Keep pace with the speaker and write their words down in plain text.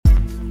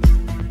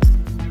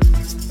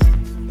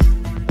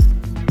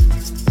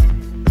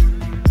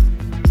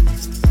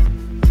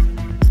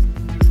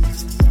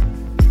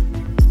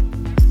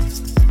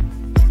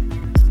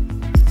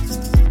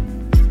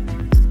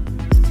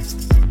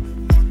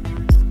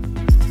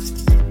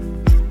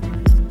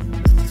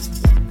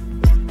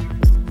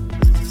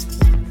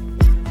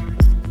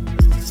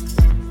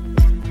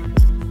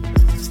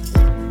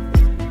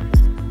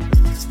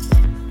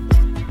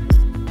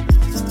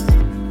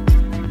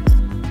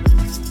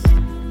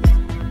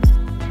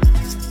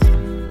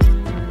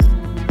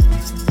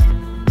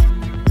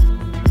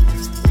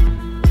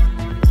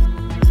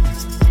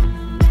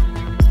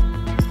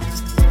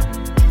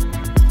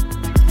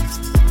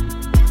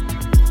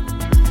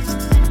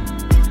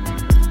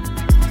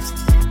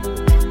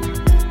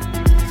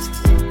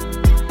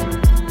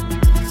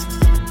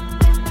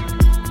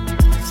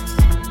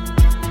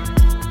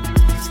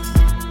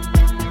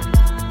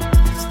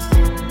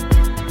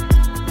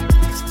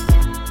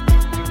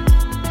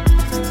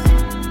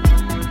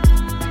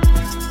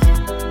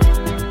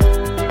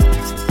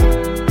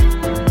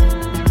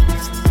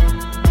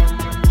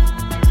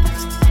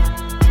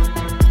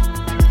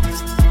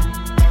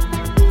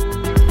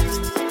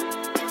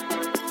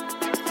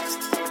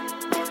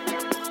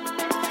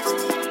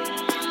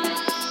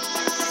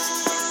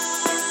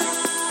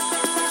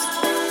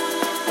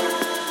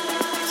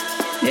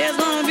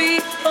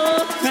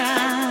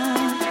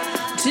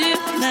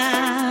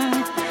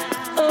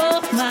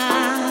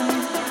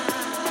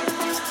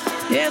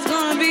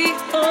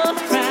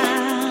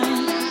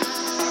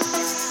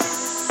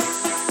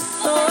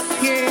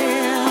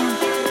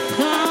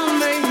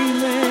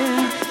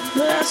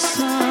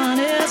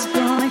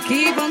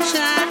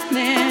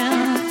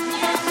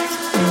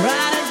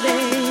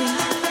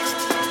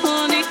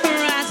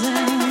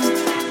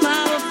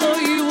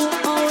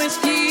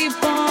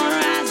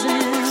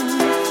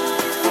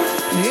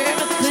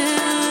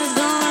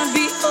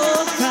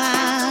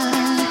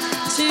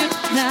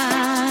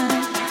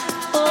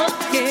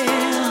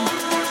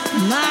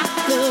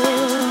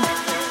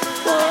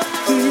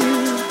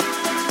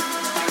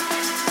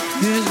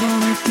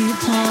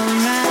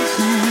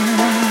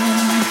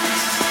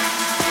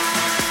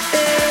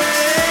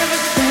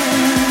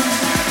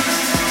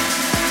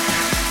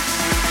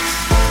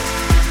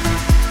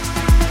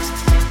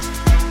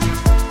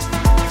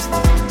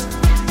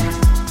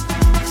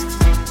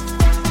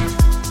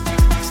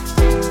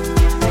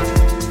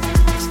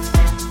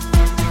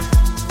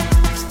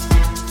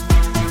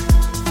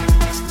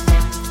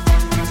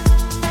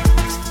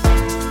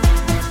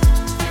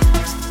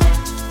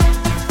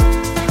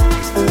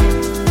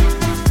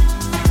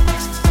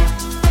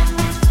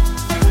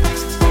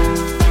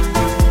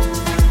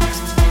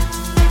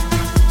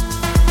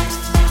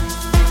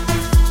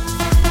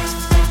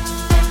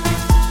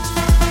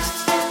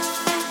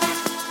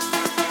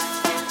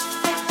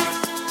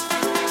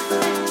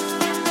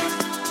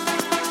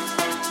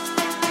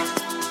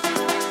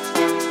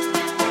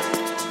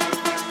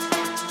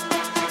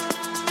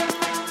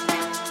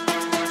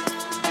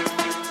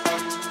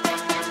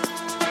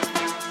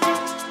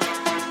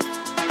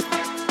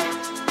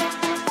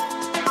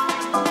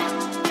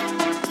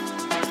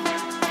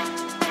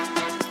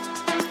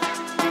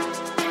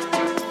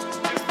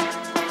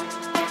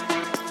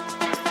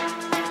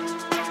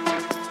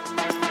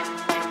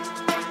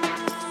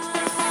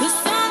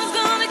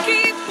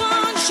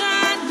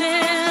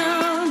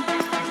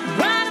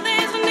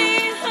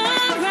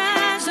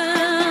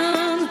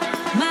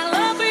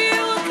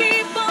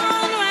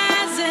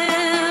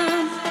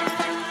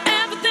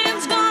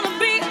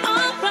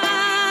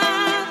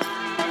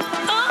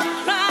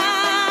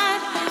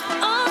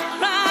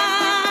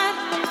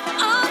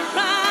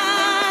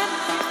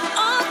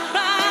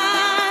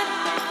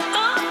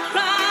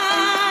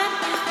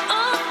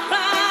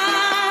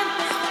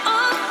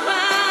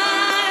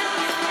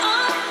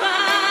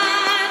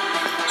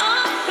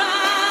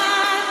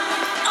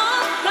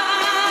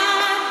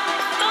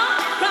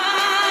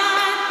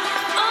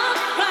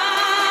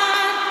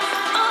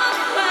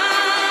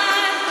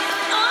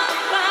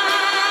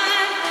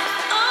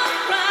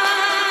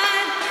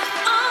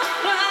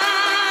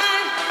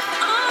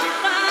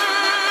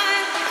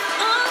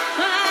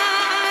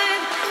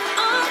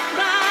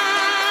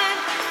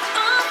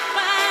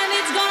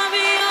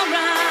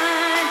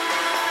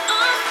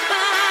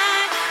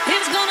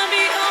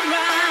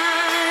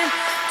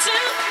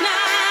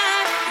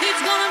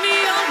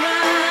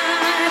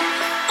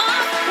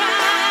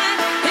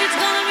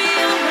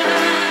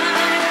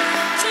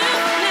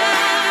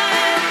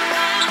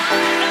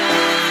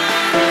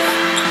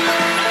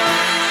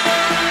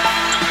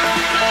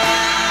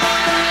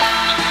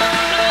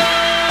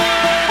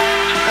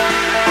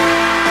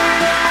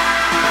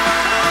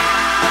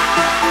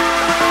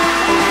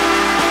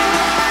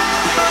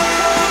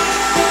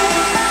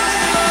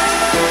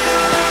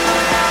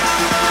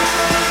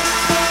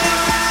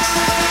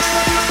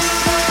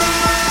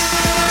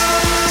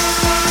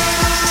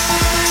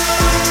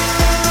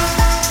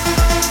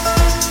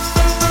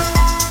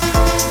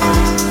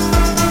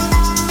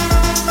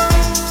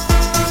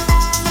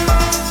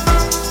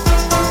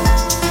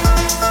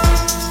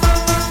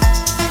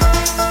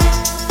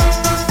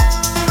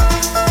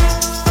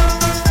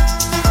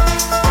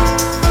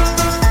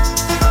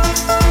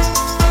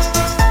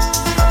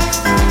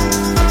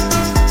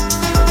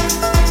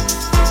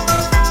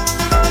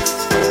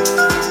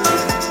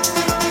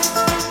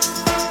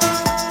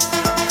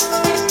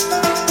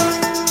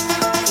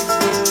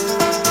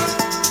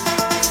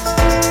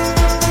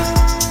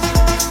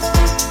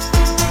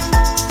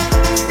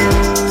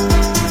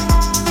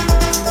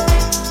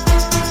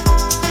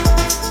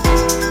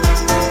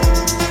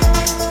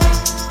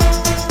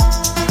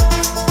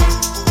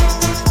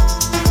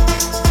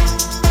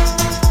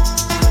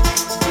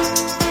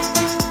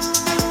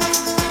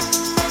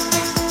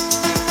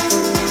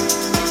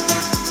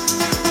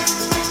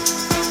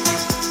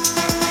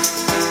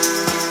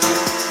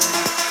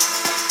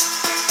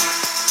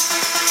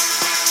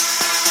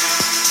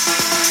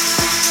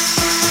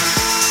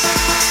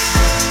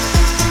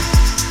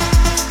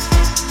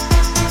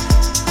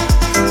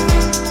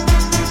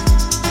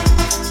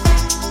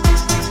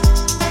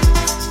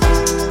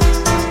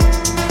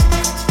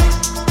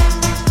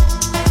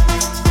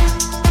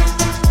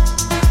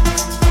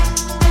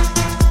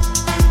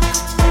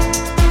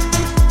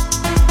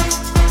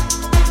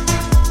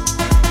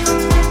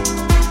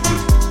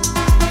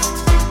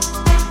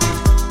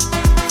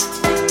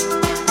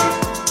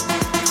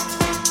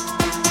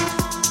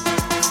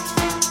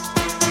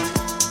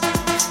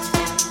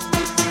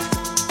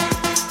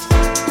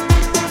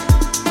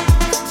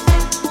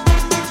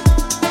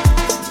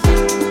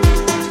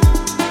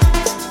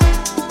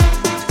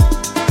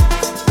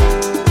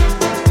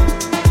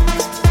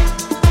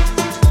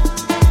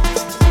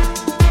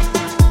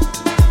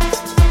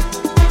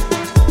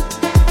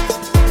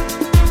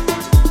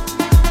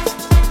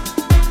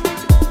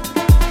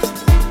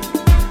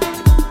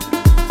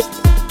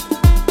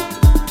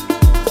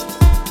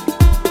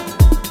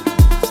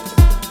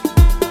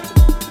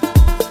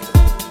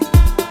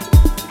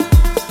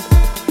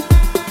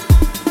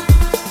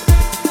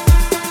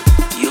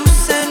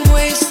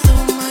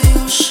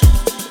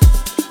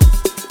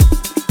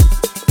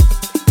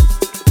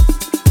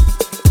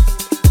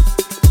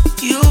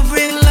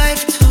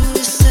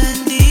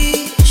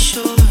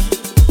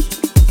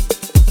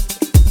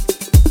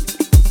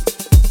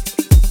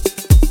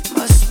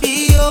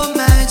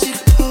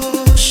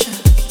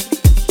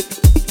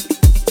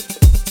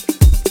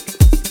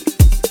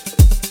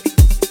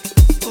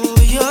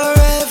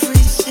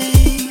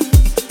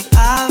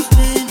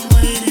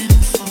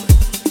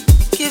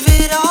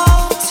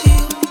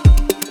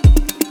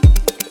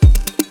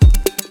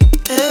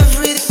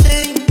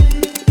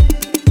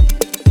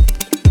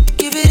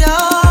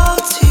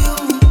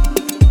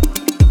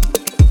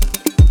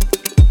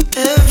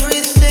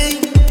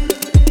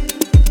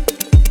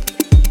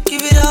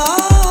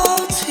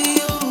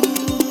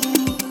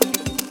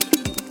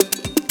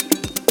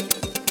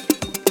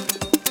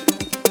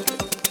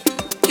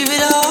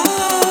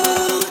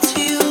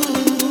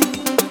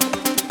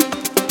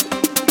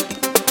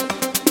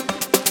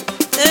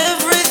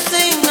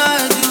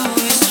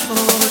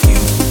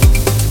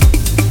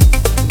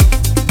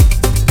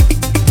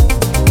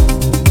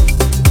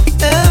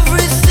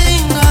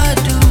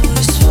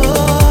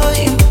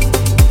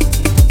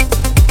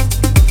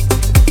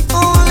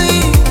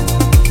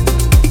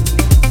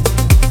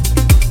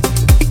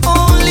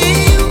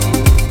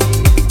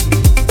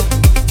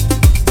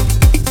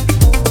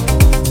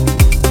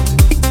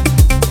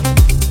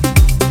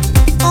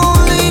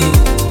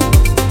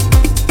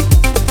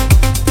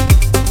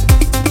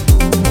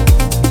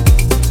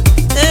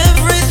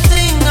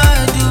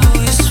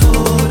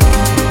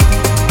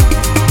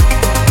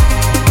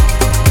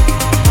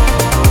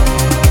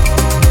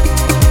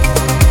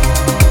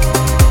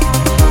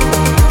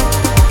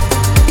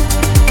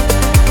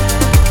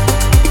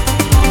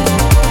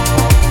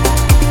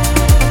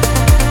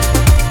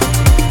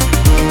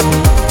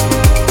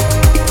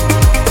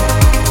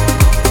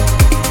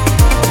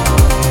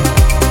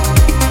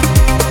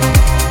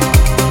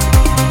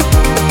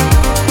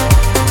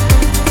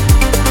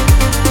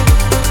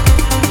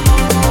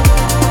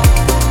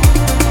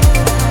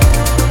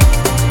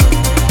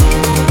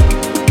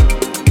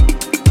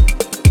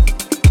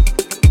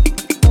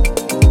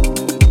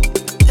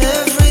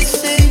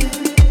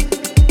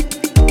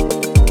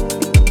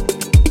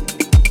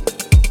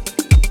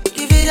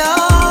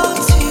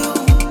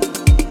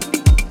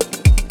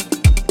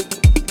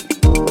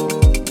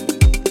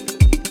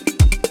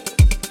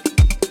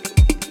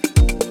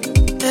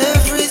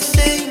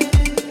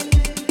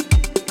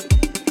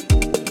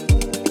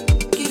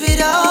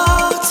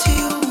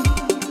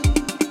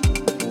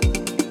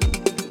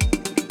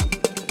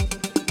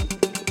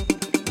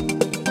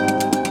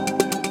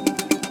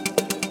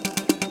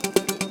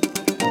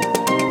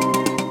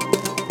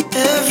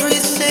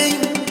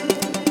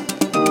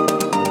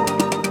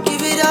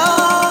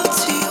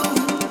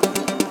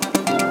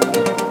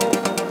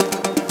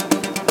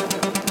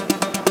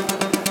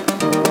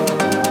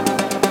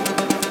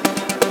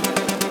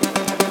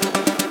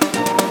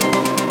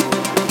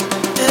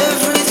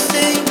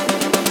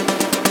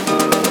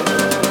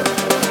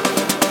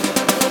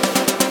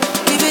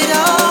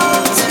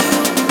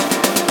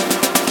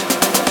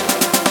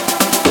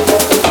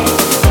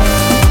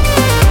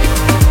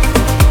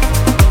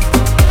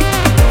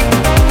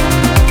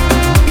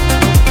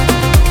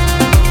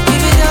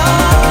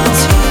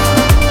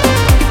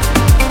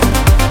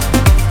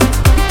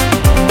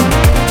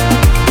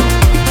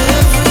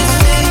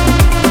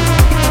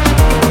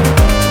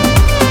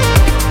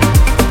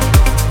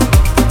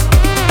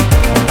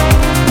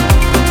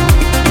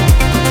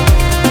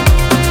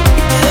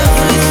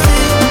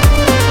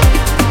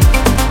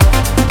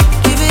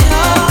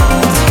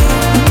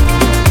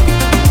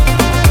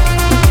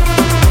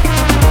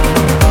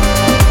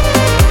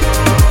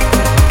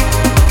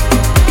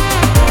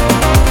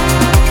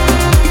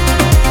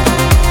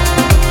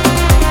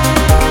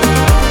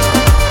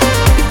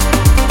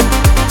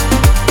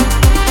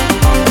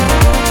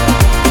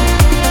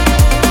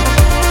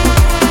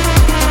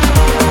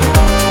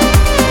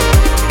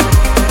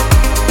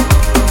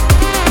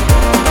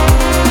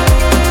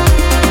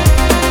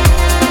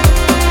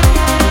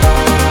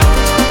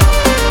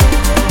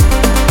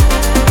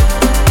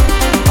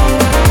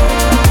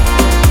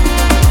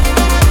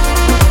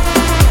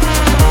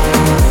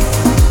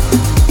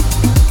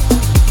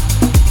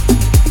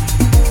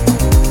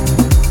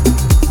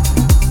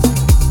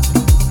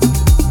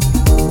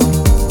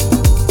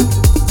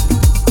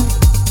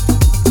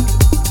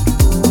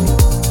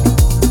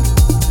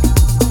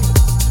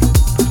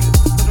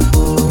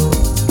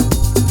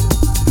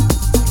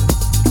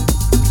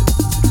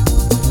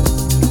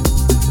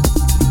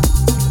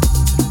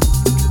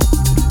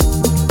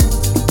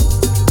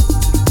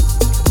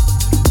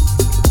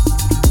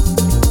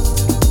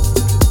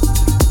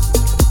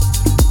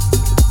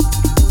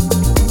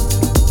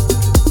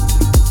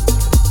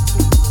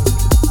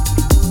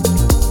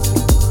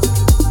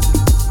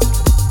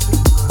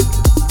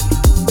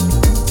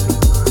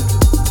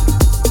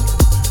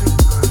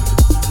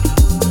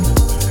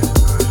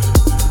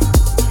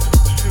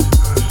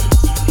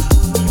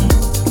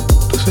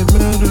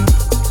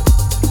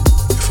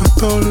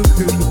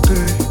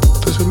day?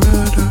 Does it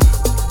matter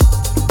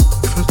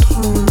if I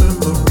don't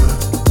remember when?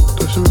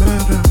 Does it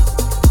matter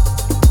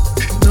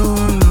if you know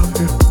I love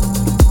you?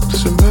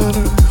 Does it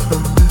matter if I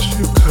miss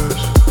you?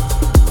 'Cause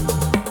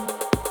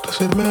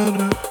does it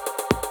matter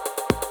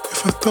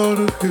if I thought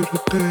of you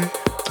today?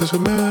 Does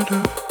it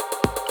matter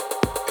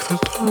if I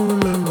don't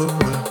remember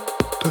when?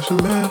 Does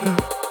it matter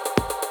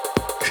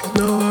if you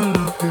know I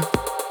love you?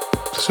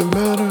 Does it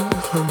matter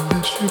if I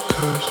miss you?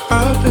 'Cause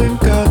I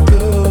think I do.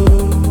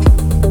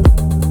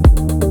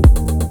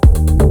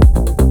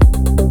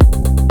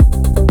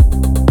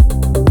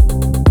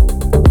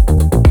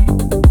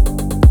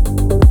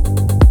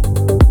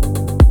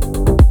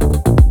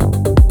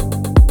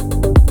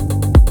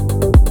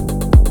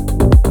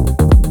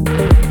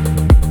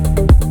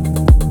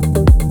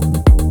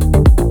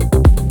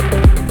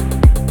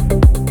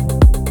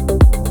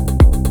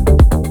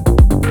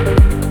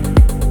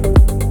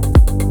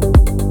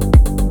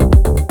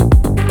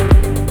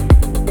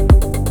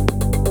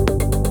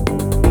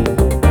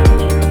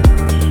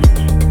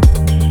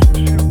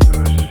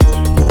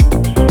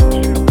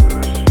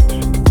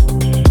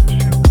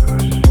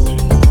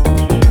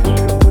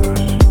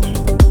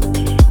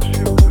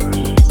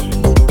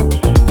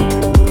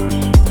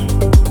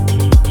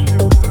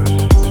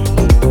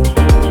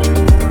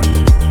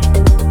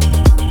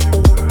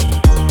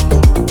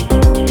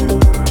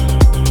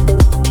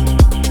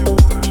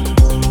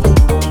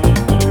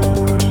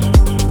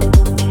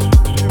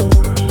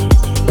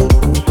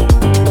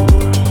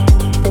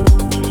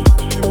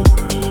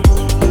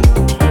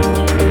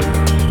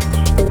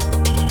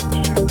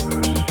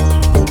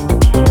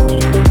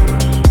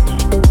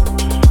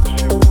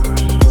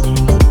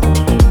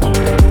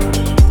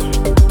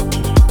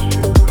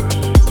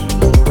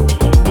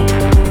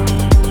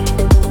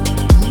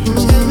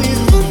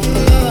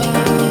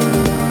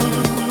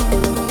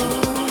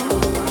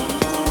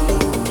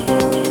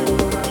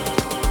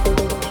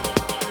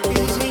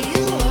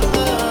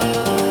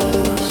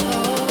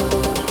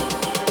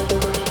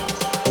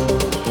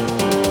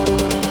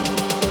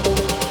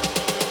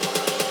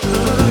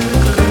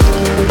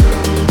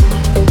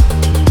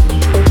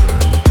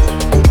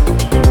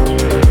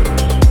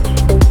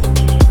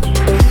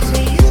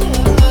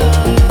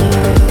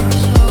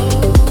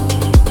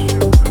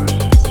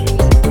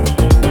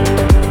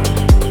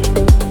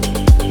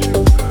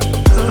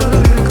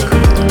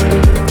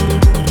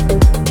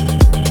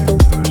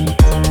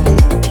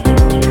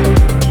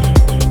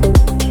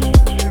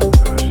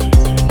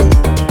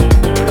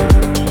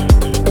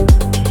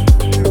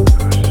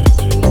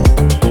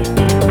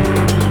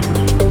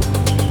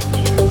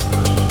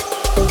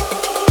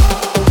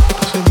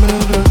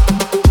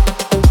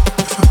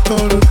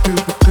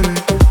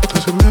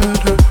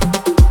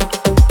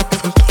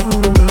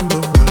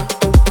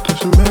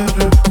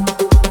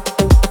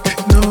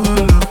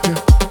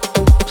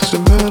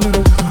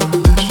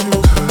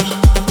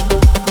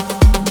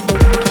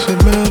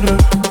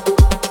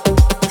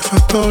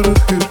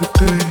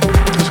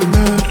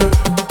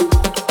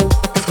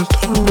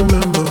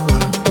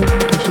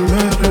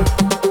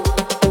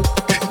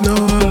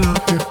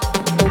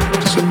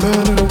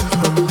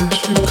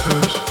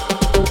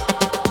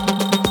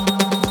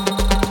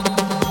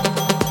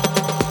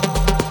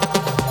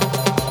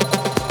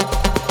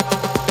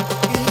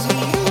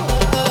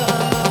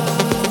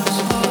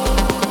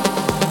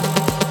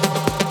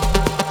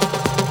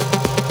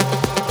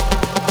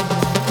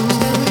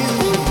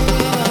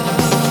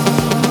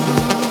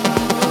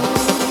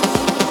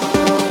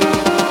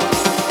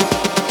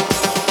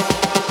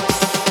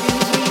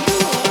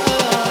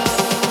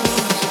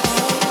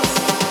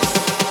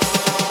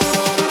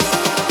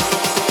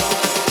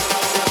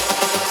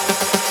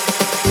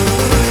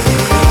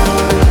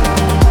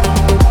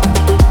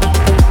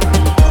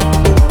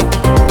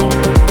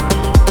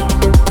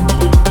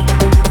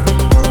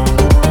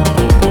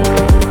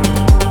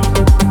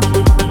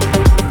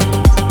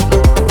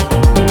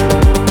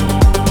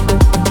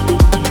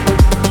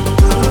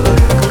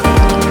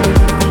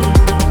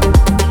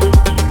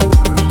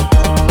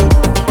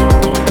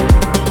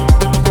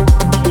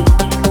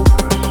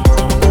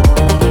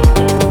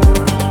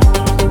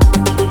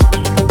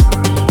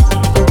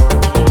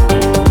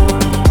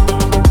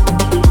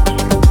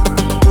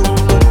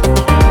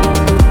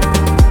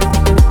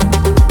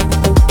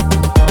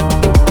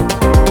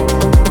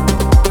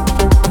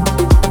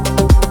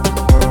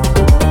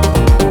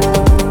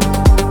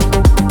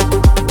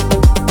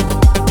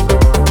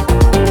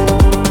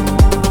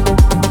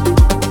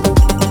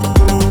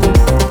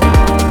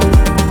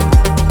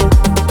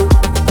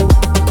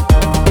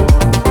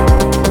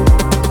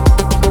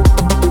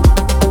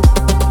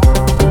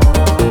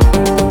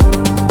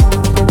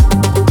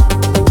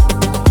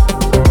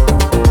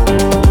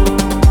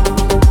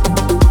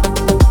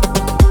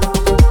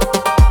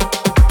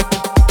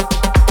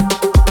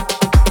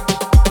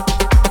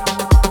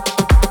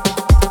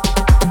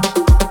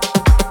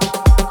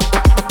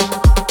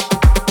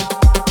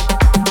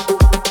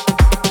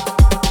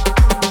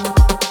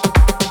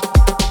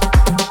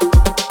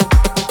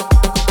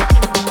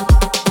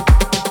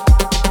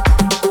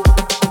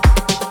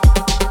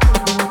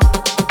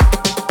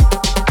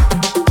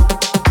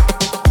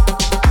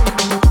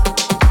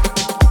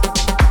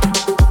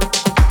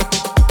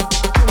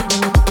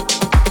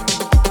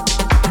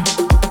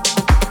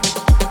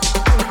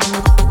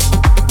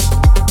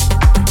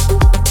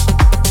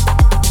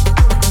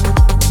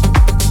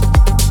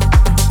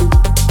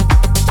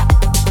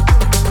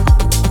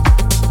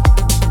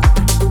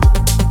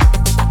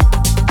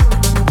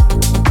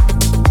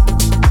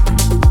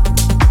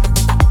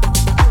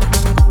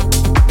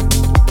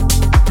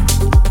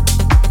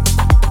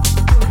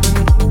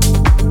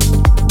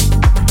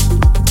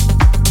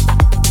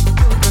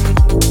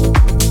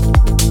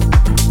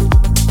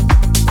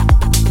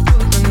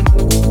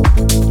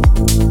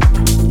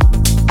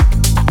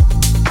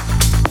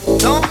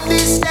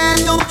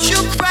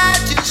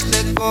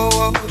 go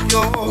of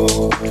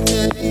your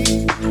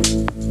pain.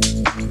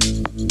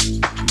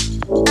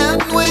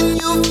 And when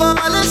you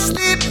fall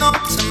asleep, no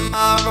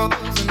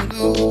tomorrow's a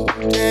new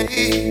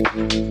day.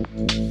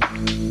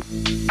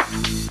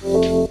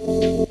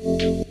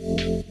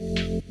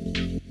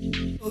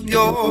 Of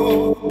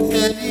your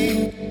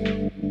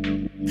pain.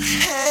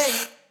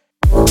 Hey.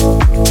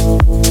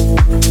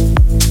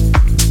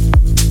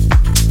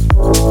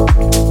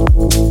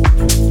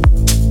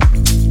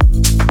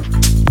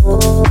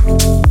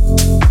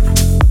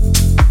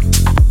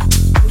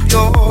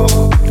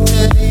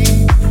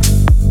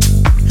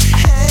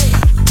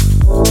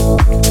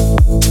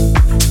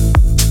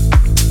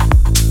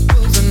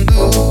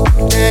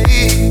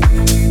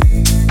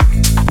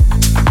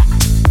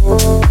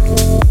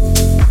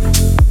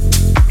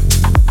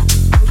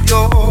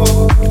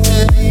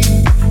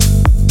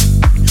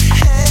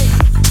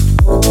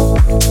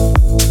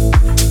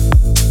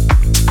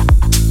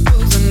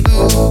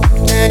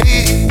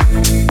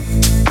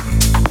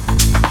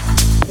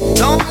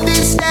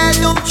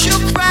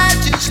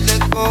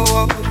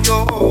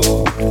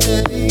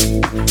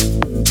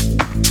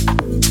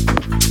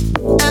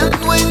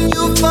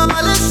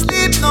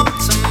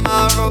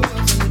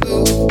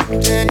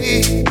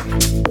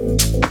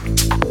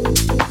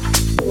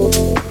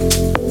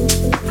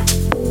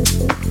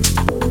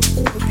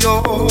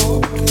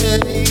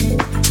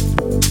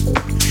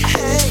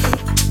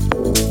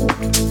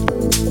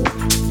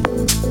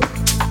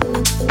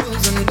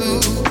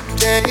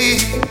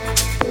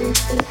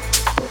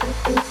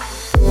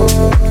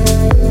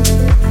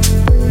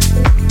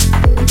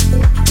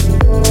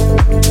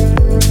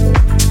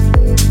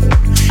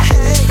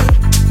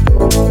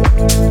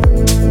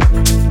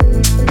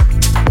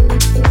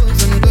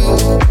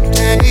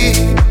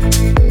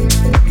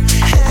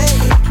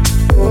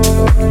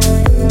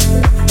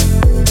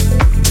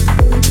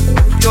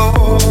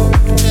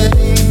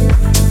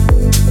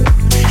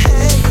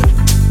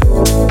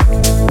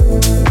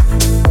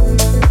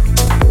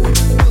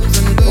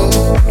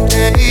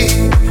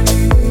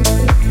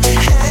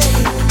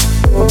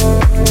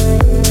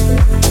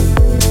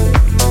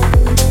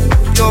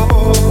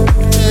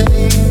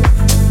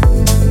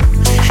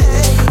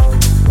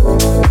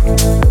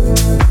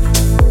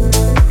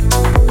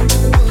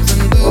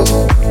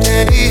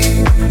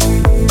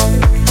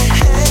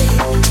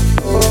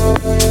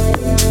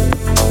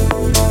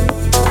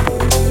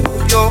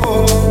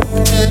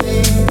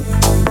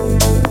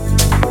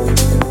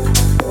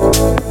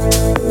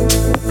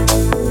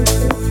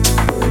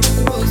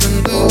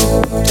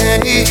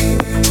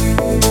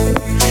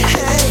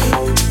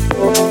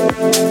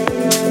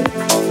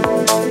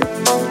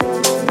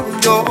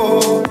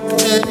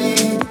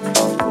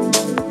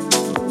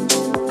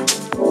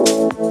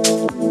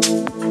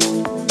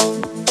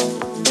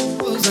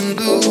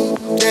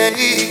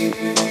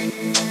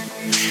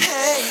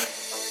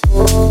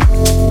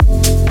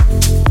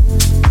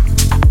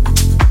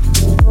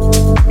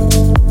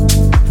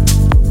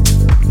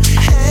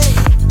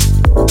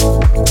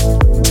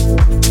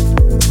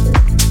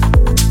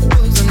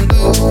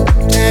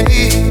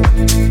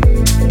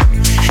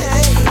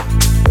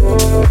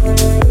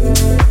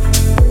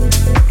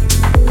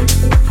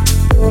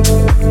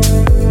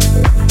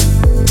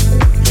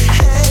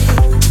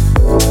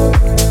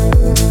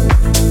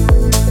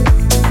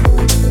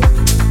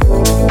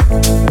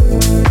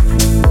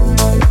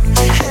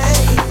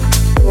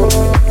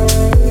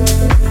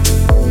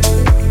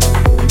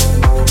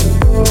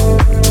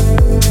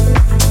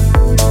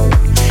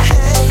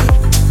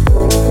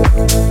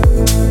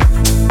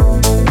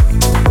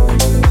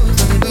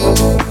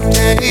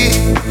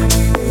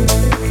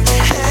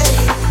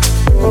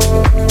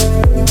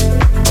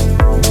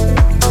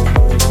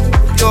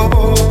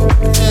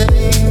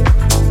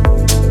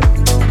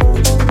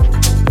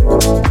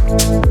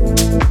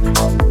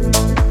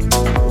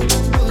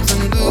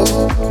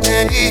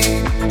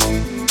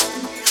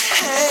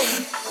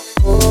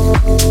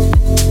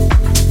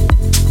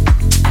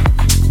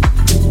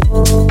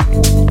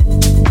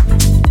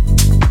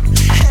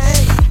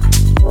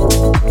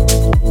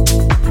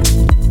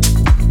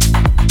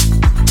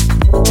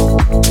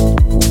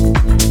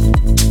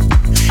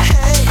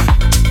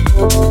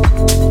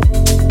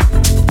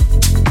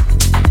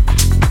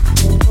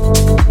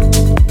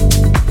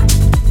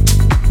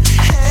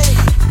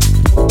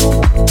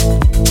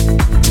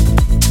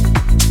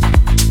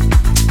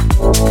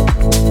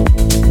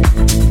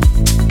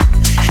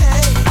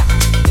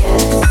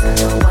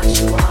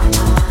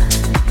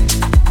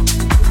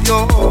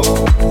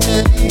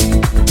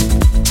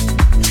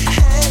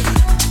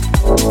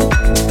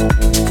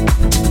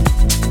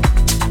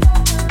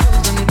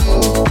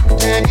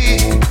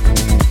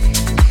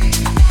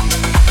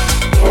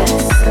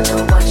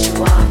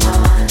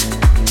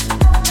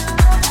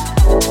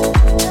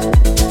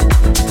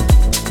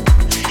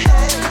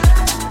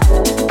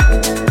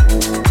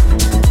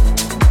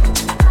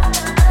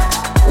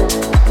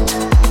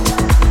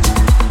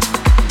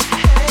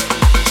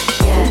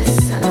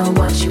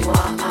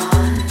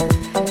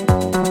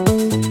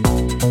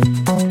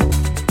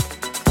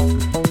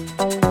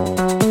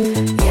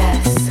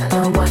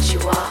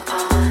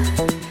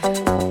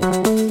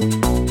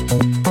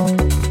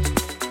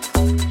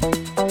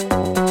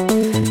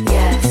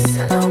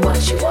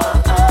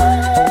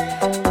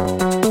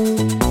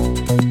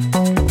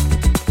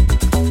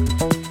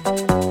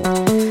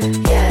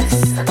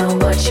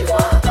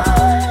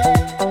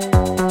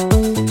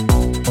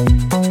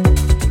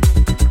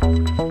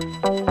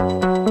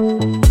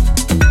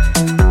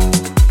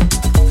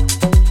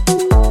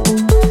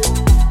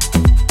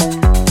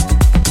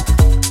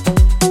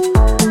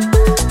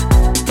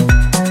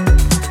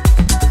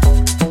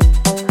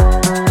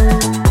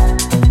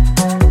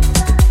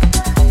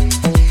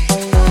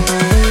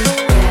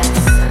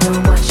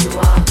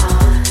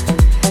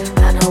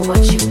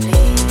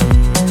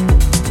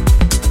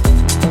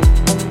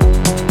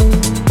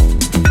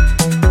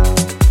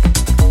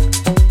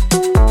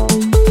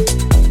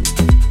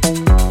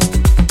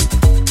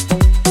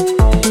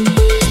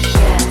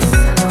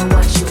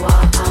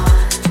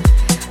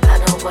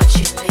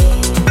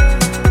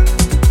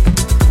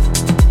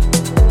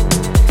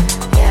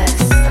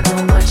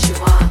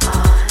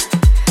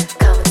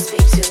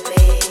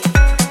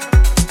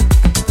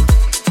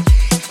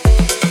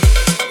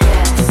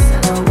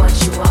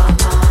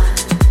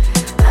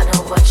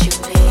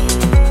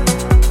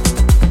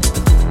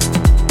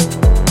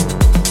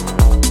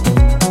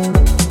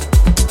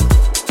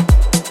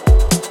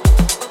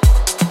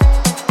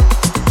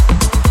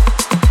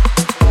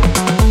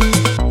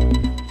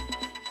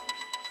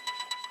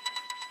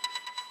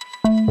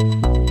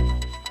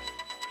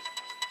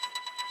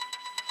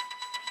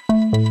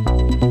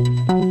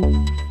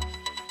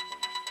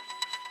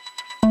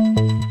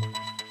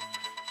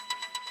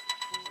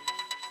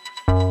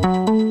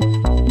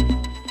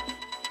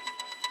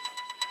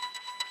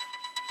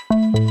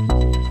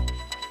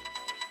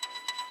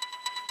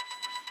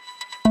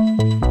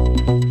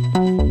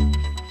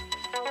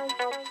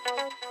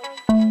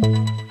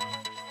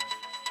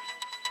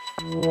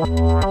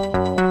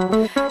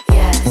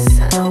 Yes,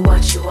 I know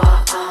what you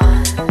are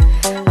on.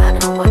 I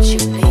know what you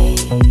need.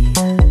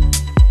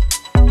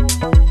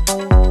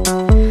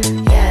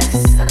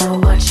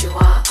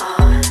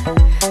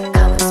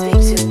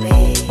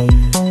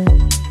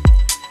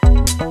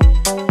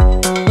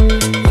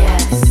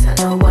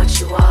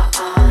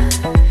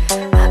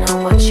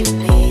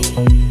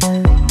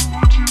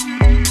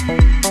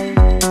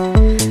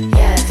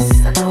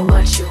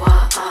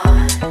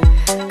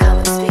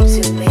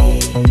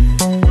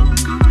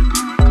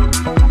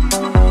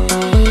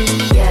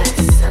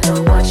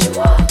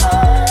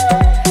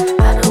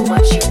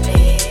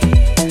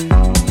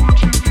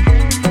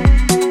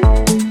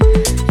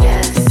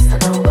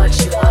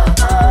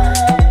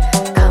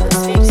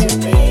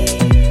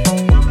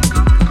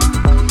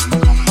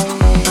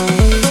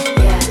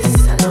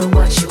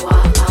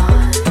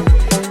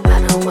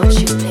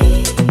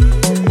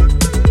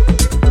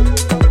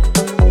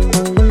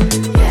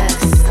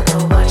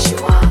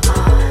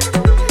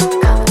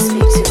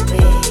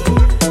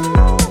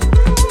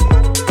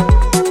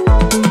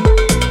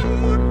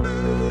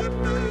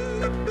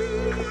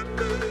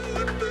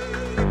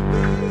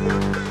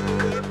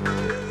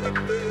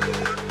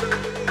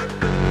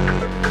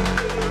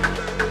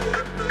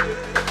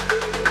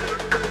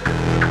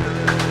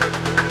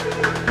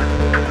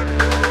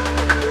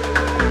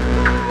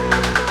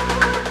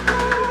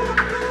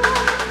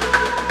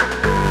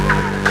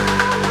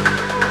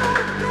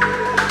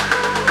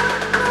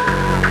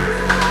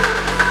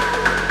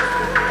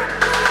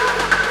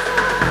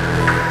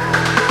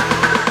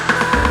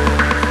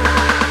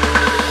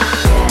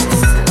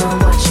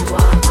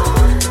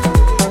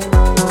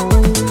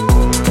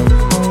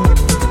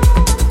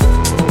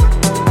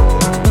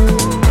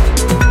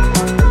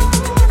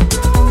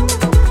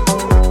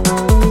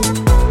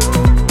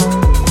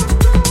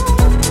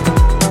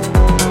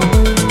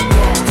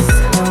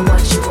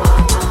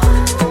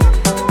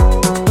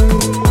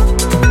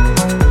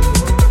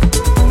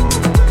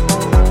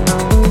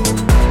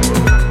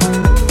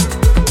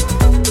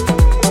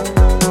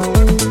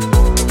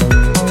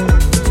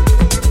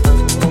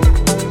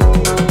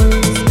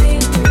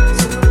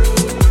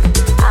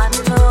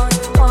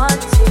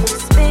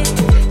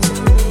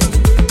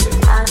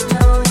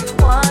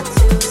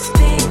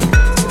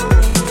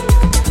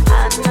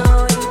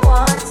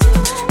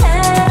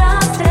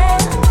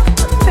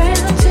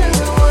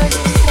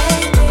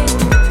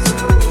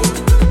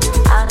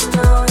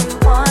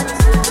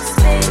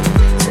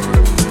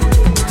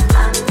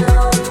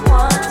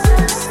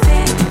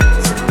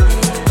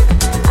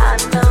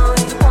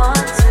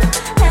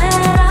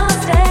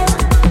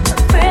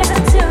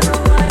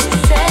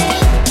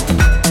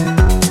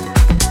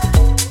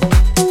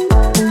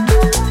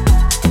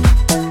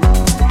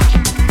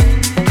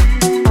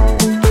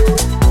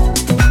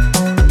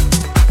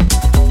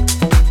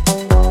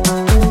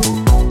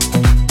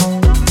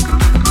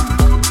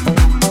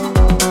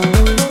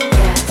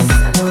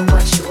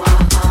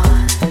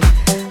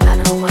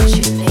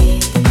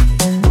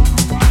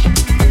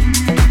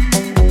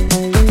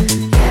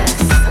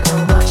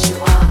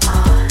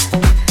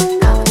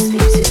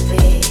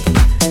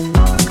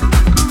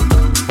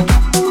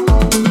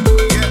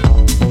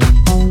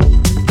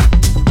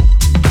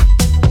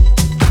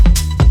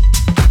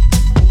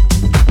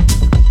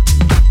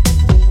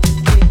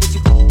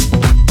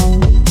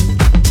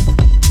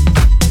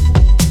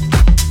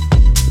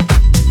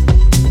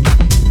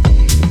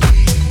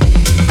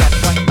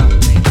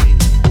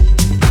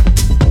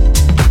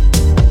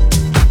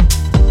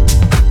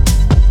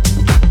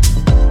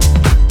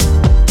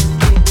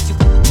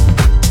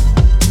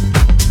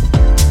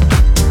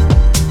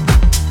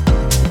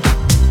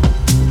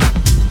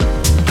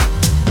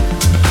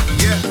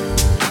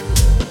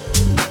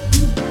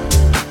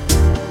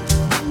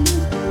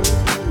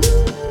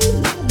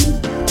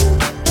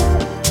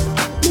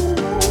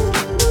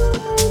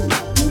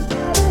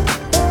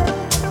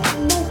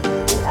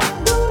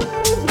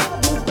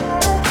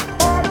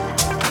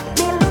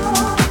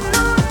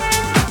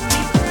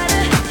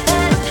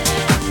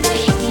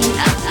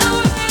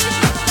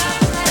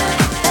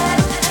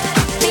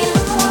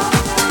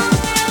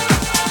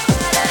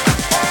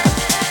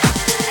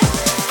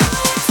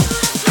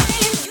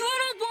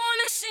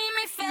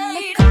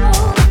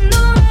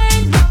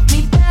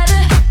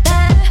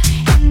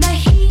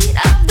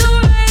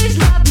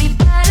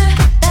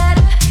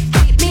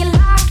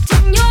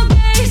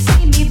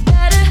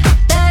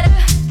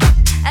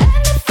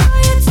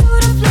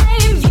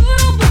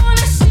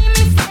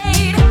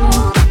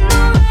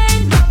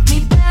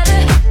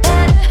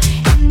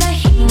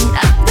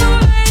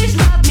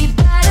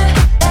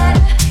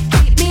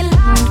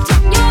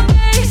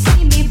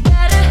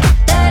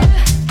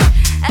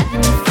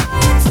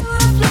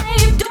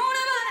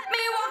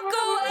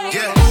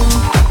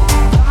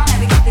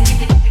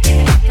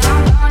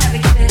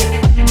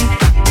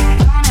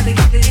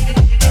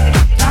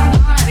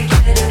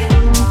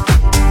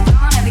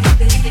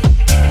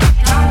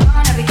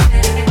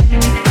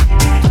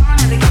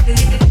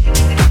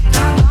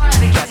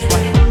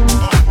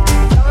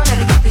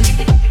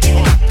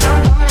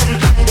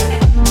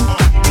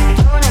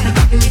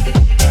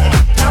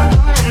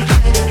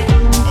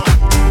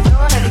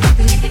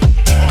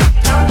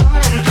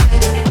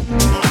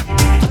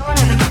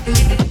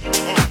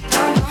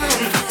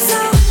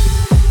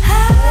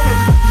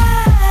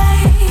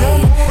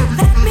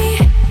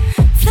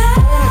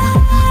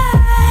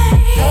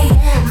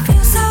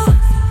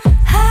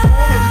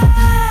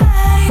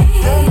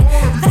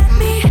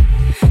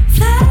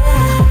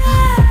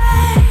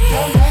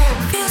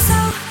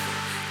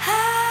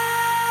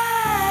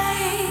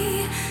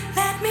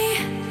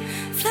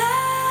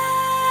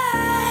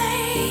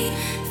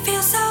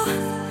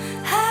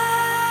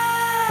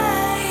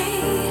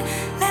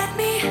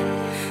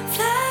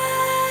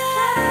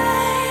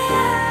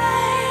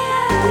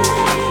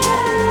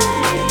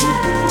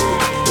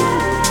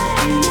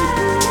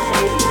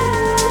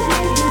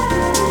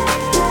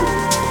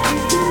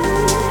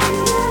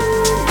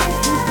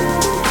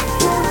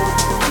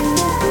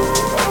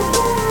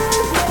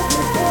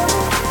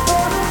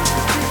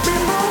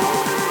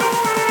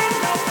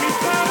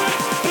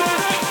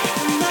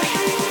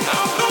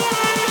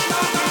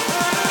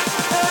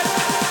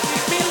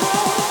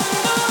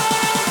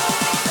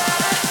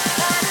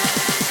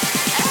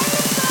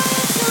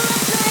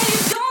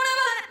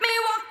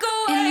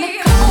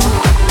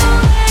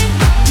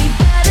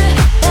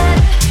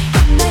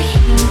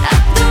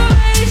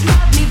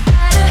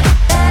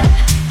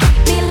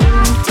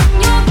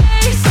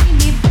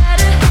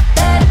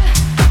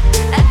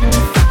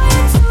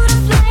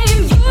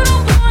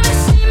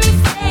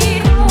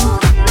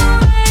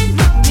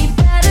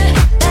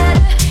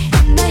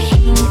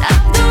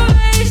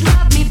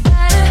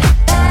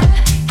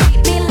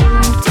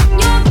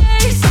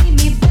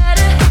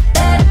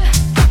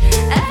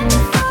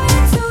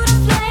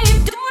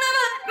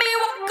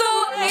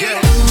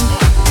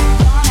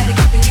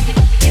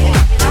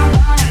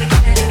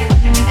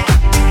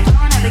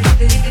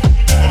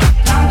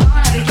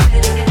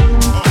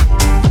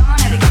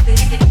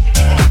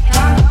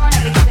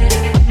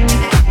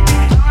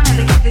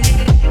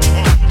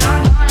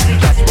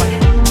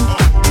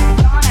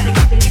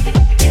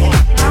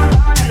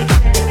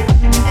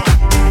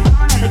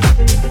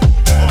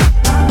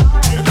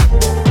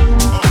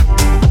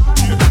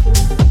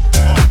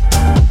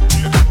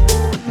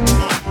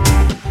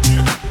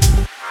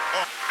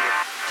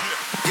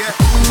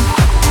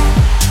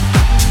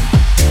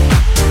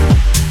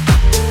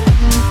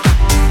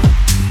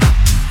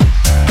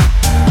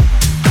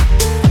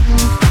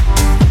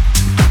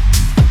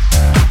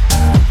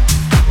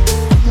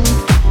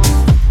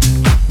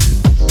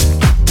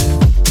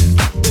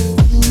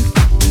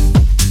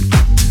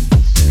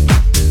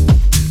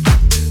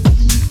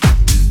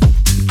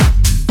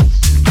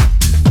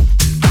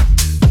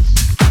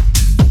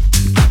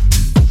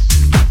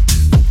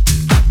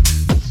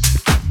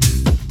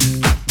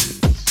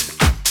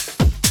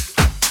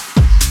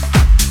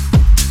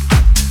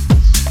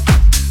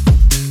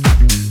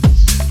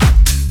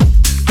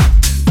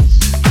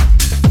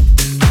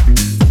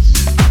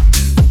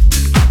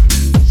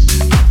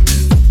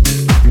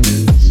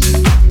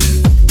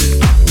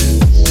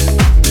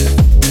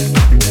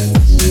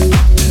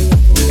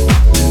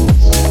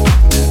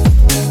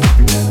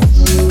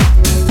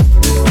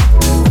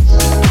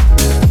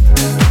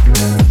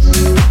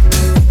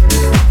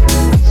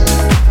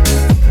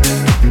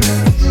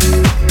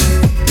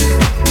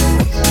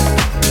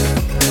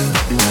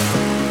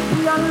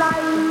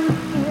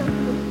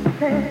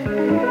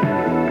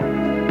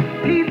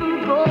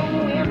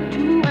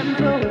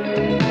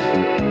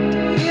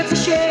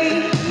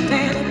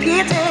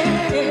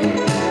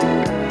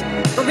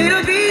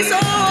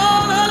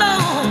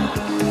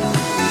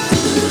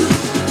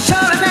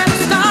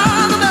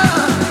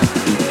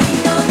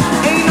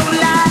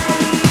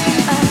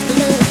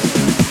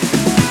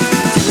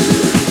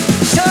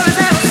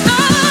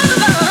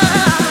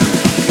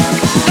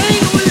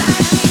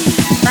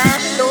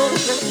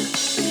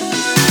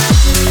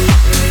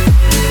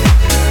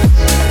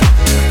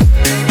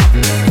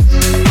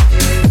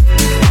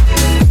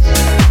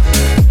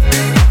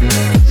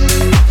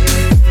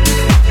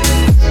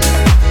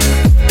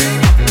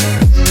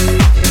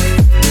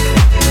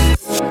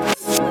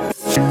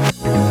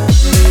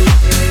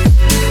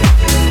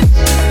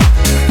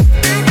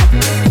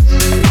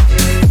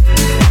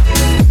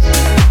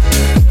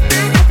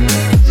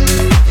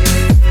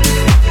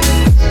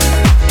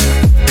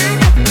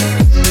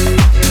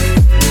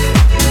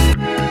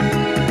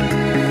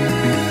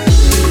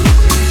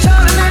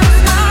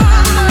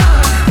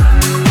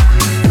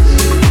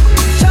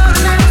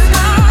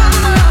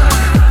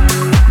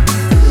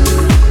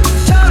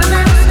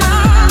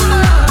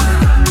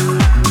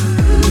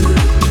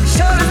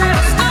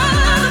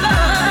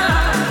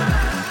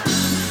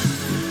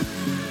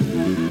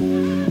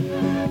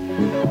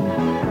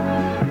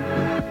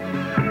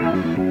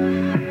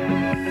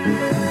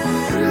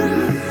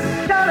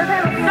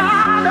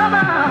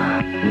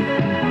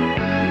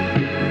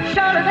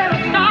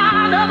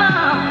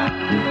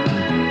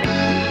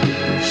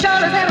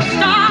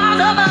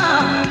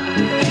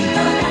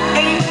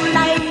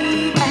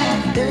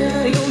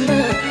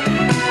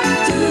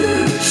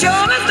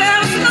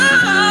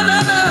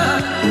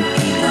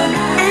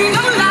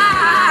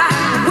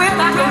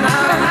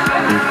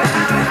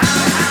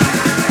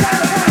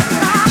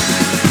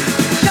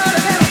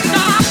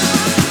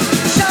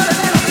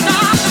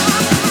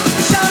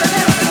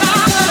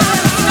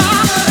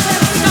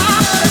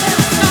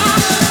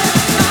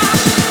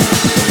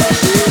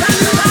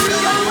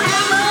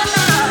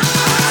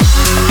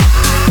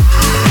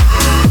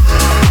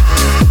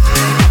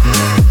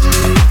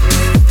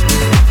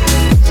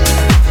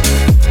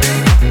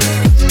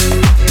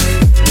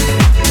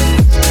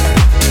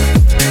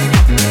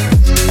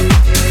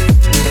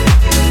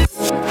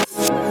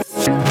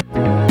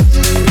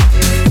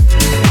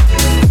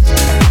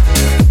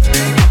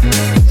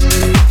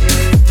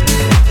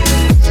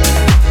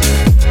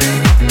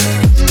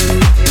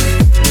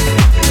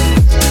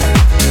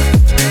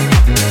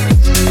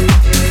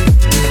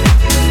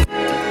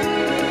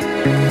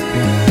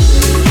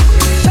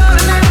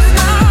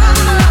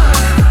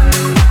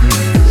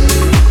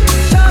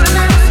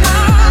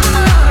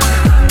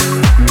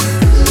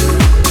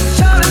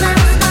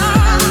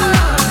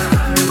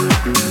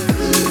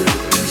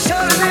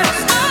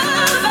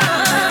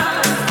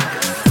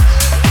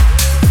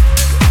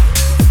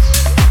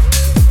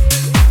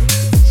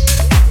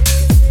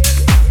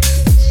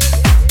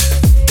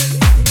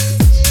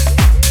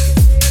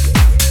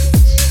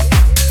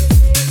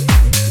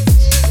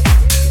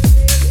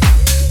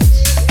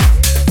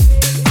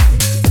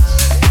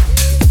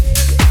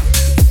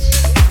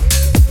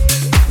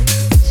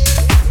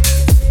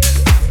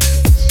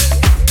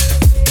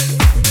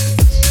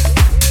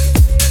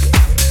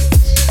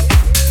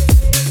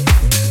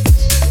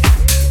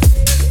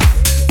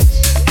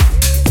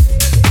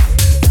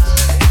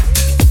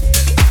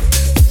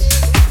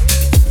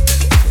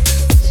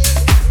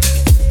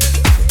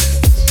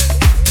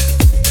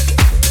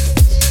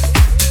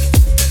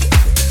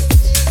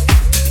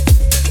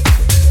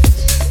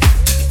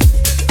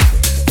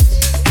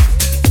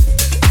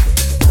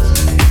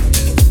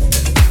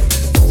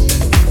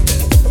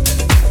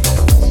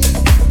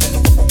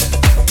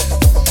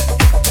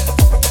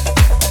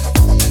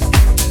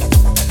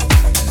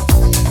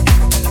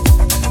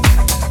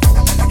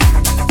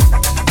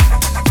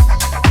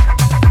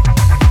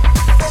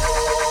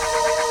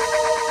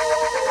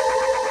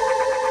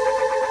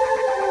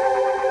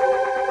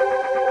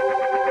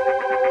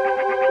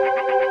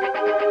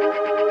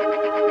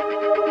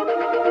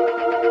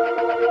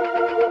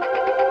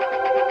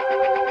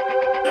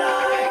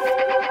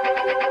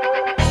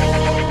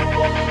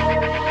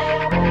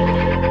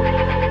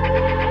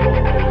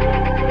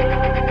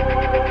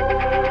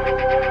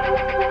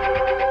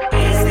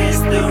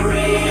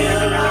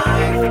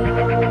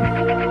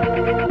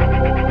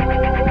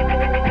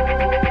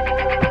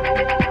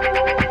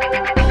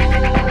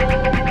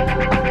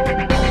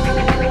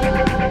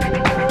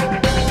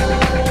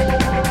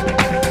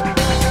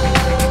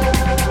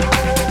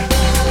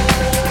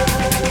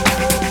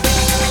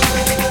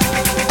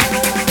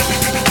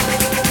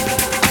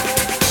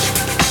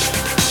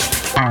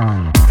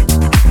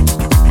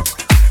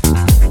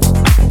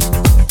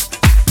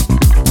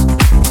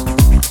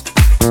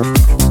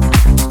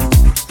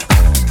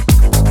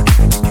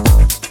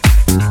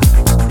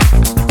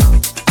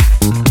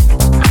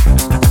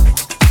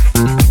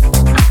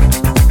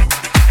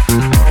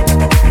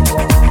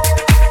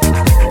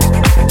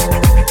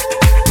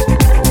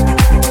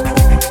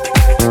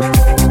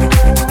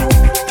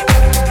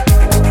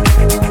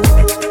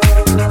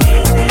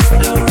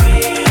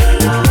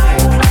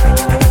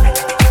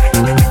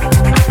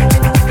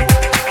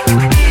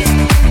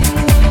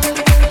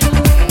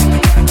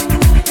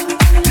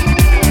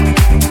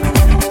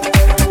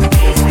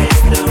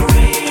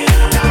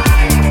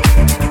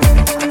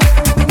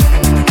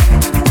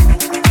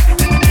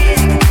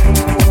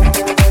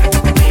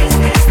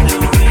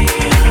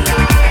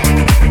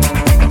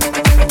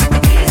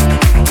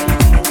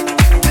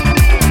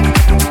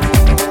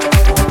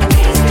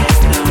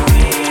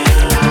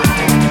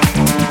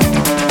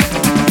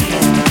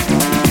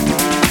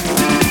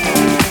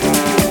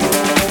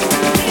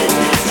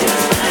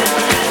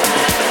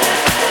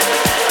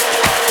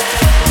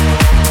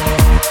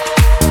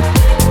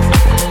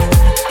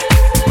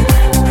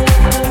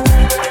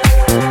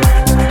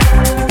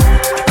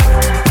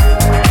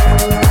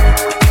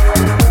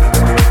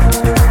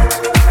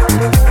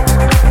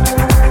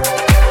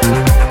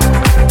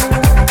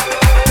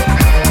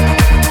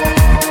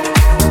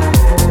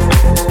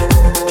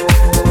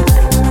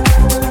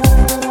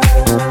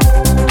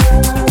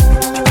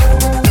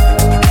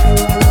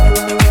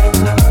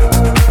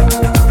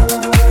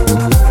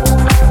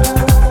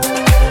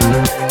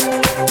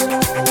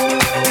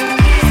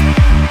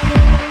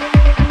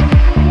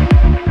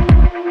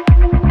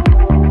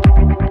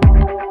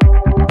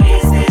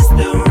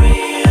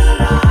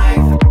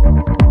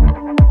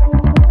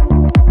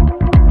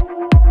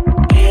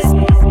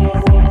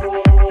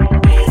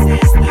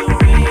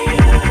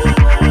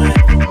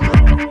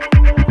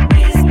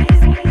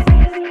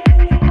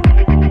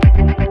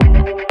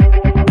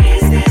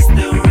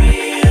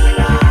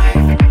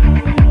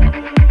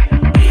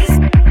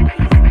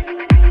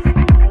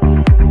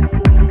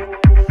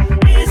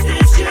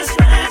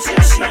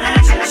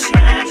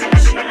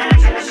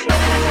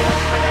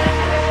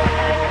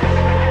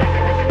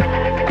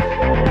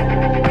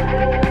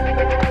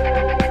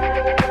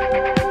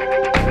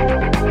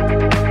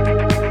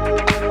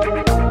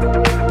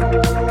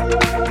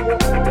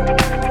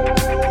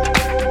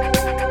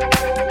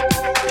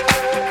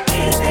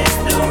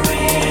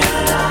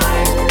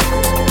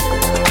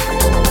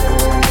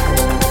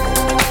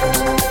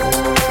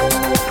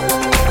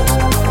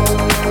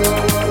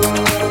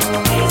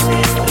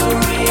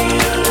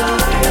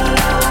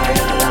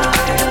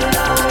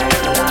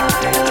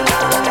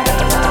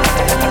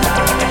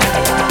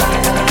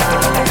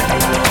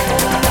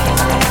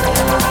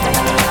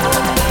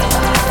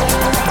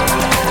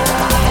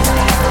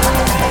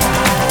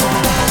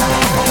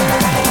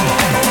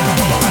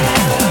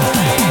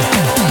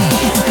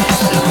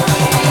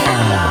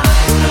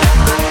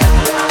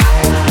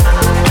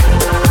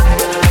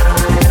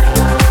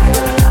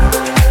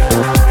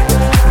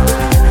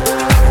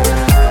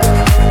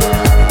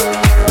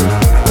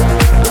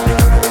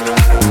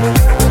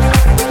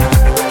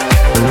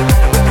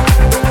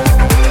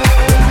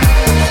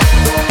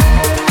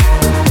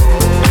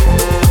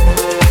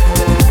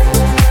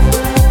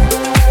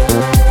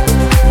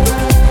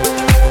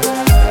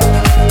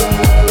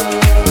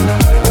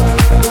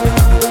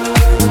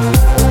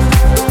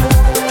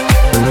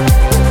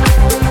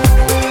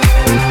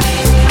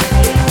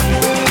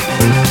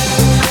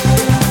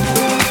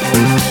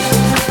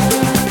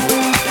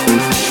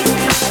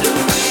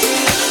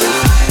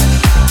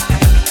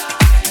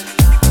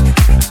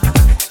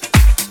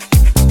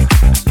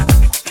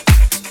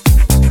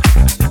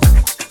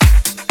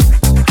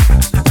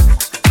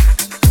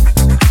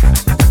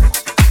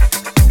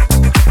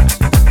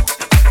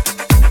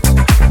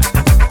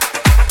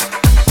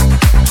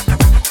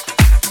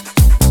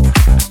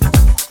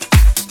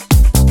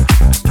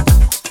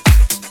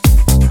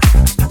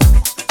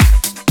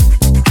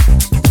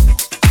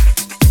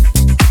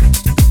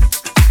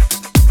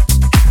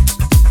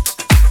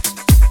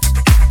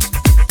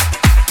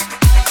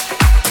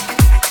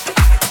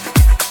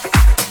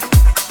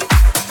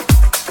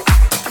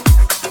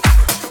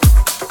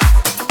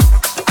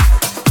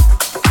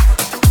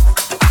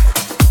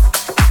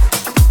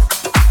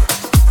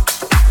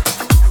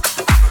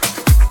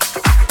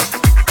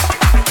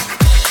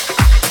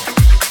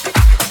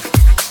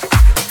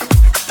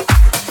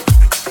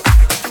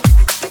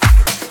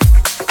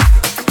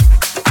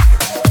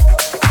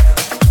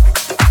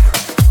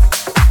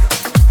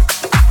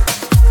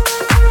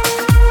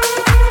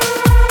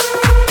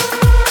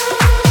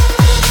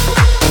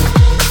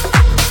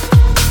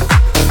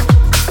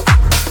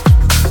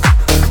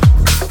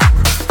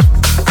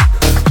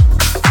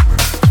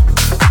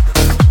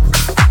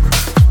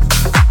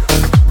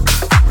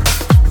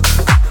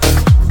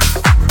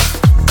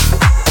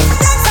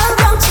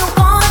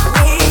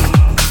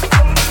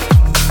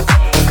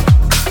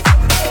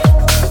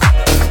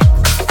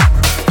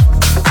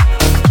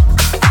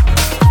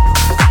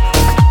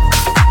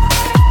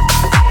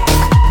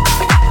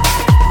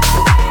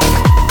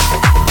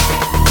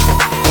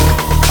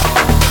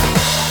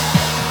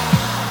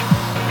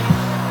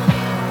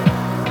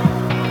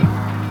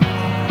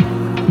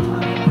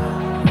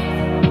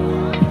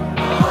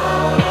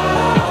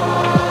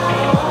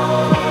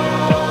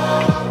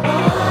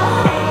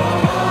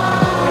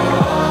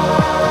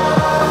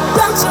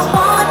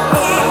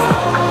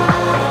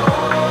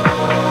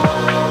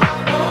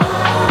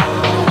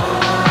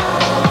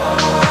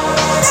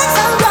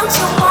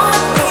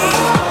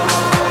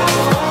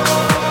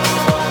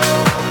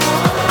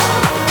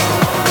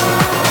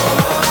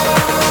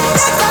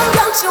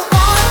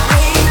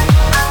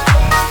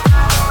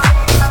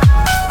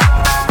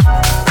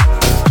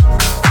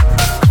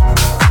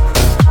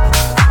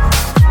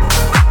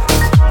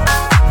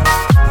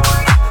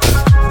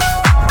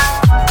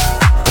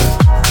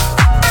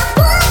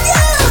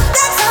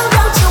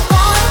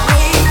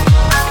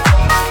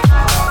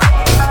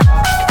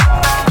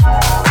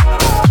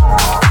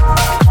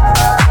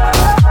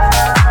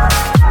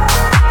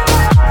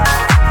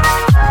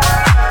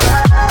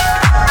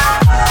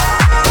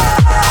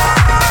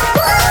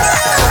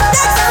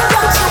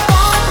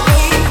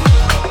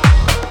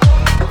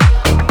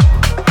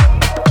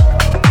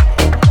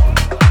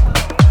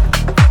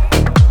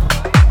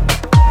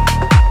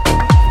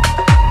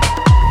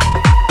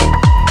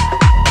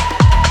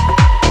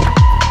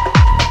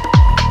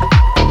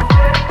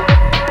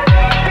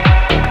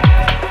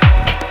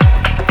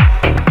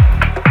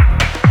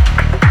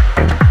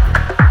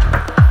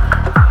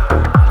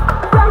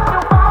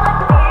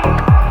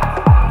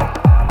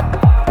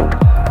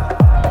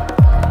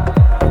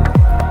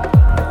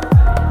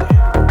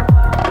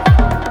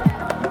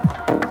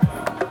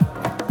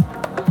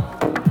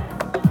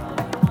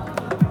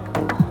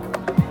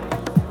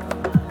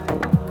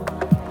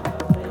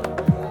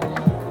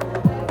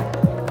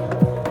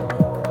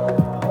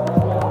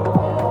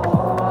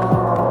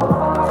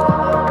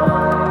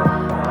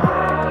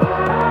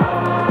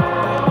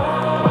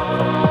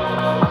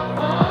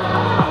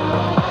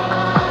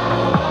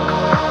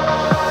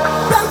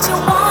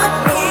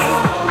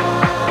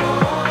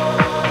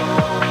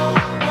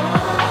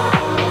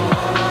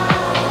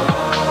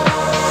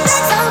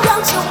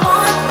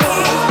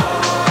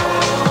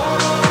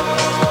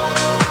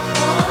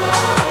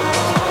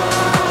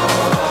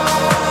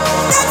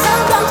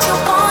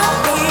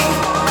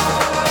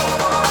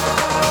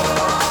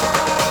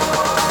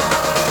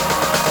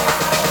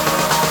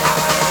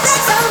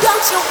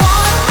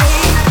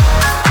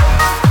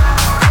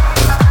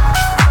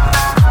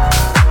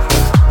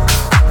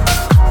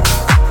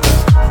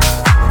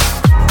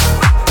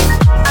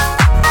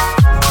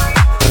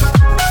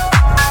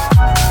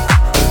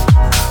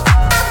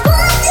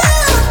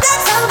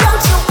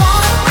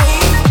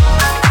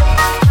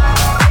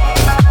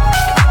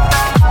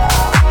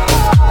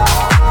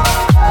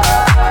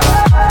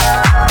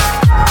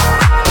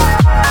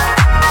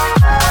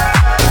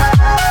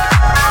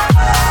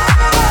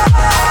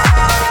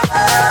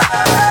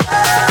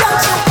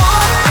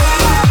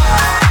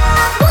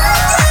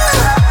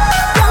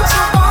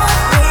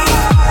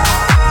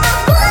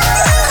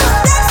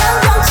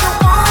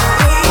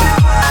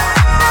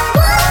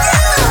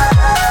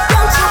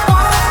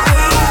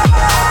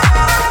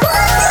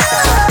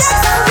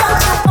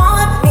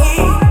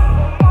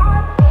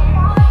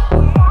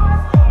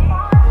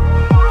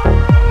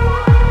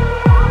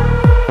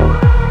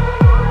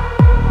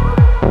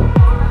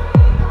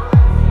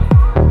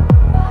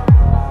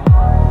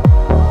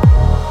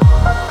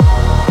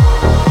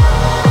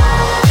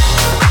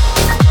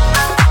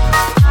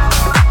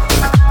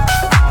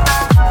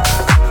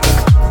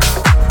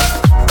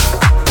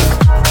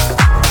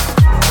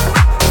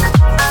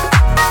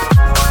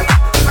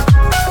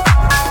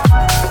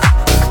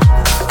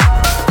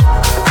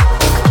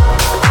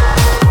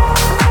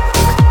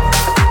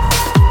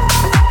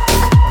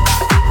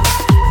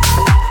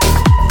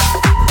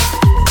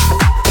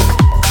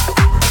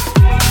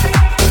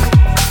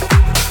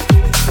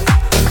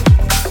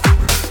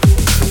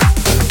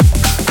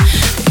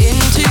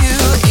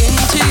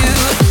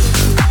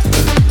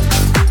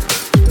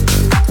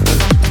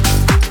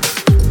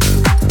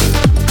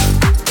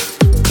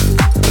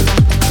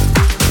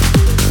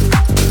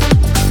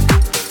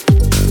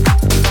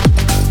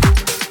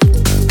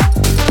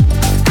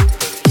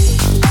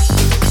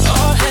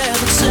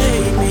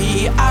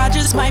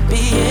 just might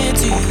be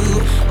into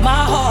you.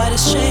 My heart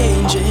is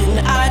changing,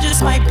 I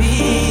just might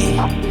be.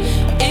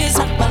 It's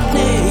not my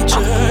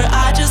nature,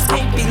 I just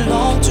can't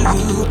belong to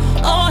you.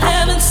 Oh,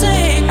 heaven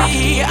save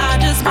me, I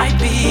just might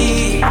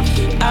be.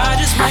 I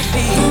just might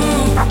be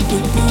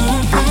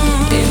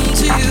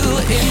into you,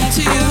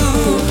 into you.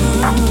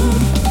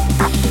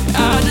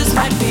 I just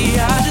might be,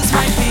 I just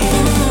might be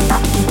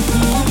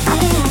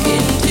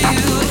into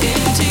you,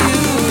 into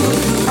you,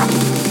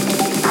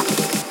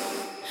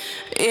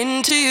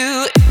 into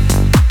you.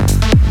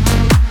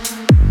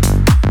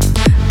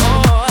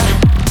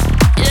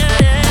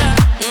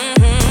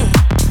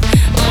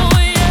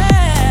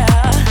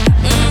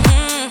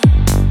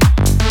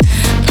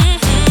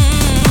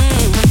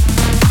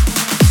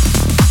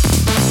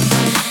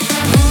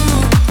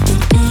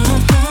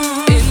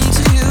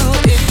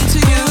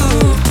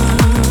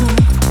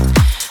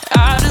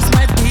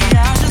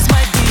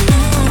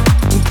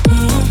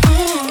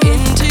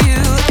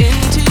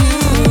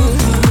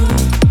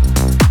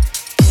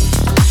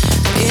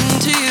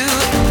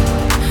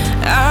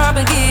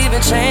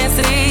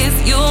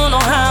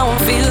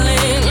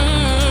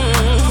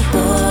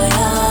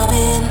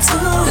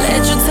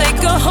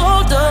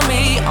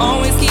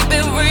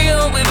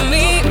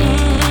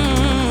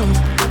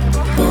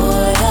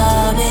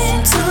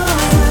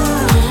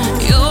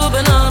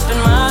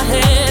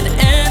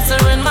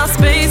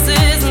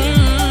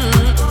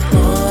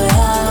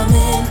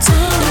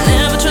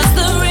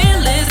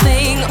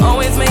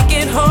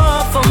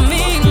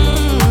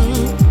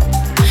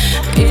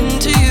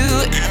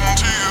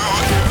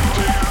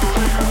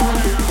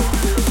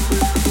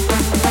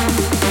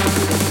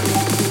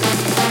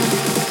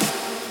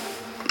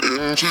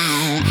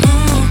 Okay.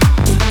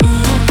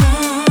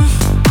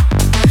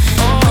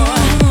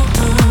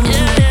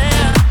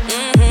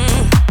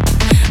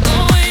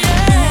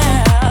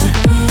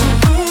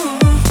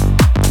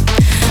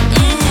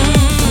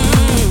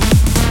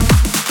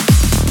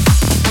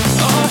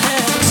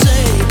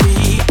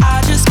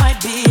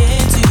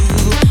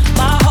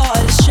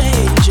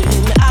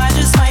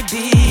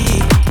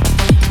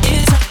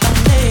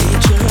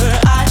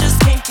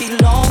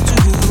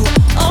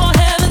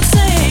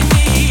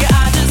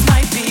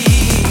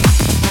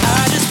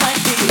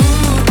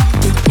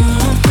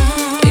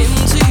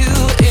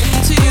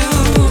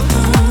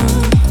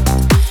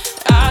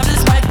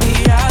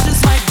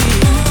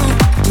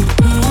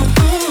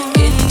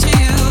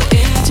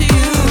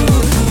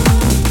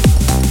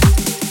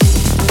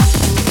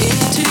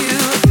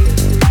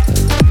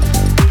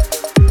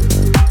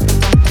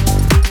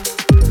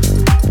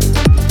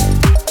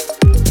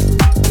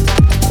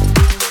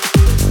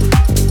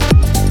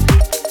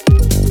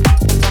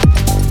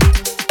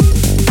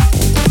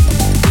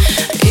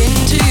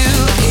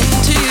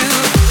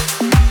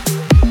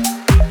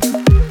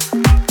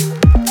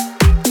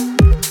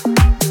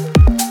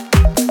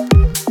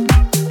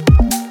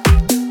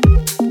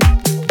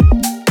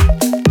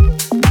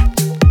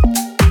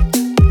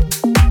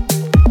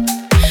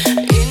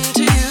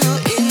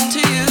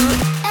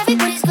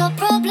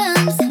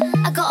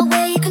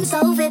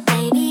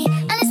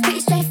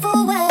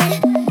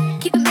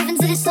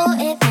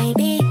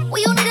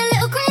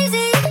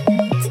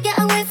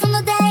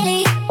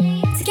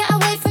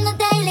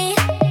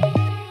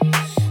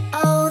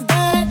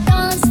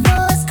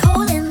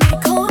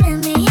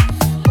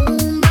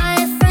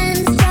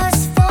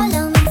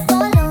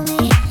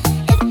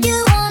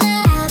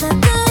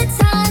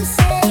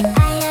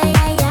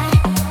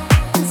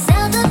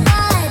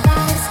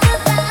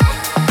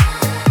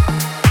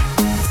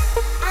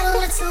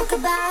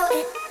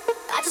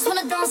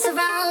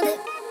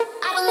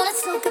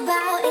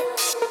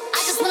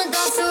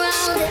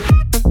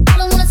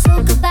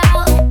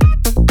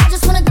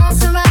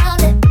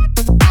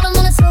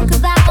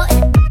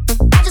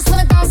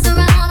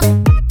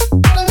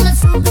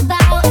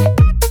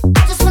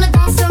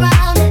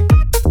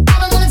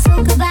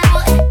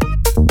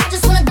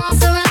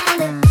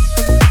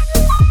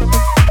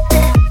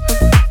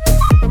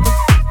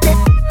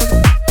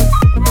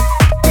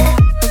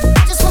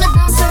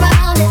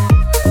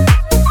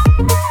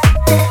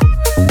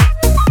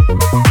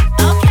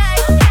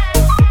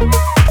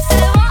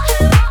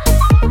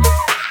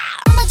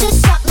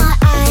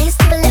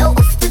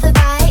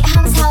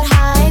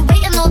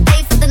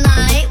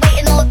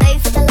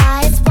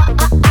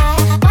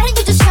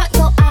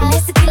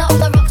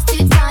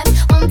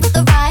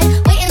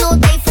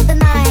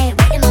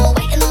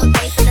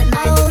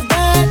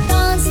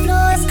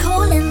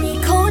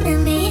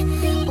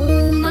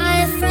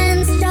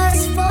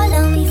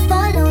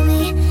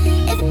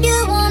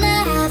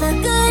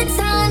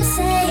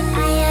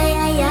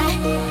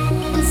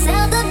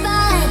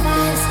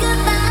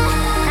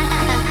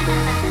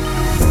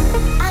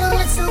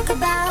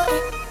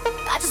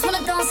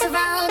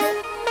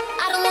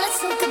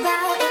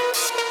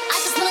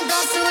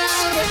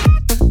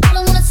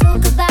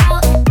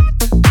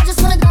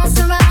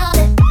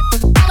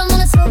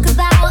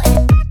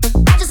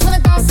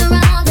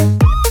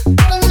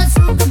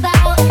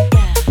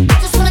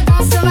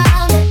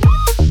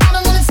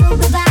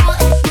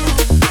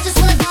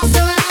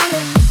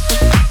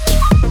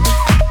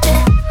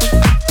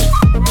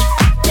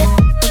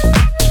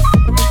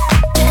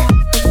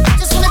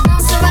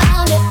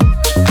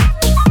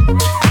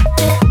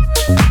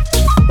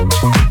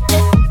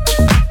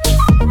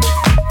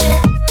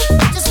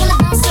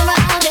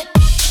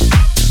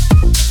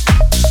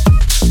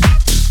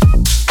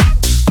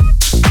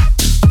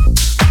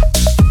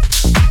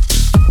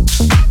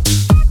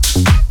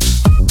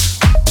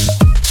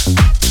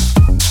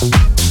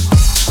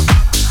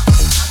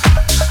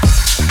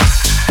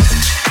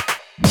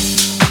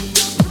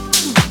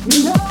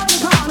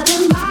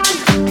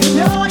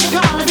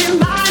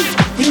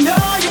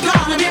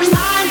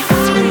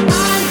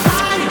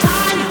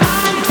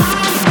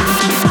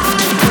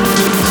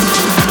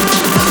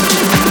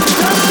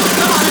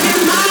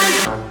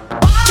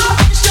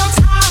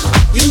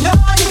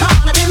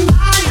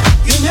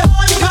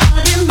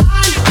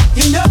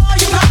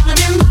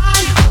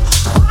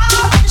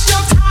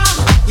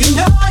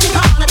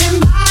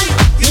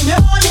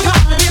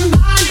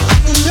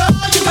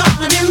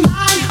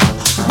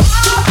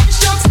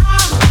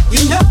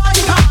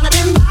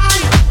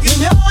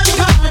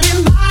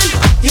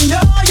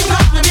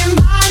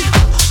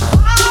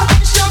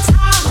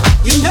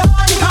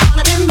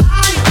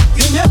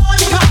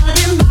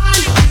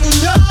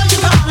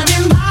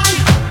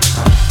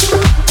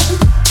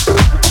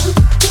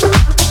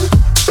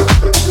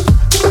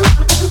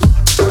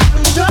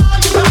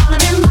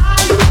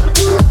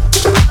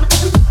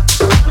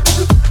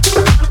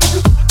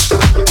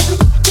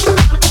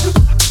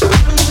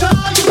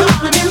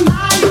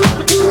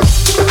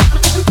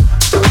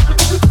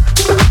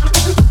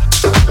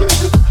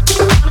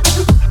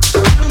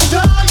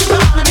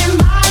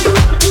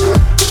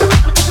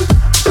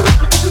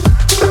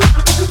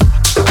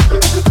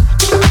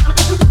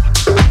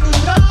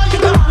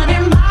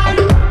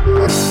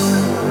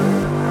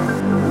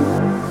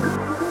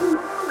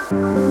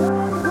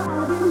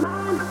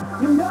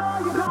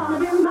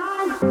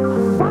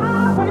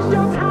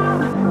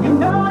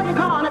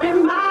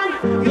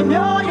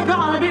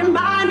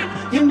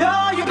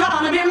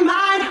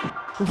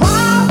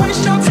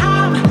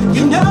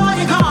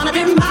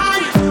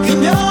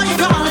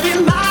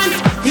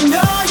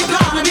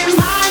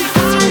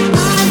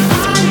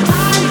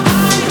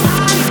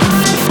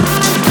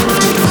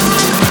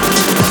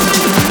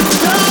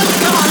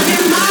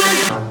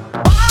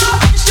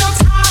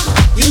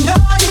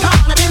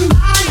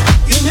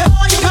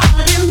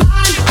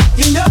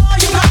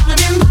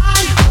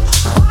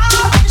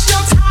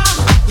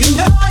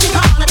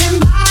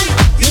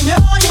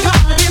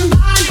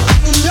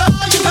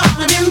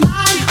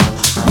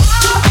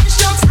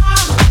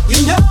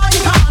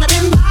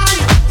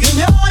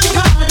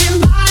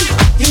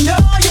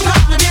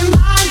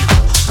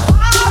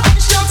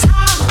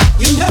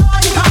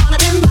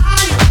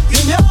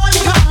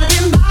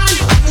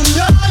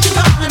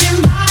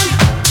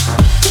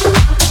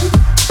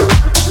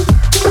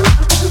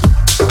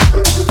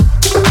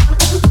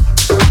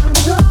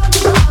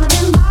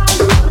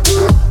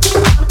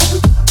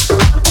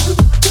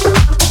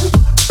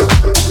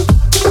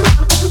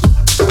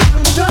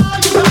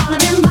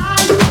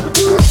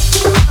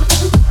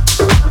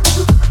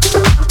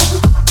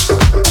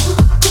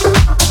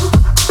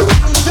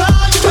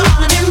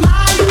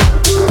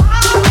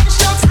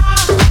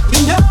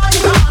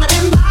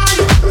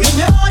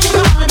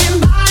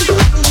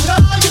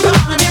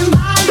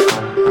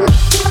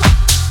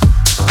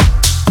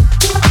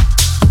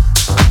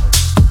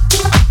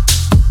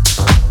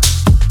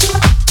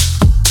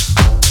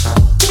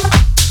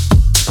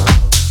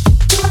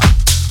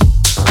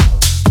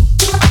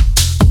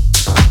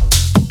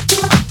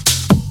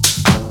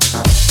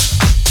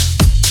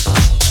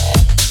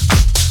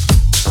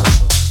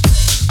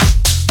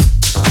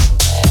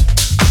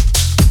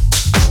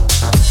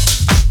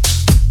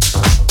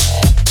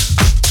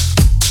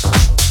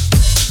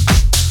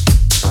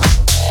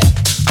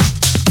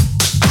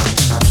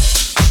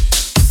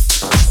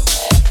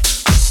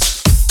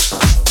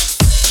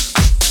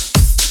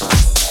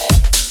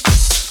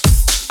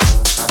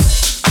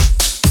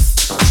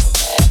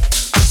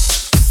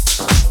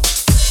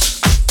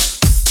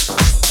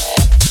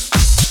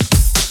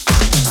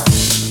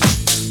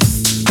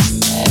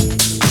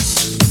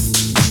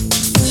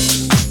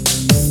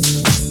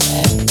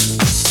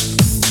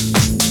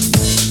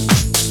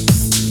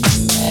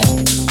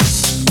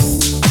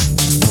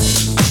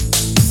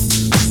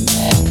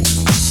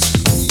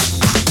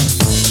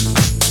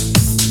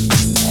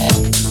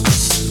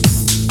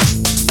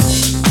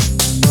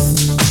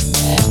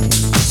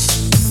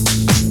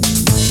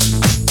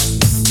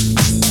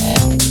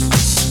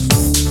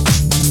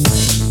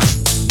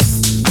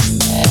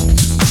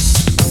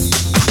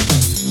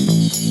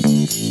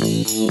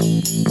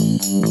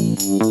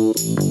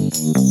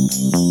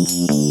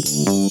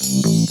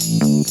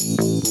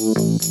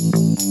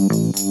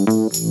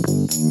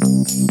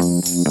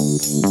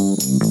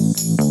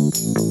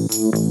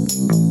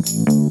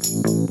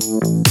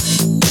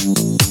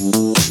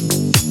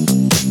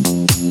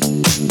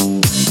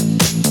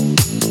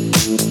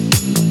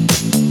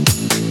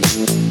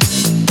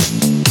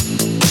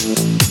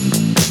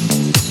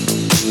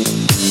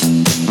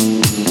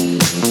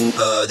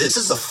 This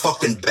is a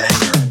fucking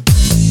banger.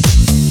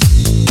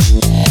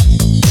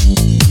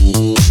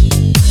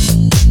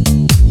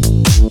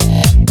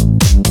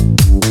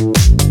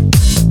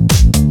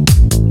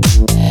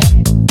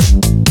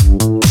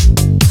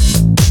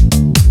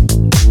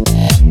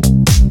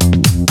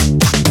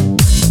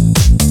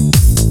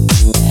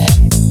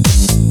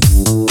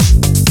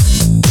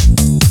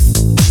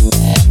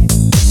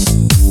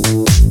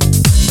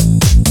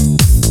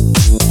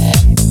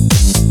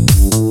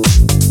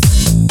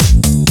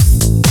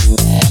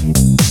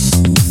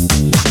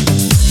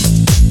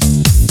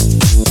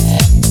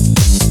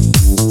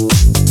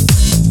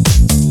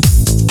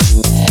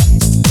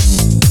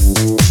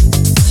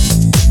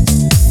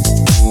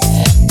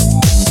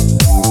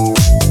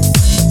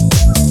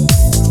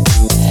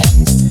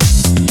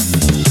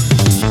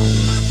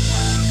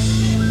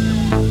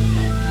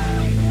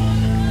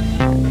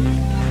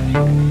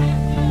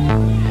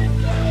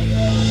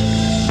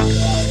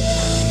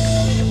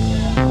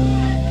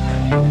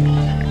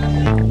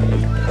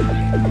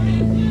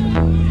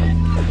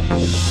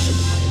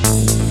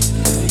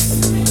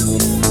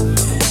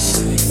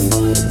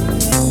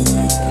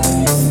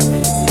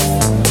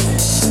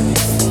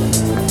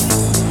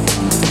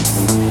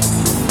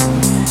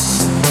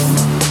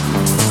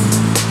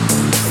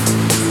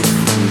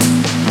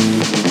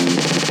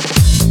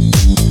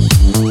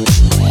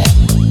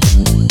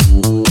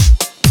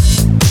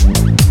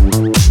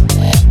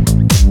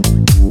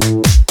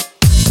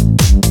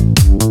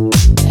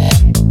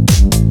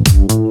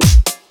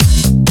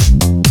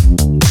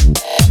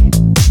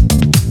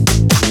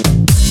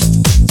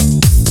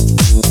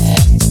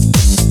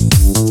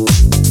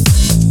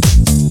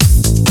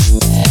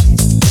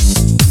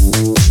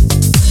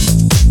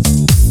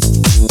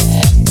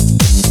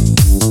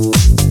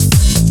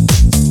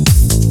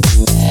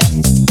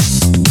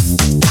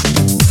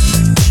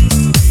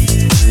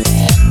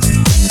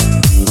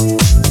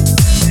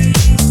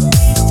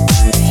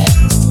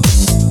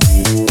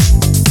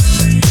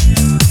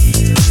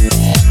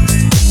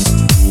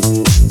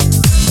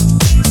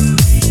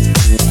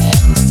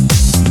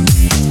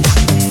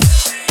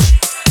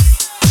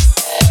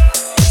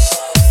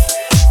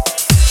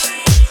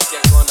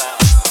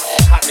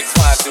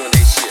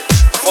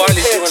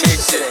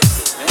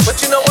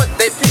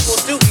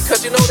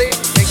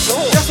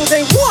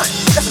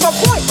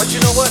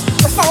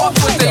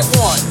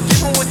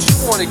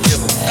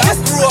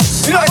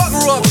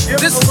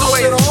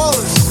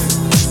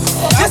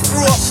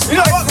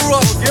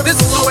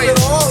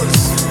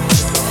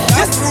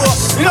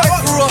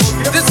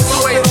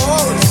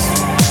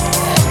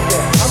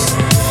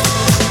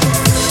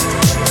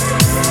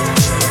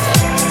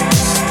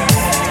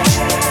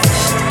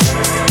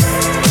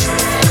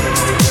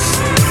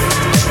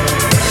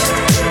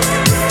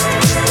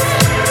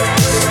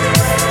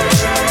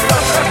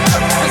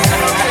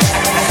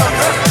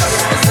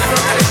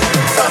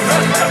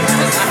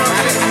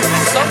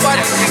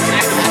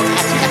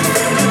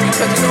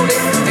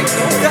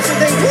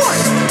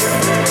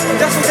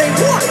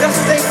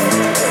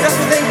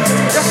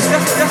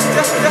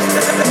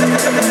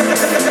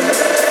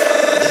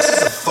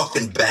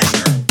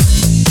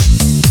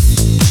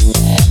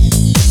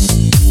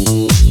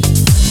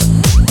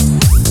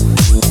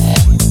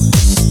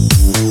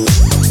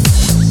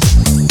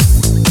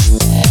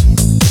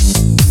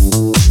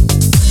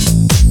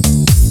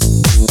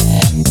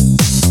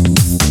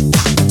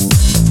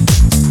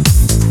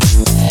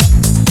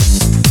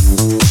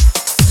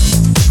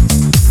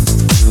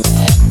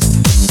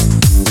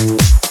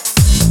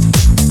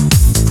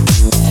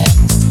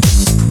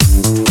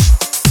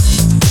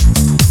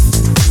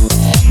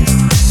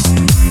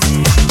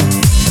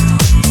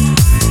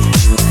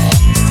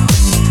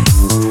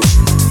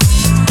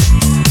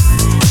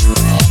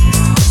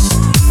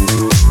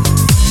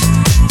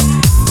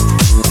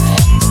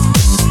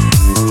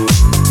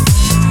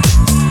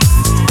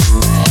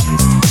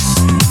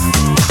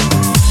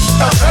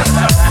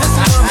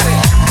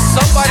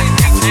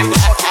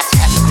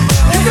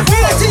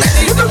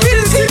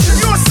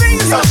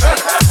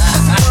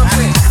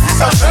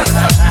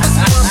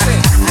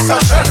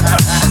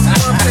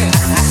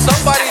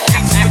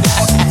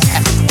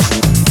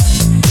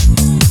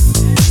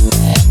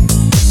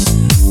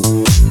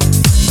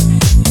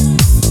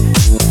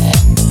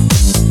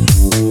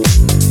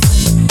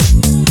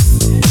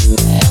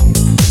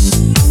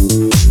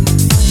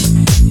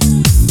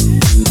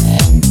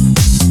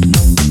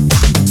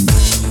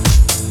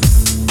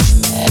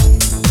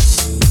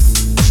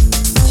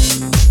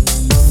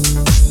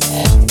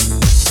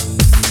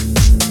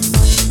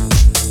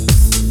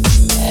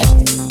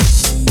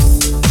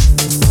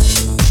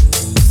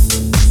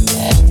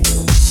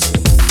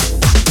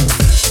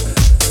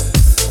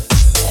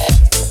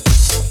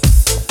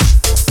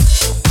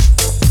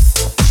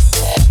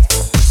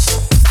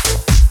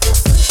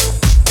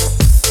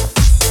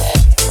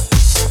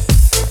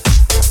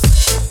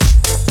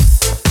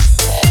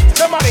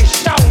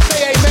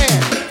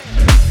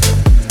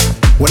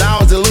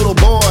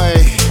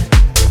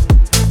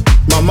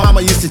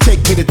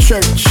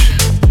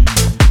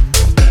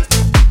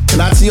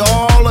 see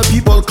all the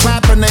people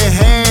clapping their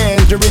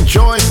hands, you're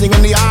rejoicing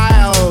in the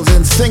aisles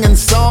and singing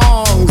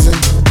songs. And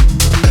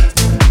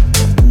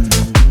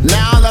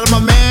now that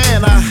I'm a man,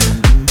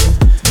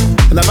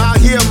 and I'm out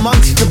here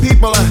amongst the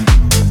people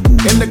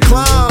in the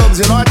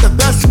clubs and at the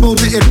festivals,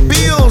 it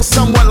feels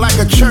somewhat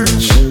like a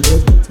church.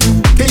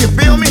 Can you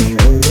feel me?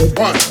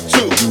 1,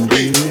 2,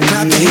 3.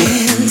 Clap your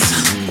hands.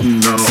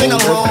 No. Sing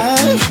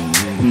along.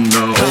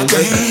 No. Clap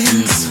your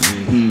hands.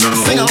 No.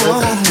 Sing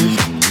along.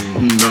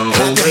 No.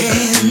 Clap your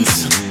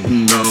hands.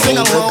 No. Sing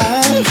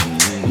along.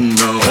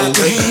 No. Clap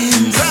your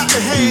hands. Clap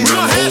your hands. We're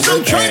gonna have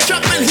some church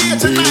up in here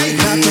tonight.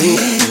 Clap your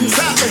hands.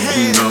 Clap your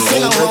hands. No.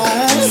 Sing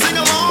along. Sing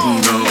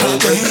along. No.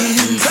 Clap your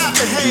hands. Clap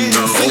your hands.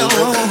 No. Sing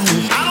along.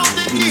 I don't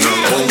think you hear.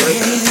 Clap your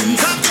hands.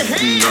 Clap your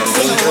hands. No.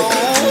 Sing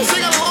along.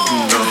 Sing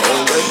along. No.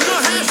 We're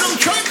gonna have some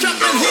church up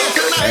in here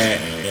tonight.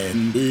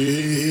 And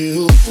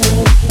we'll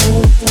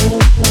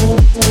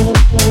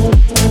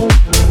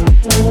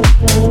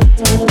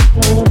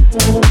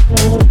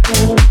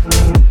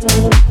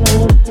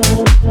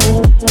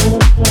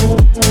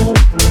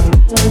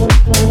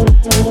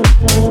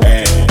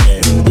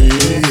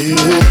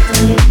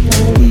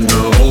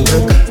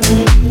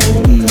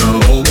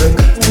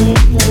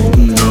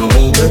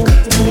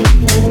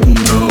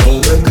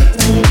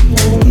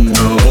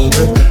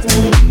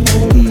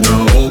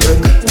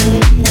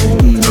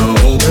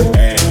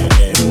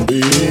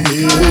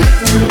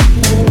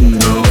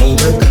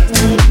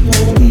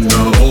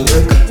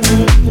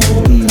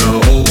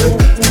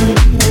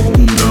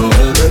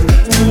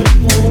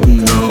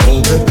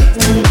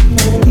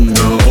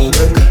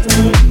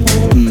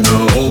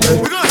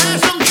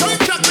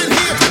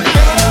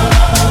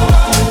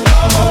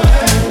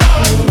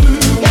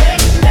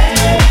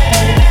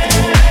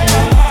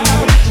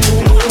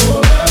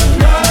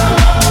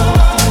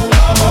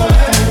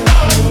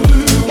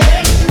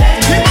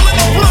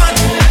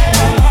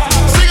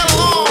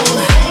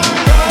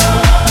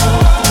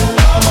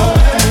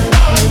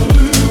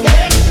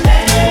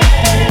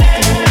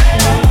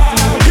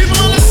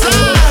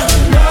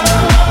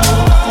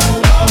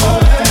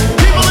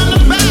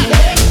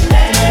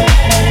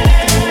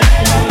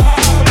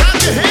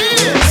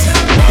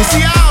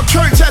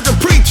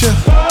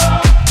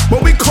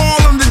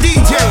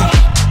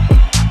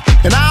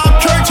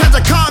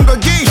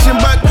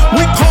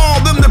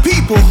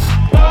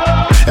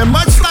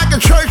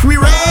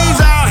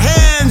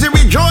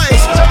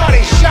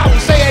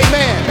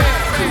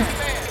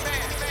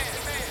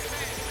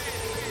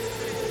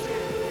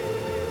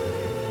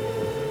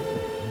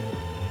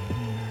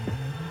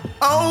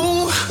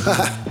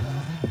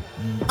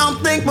I'm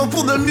thankful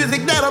for the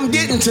music that I'm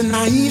getting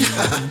tonight.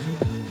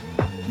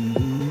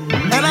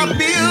 And I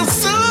feel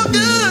so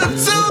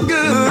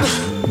good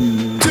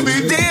to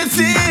be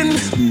dancing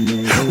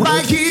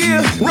right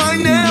here, right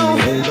now,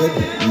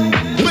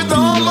 with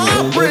all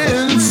my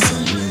friends.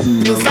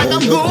 Feels like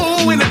I'm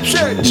going to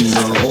church.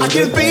 I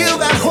can feel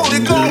that Holy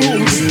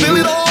Ghost. Feel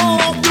it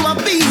all through my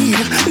feet,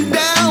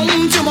 down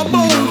to my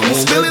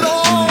bones. Feel it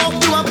all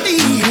through my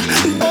feet,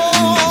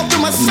 all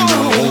through my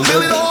soul.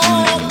 Feel it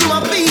all through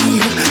my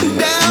feet,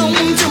 down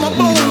to my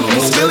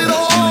bones. Feel it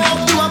all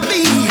through my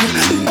feet,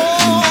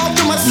 all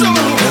through my soul.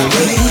 Clap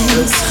your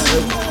hands,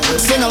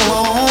 sing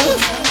along.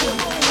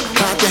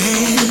 Clap your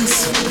hands,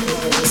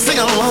 sing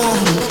along.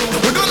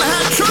 We're gonna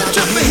have church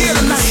up in here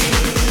tonight.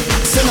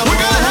 Sing along.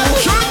 We're gonna have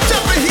church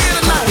up in here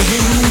tonight. Clap your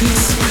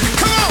hands.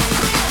 Come on.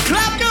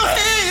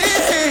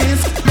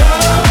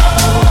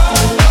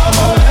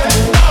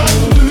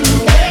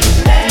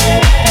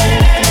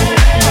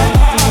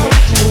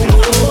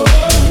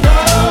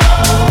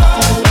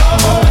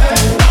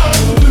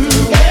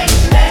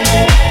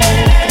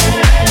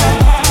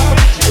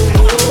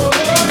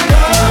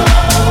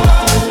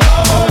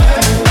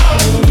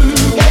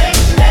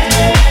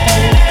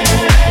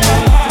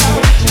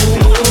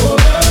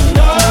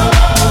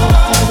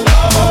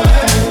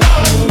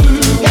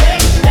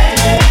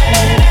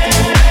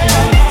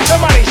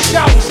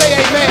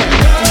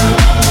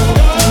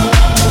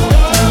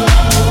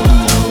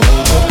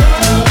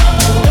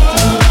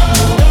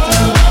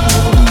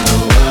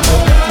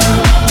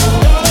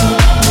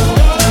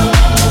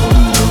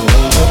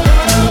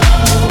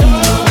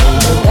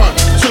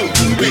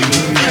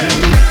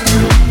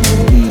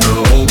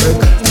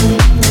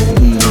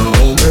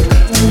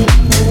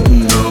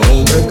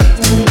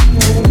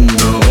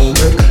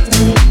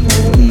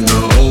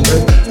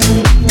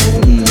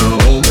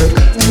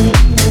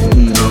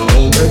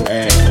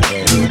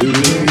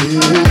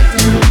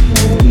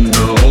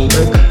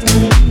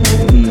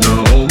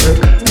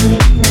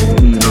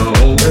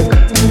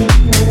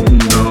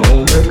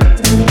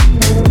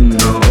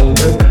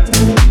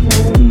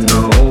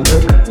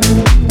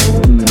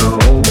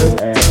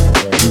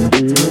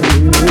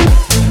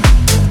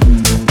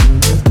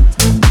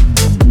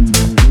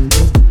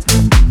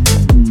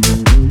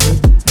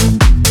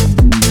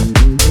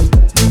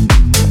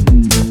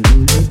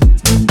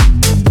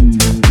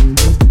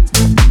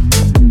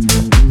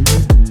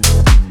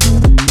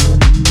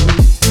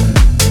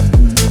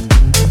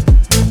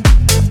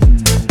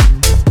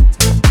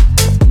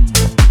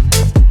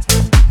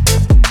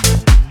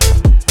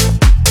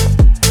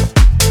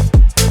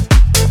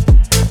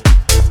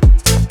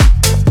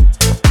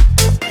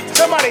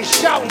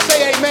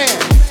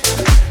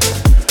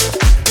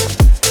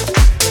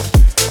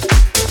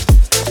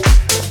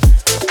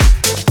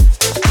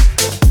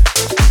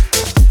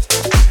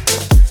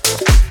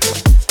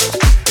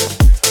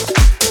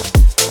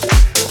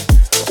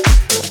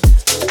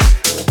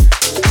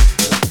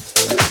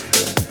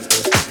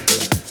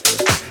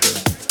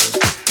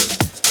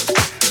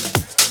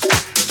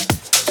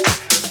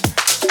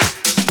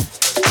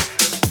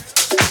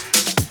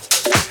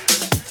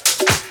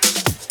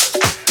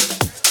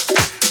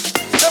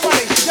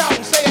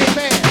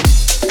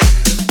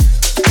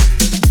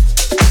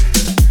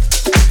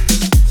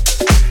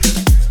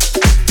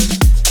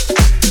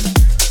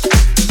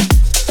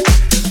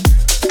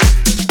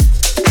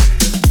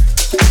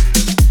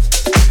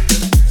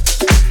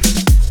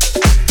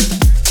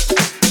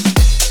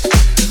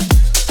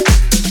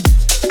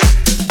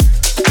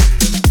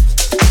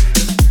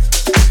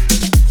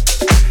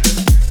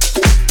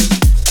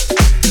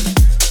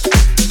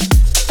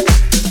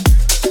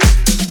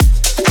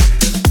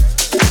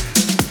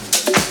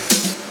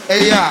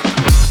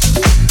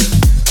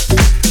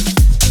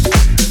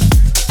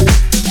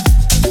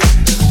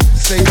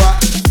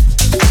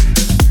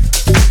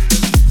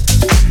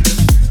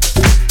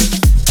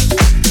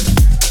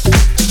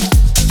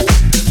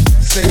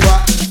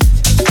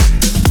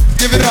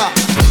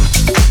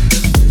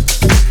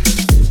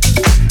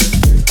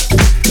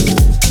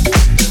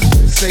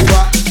 Say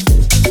what?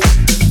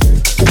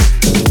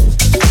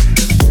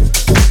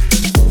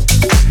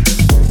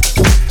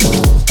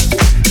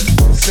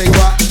 Say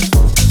what?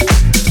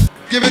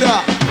 Give it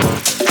up.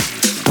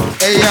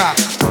 Hey, yeah.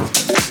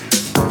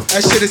 That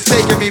shit is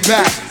taking me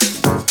back.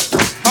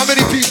 How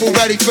many people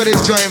ready for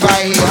this joint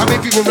right here? How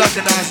many people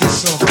recognize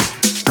this song?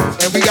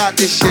 And we got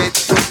this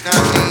shit, you know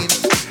what I mean?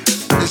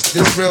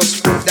 This real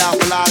smoothed out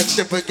melodic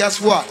shit, but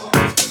guess what?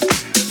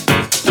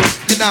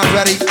 You're not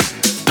ready.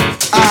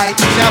 Alright,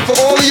 now for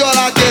all of y'all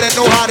out there that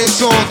know how this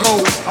song go,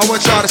 I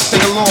want y'all to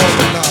sing along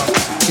with love.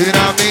 You know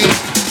what I mean?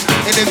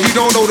 And if you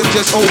don't know, then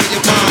just open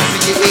your minds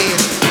and your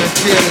ears and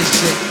feel this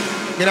shit.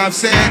 You know what I'm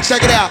saying?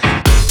 Check it out.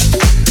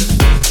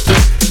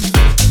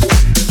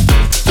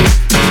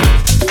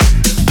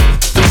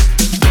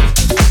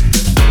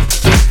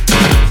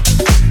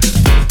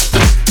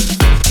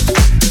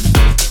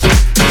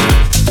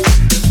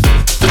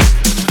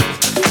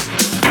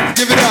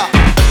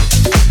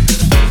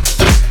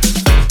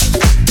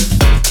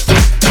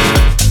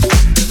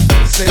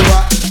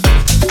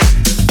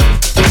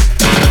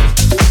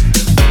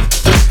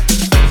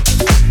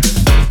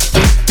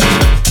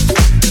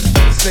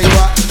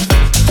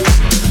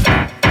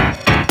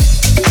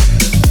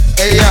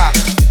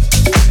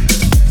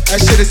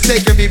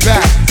 Taking me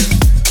back.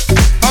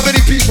 How many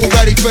people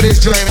ready for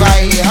this joint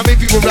right here? How many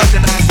people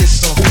recognize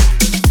this song?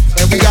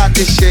 And we got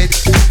this shit,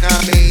 you know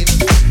what I mean?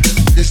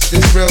 This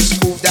real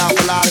smoothed out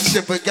melodic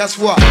shit, but guess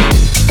what?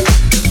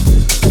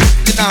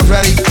 You're not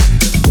ready.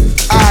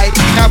 Alright,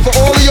 now for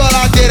all of y'all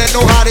out there that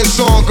know how this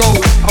song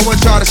go, I want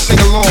y'all to sing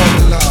along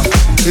with love.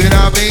 You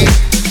know what I mean?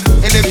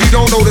 And if you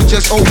don't know, then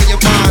just open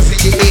your minds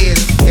and your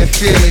ears and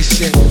feel this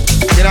shit.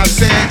 You know what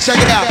I'm saying? Check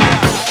it out.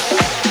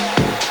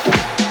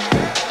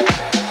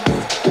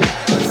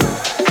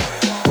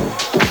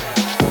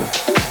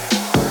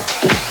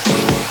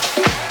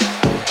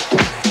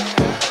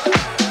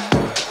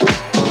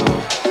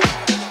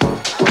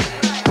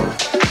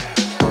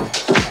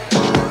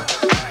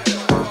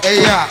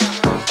 Yeah,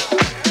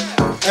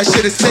 that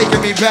shit is taking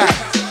me back.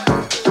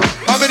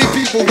 How many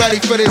people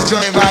ready for this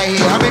joint right here?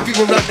 How many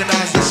people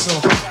recognize this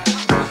song?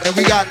 And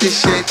we got this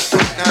shit,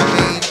 you know what I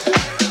mean?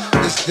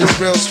 This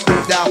real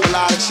smoothed out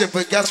melodic shit,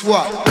 but guess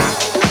what?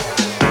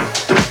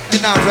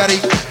 You're not ready.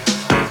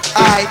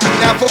 Alright,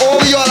 now for all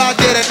of y'all out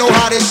there that know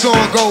how this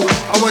song go,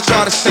 I want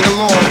y'all to sing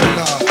along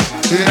with love.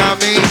 You know what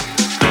I mean?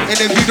 And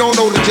if you don't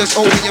know, then just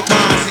open your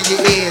minds and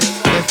your ears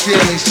and feel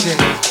this shit.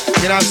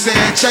 You know what I'm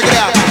saying? Check it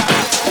out.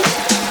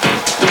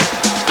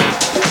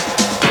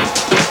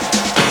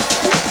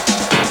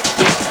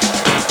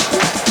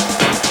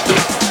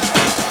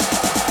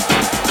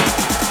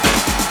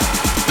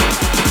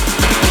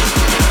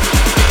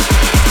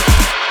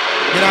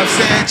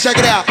 Check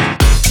it out.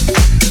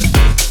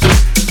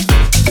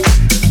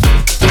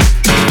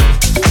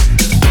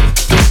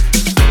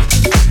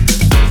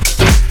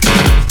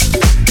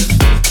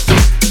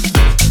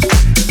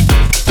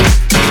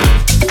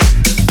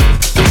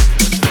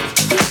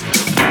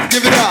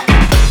 Give it up.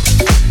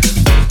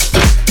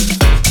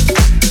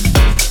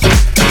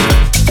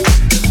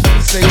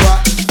 Say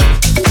what?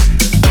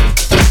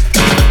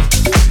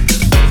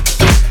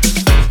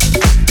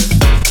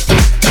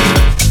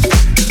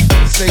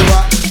 Say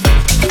what?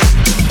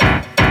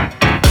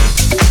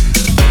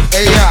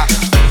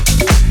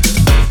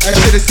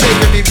 It's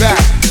taking me back.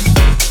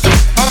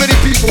 How many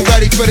people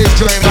ready for this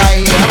joint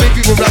right here? How many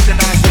people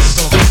recognize this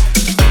song?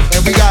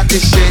 And we got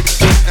this shit,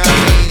 you know what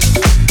I mean?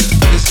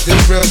 This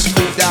real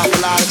smoothed out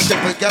melodic shit,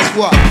 but guess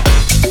what?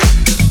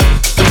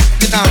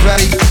 You're not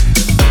ready.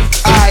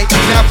 Alright,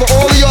 now for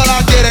all of y'all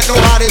out there that know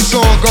how this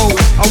song go,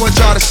 I want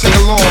y'all to sing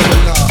along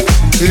with love.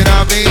 You know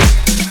what I mean?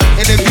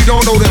 And if you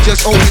don't know, then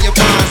just open your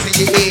minds and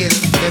your ears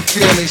and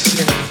feel this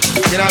shit.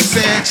 You know what I'm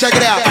saying? Check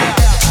it out.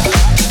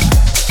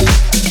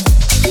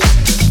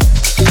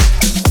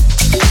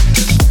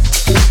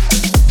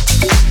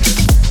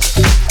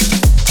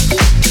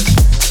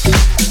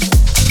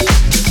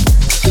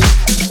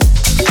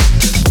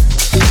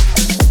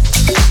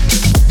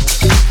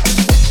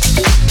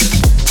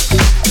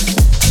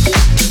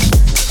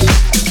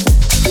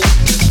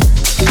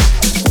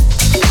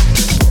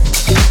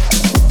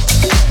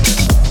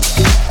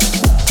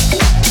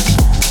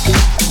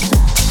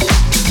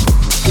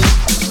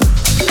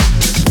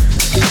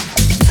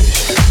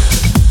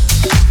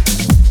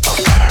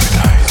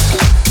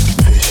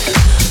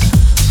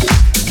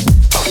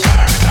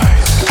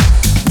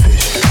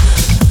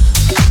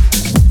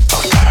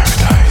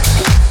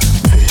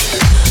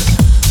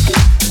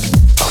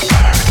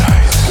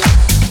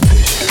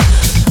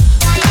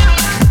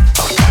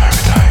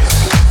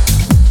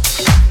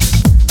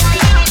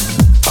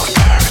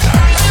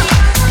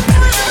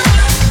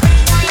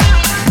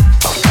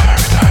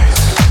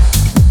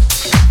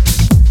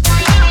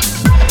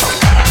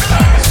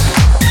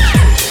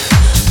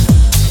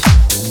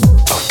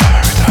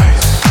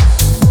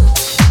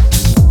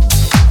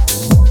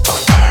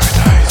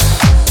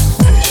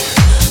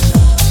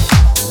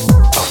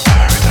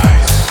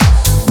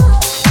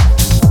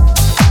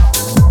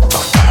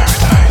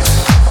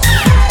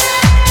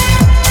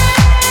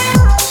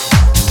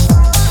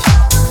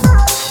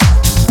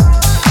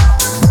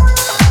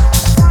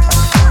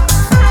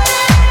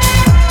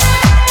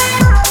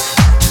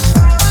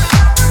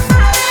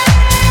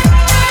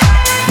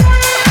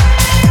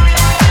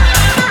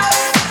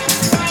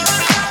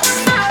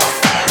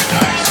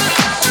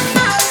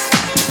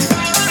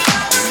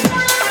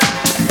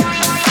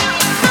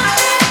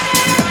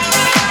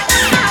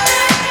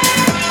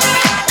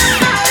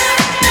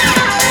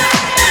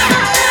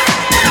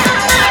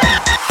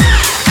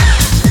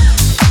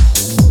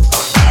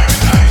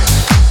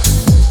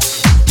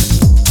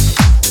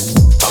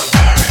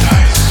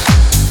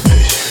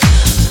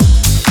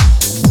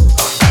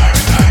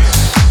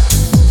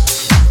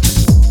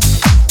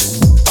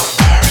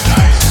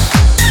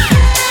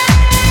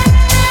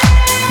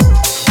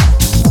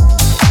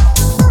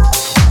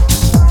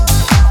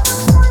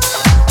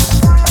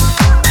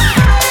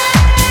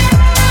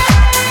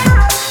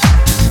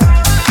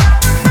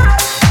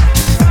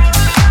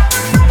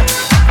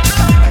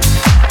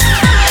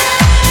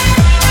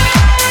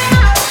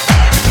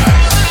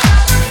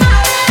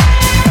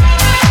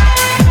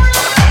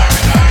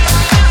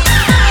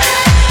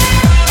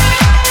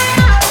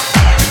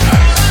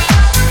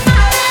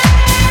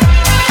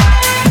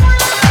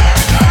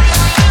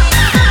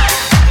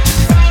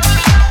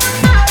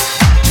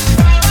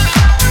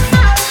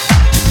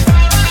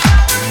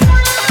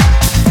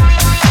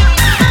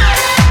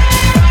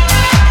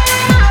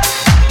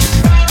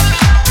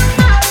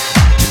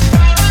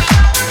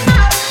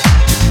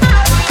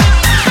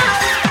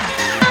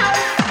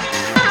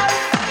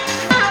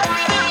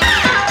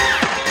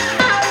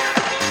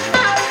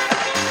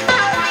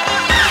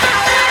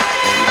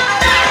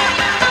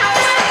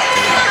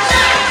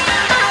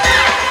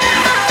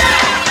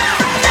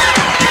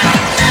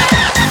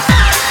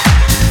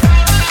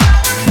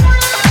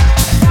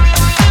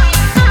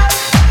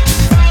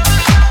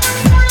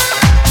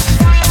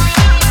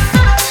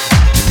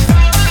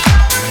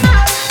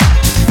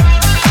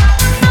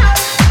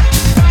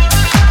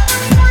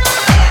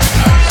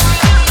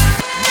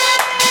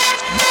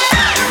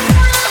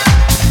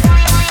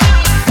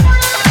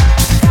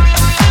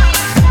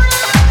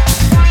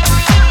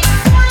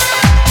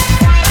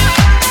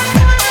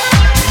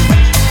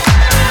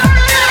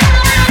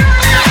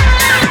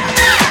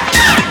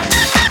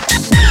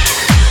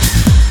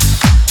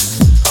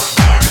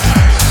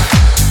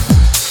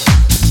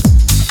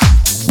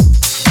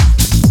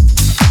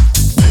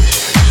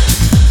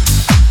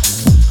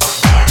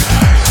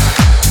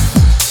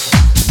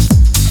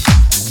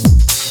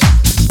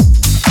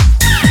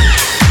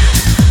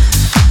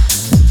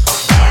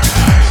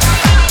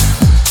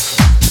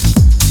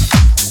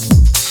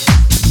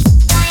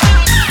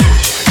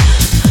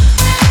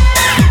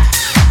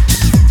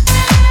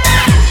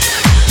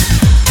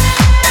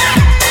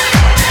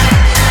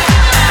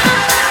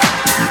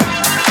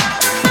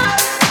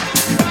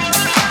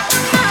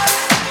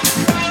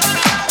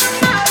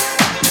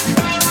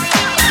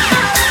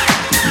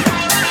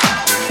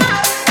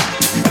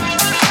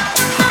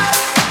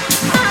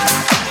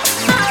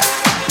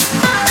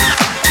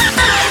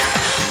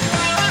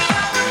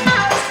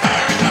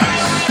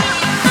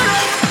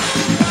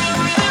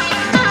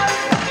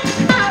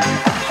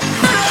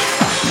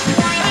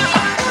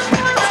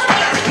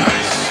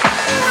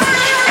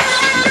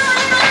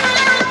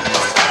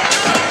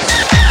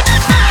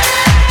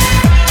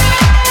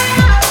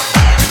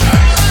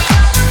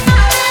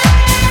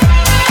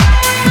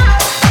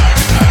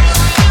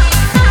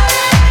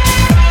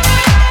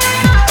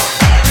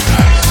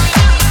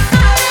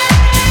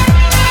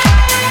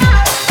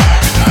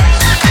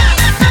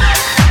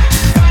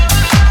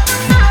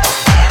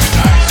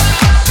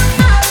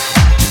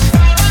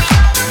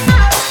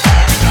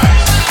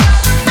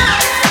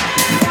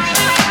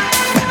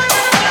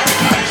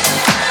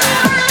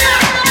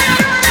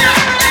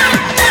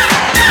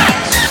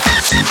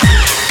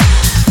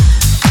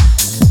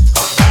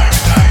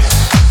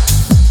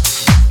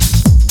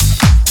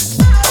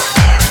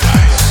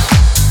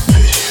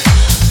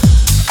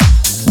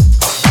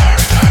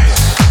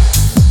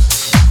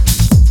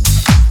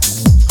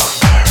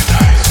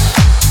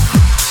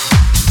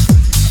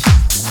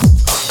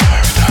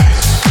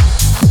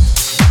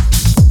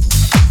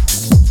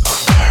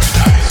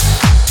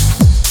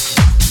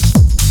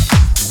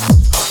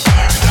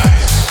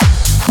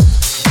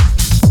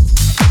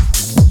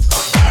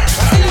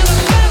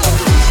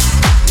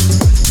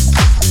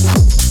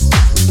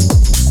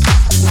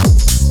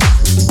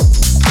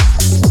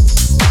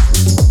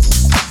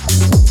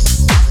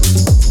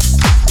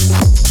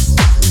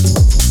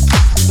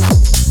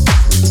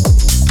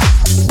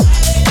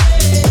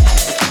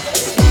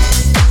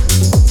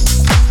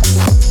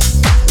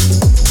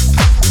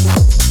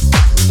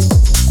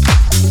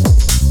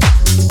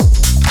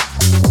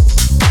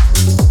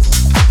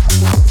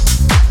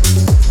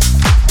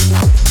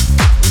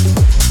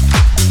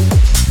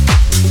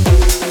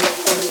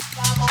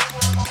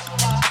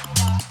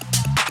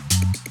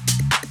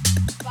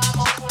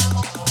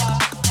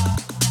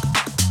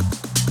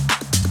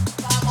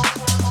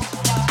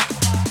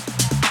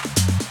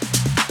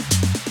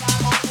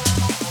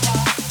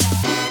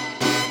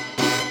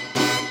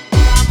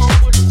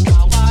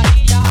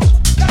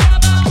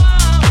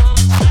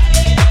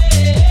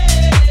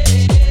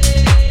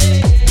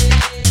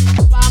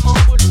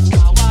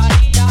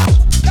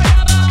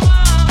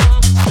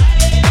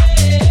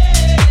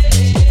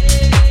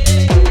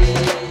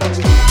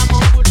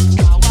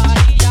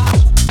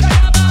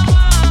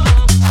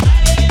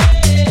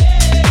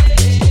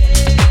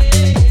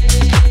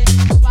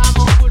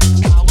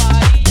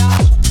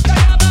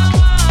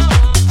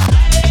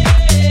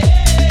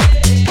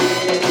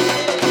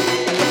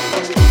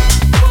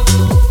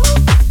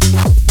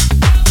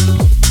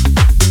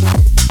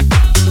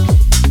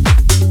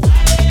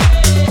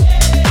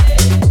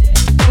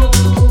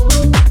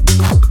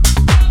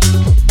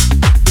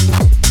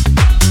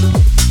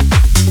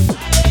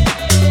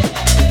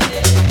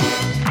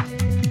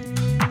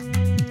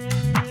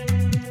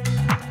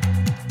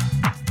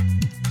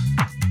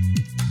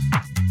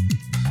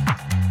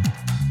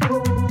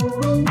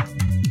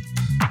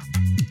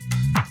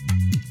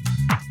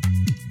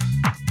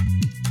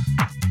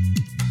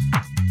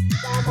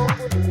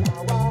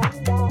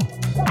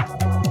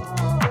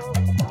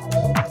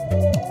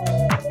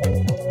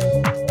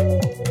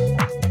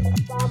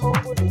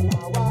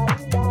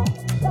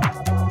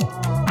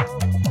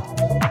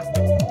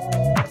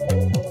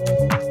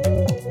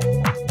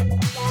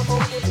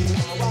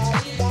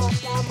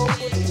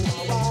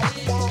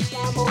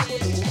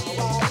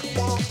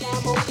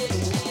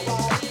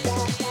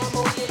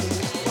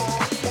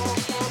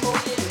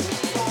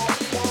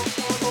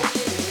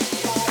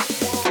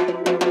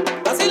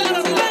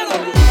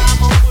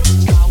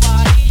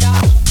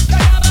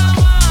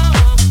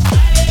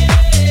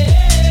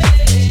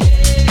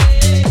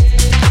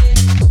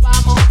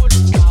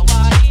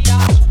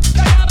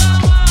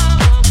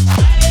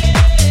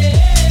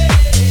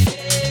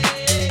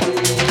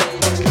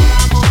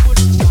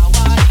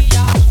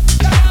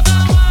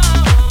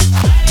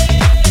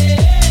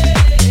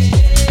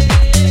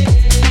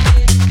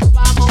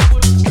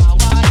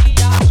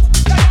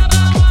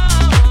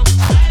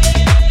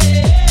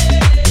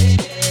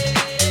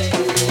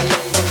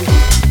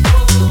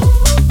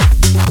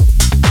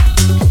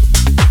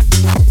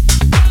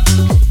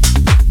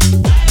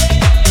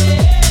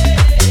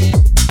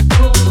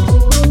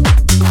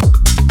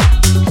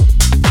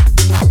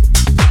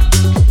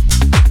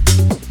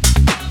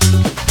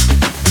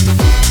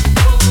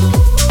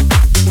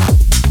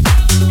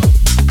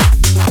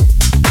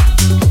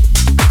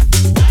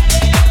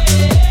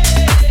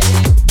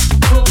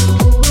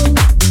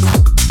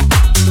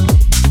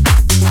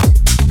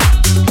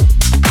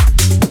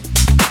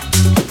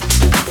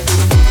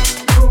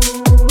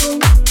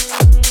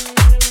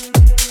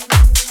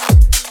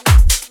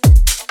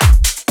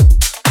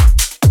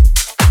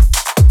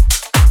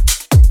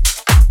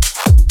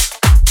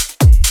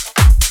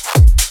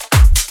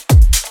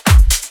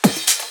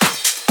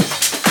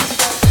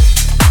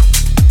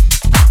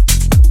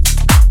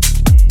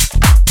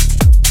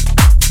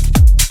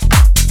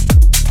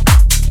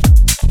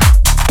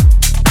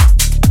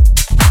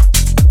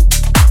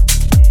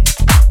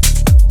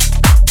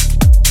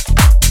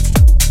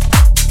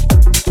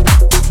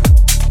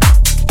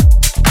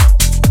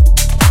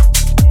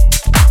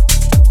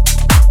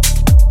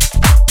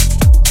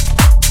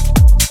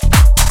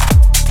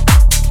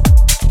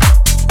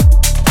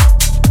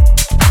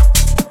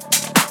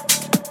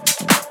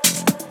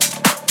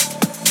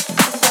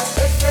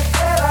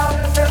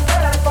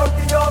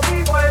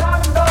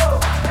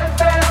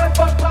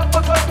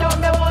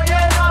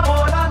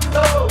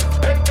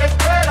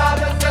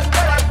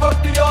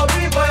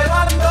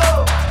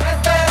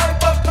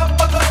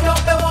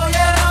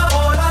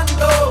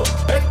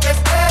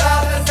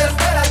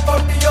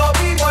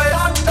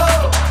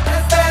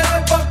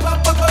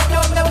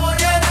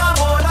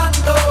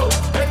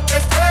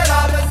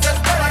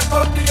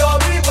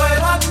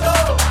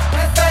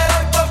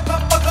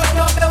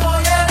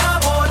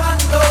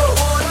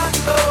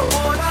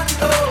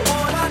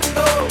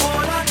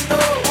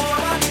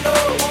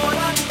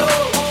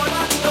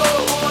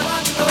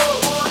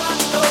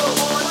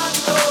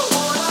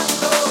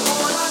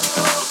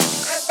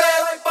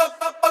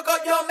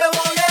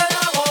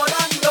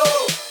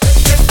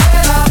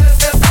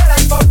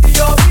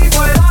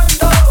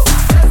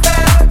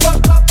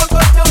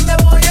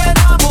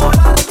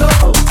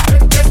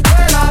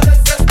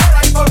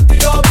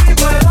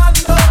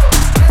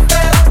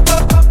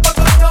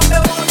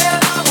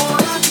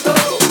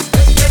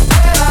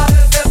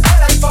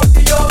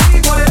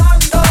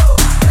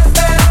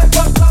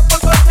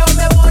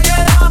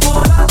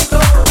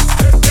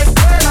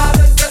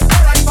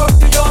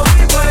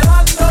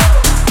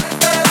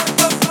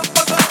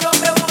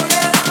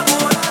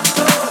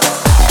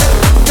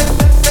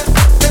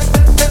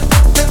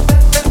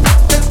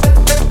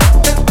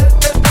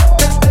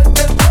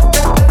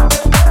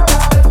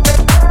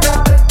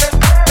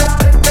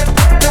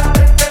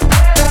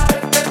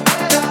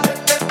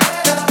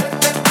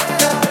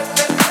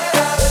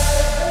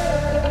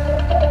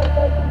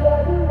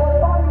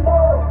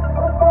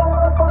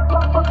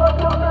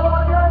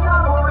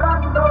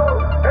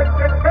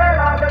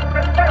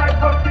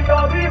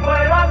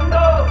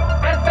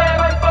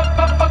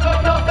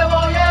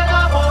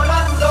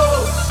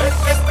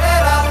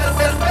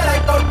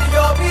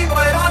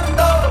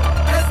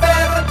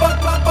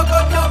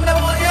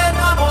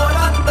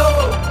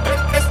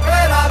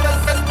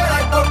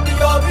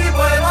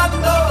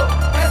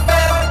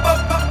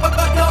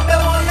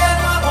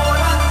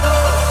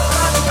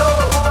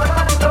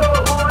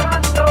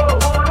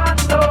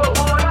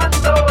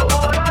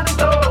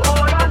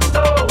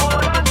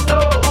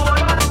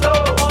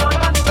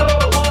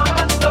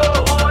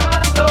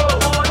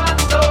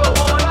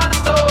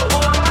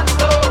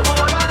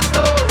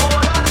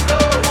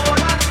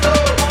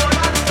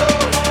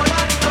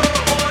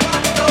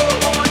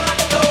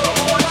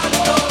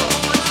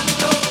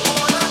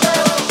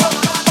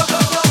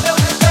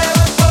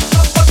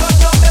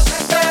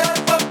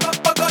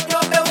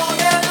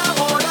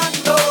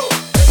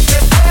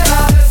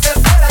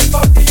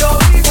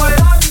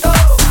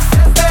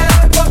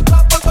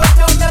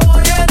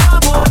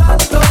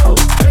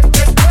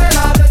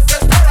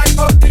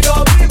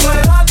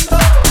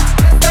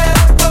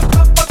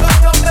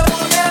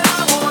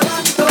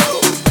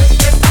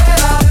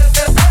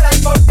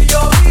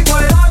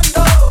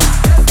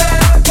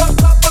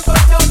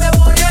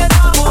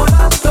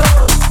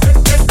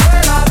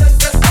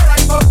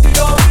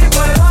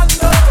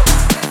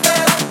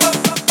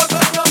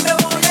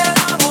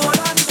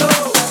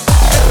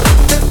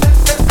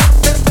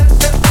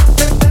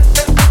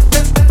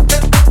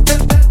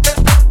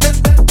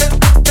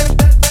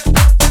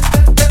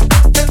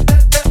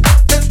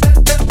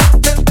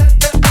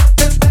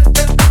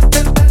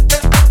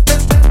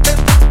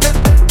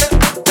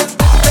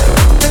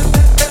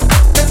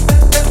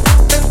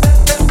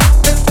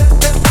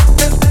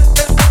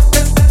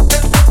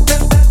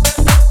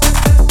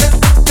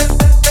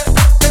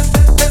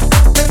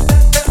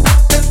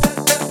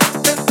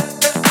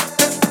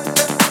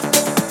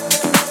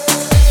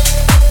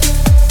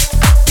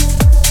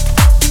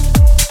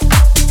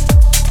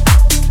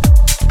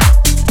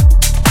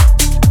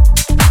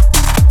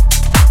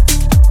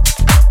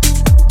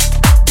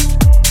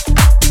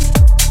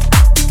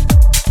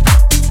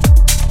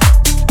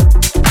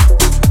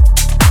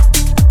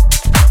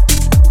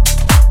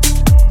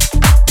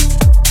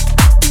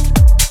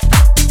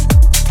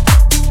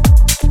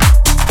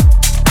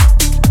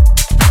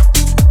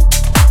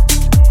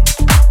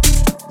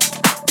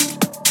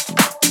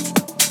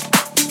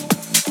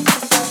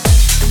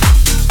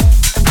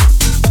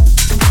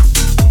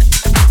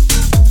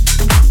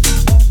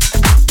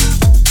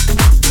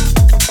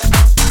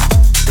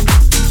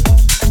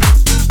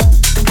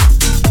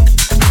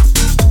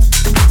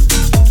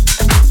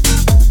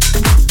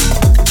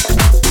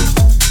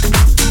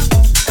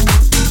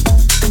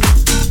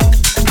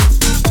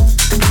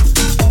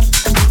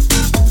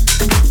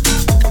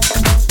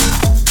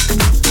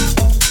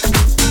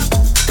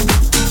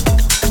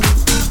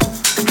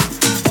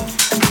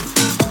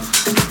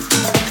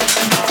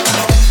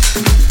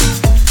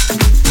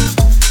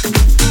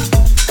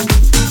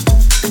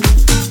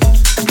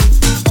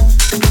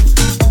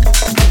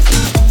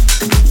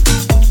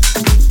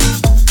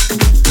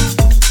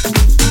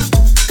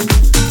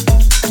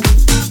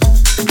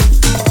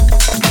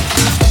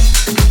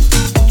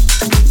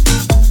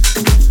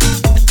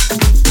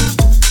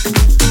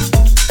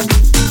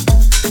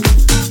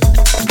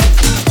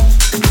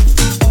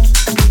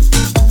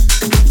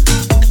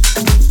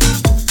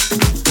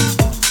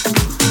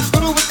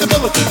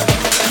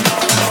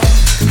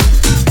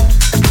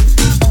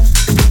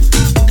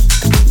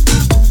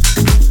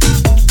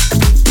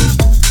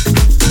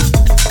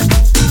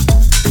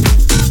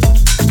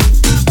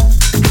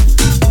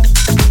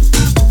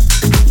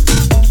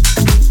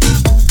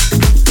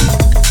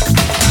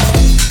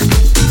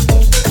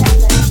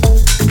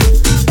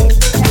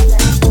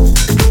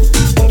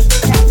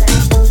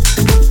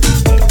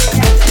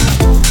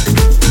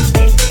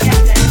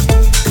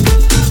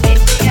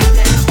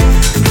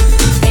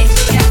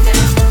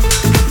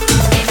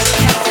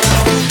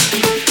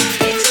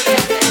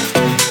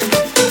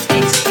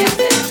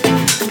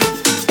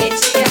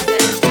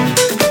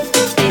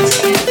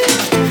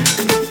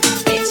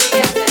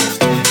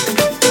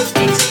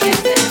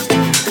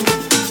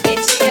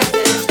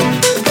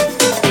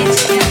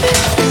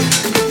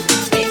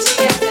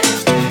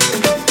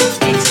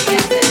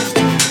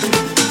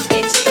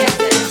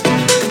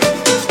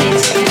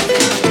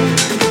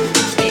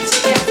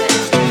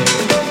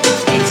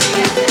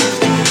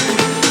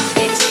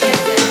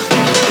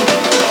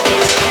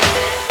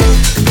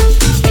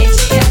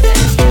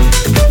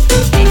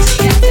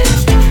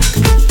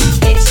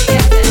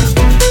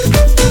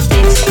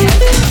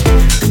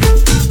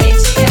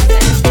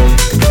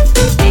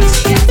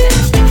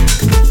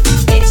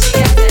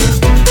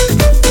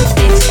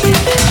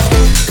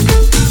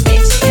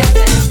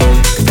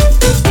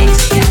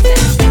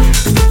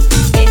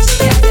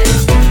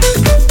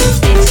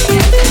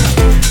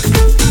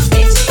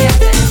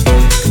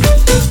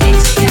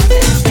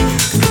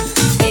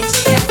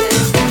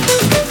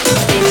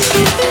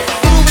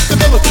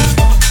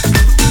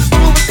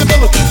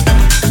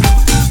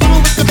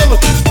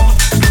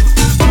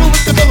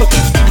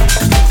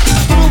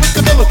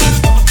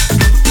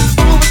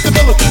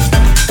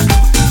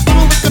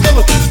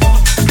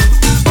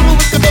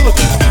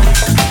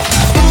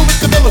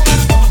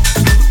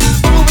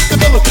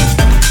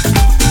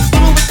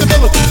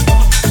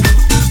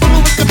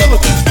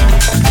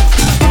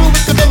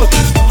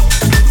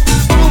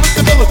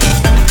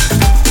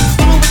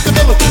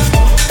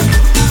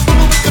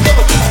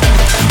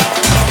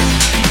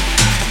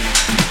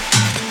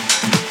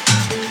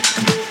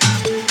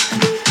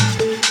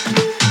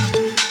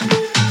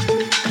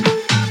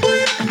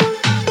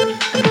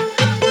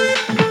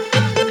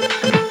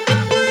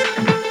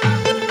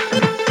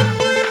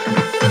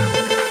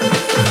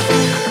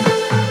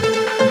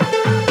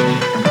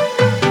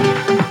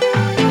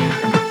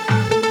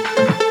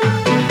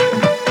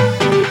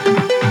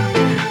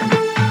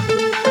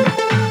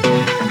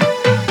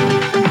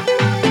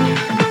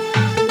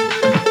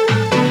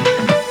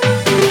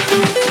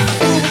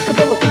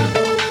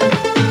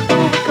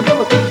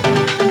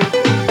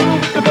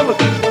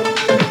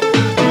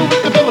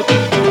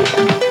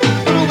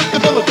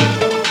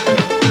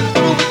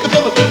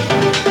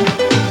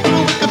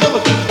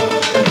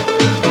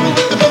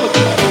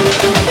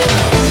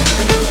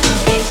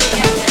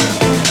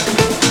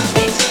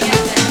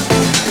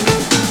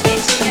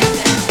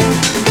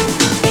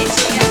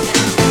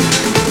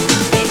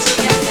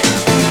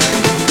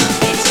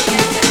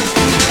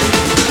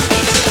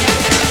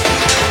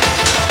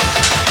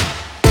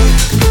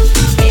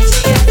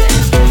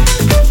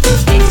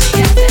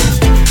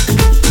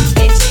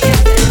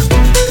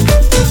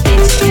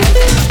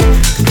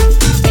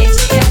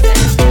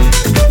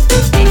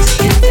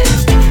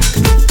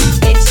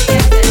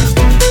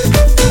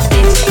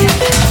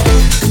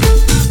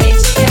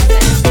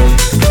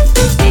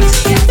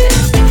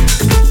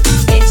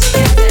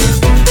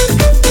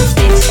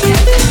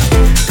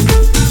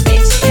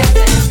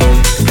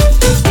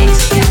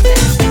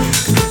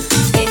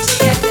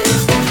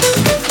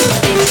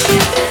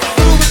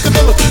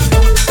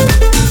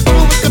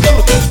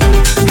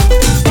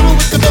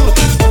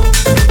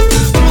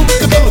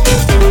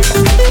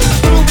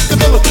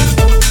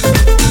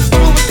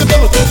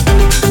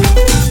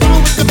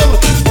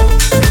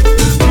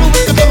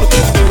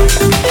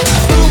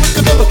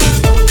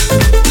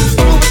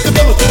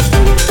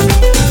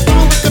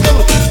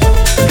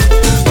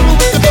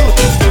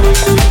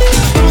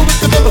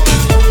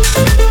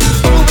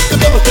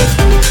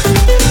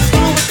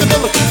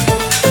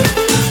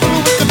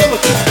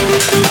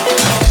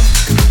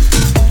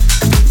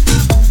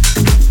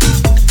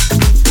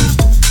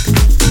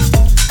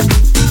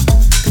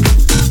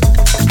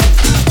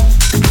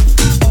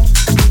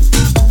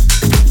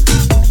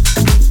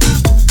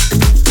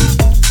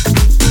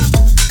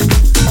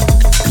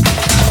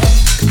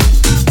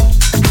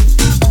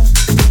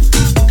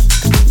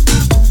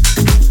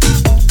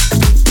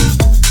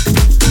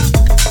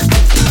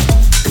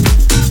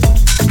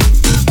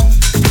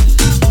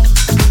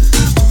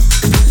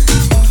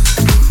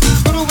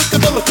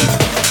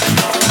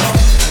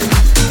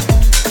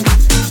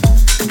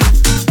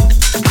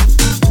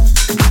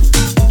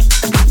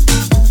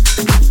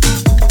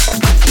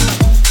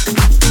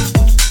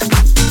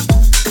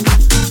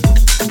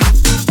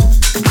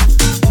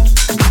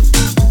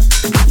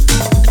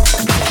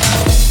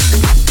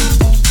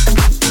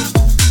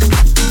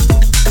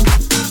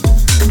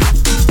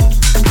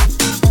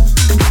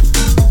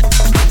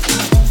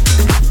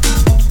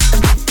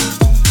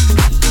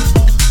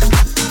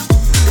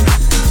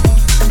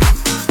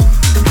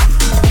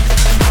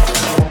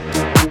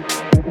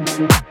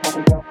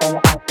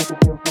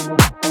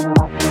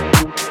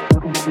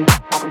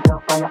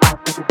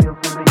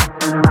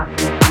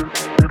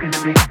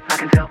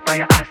 tell by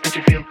your eyes that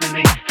you feel with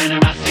me. And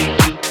I see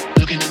you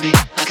looking at me.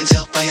 I can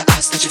tell by your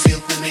eyes that you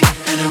feel with me.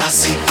 And I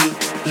see you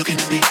looking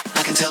at me.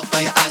 I can tell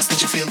by your eyes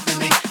that you feel with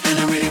me. And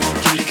I really want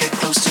you to get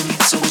close to me.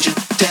 So would you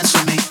dance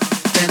with me?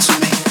 Dance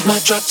with me. My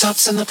drop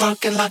top's in the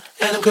parking lot,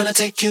 and I'm gonna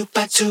take you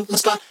back to my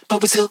spot.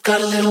 But we still got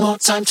a little more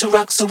time to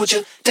rock. So would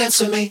you dance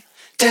with me?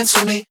 Dance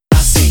with me.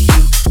 I see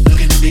you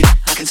looking at me.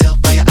 I can tell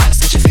by your eyes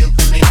that you feel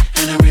with me.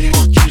 And I really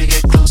want you to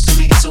get close to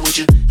me. So would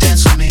you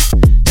dance with me?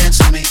 Dance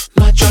with me.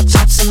 My drop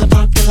top's in the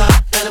parking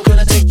lot, and I'm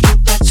gonna take you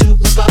back to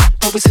my spot.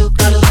 But we still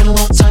got a little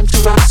more time to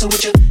rock. So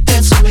would you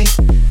dance with me?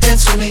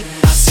 Dance with me.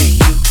 I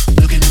see you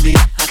looking at me.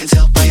 I can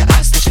tell by your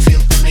eyes that you feel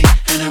with me.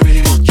 And I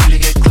really want you to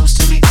get close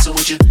to me. So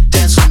would you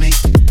dance with me?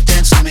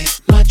 Dance with me.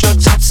 My drop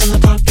top's in the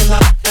parking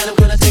lot, and I'm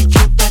gonna take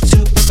you back to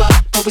my spot.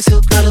 But we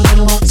still got a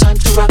little more time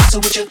to rock. So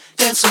would you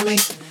dance with me?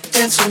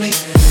 Dance with me.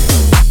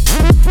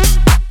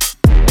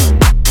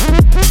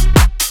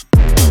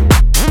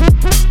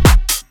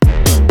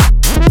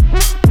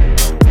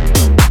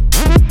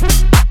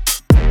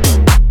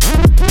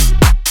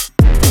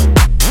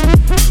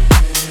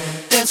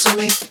 Dance with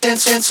me,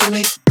 dance with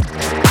me.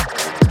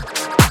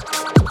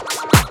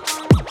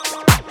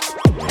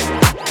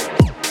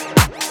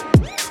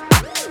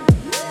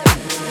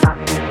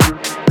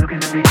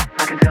 Looking at me,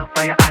 I can tell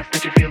by your eyes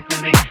that you feel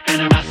with me.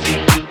 And I see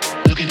you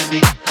looking at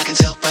me, I can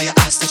tell by your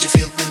eyes that you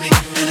feel with me.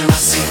 And I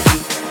see you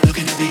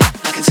looking at me,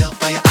 I can tell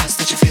by your eyes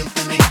that you feel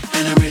with me.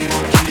 And I really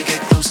want you to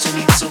get close to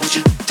me. So would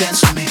you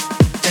dance with me?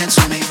 Dance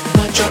with me.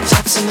 My drop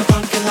top's in the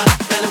parking lot,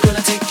 and I'm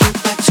gonna take you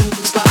back to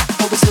the spot.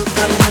 But we still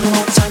got a little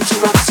more time to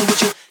rock. So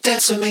would you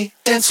dance with me?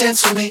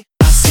 Dance with me.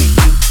 I see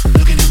you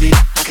looking at me,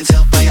 I can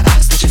tell by your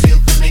eyes that you feel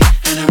with me.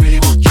 And I really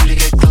want you to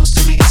get close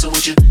to me. So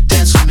would you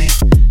dance with me?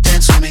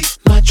 Dance with me.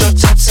 My drop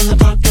top's in the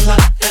parking lot,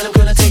 and I'm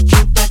gonna take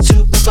you back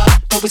to my spot.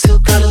 But we still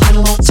got a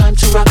little more time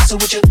to rock. So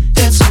would you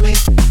dance with me?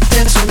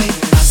 Dance with me.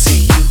 I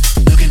see you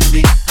looking at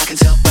me, I can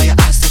tell by your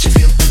eyes that you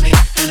feel with me.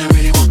 And I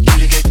really want you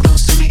to get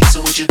close to me.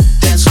 So would you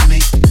dance with me?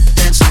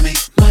 Dance with me.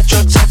 My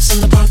drop top's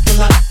in the parking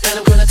lot, and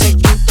I'm gonna take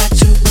you back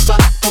to my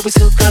spot. But we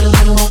still got a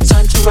little more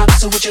time to rock.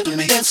 So would you do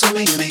me? Dance with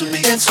me?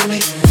 Dance with me.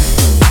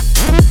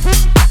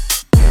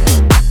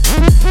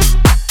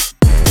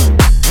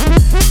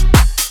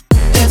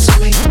 Dance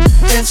with me.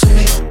 Dance with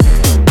me.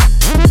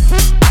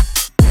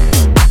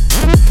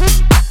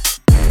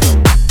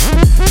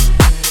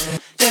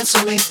 Dance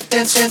with me.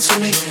 Dance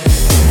with me.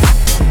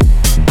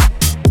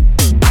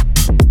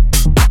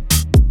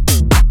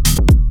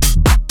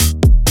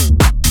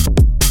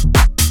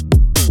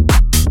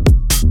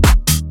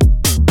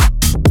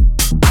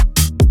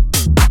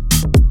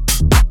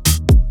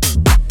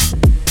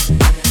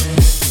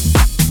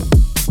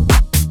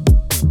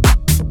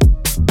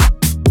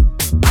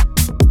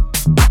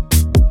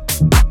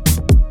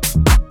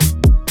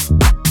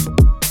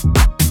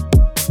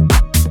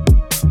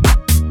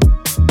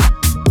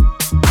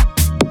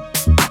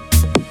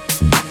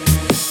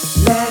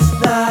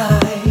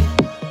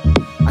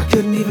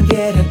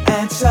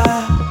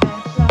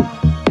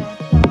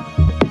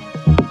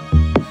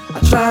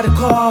 Tried to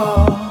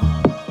call,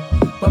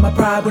 but my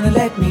pride wouldn't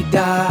let me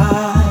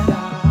die.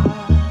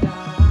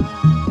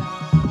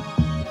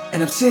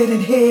 And I'm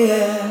sitting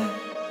here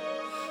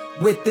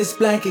with this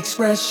blank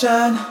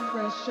expression.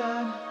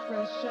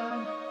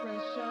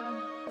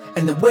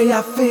 And the way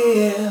I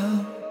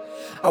feel,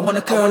 I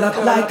wanna curl up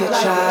like a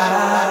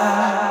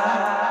child.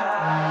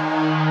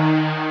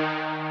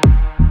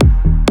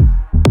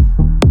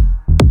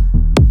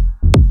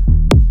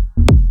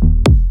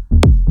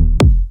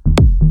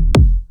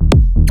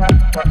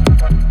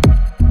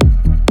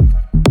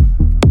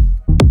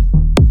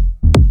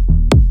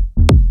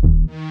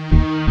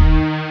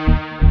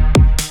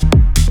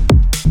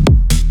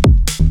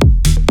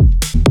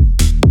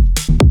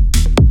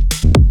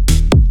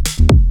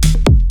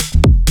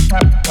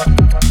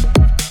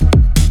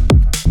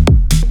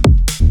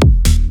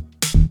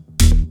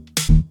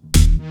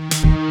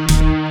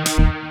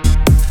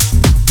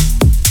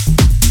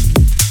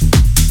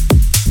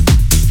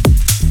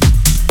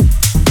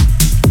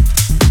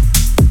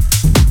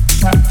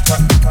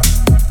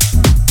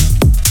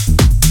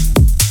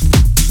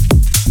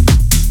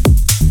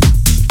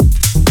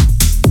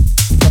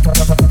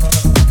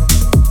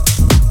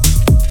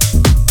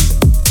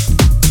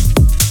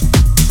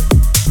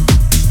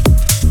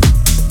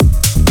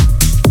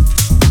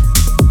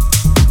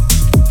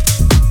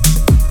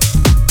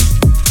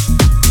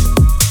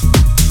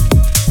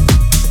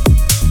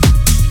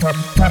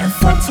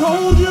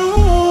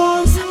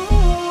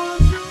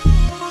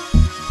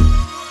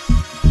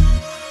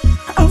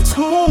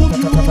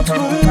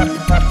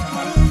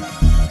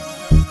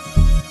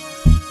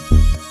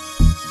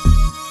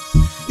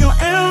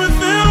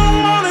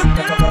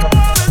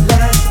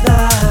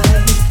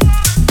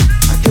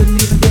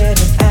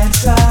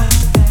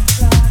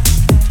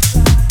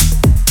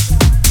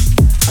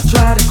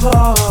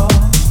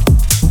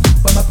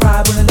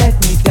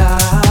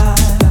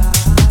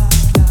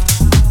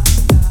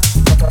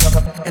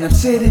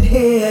 Sitting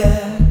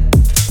here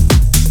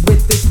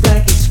with this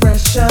blank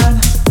expression.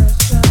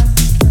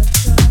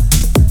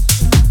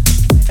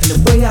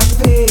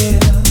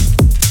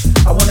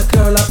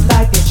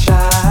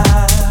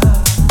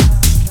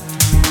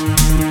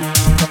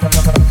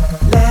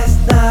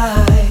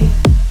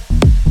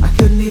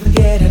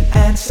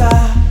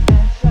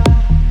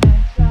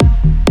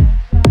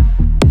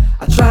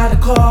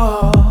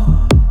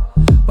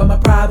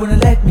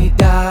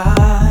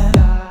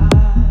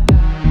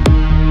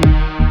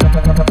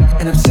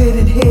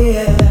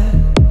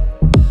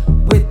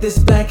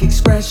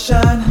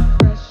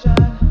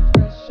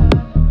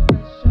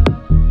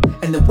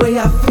 And the way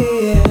I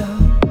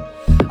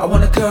feel, I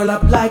wanna curl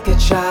up like a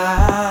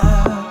child.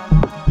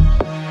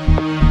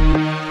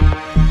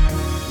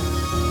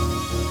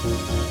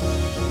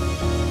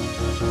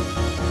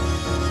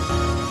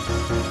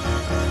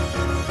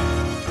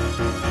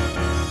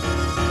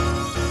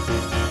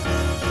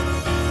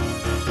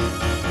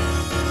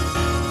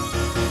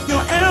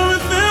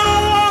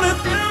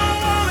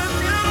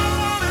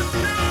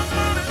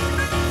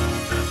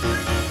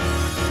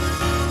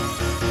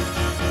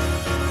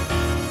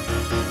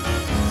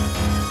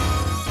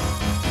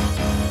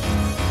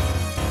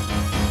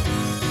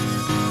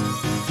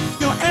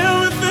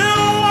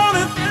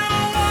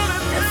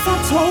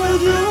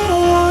 Told you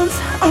once,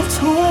 I've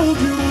told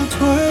you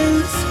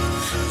twice.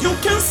 You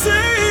can see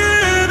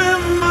it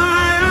in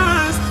my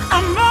eyes.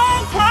 I'm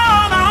all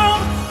cried out,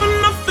 but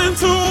nothing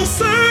to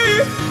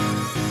say.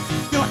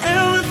 You're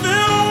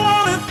everything I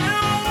wanted.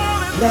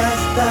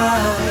 Last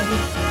night,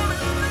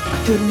 I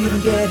couldn't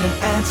even get an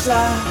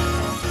answer.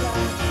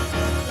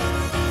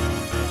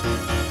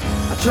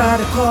 I tried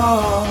to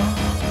call,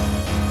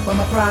 but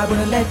my pride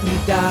wouldn't let me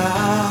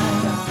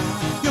die.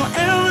 You're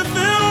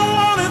everything I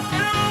wanted.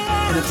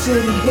 And I'm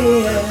sitting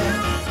here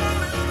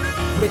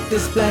with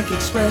this blank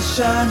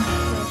expression.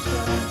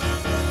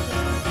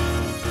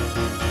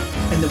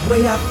 And the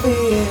way I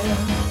feel,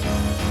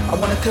 I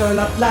wanna curl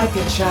up like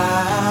a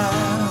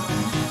child.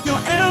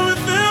 You're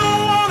everything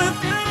I wanted.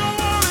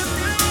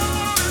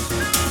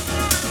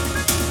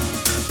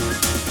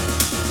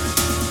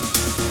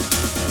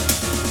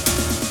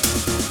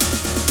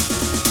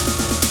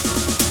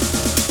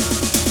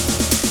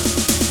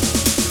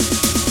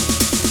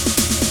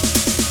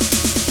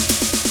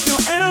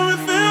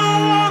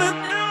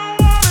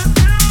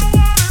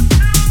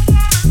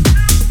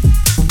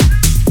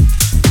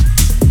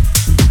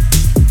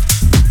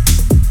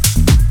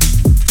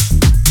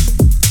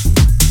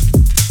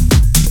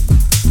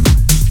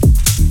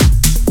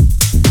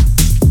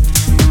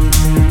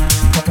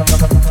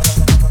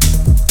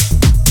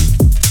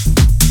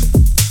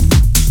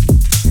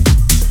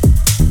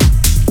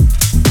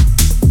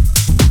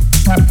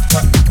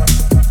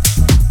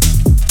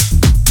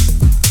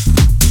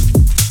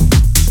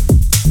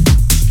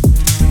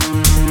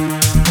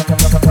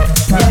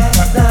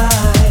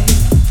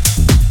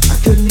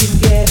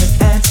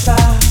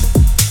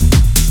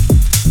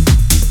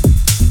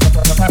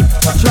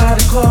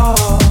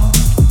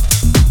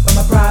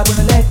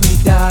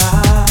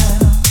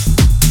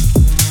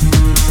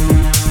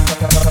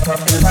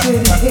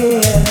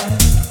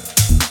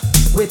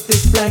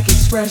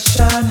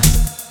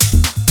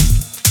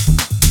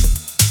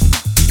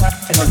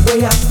 And the way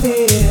I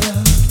feel,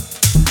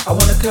 I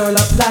wanna curl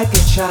up like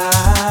a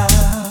child.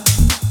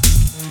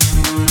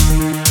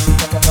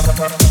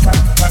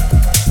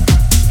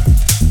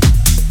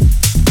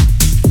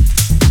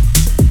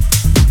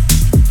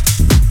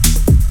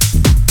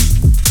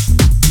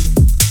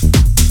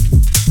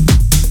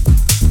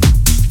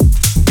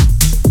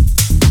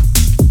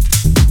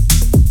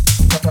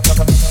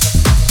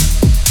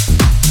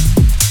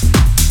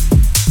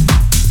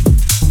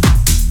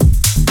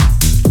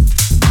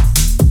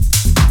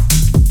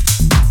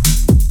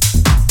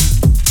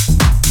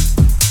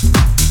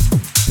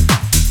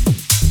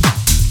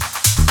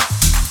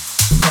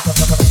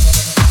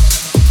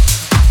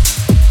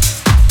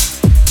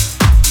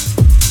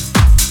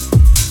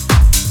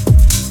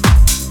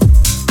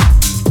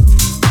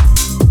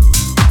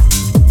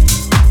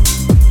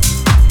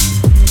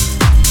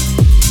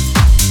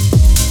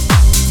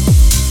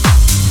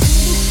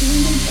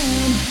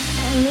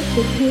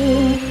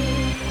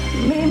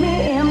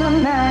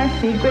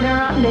 Secret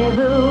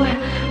rendezvous,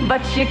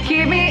 but you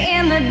keep me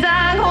in the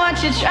dark.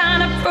 What you trying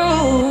to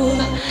prove?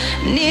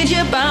 Need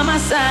you by my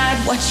side.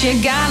 What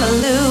you gotta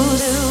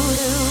lose?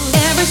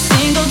 Every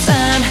single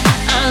time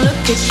I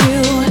look at you,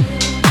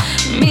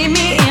 meet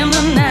me in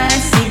the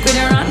night. Secret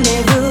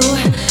rendezvous,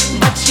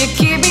 but you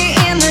keep me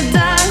in the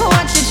dark.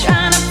 What you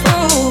trying to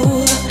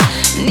prove?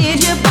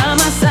 Need you by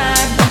my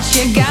side. What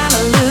you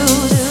gotta lose?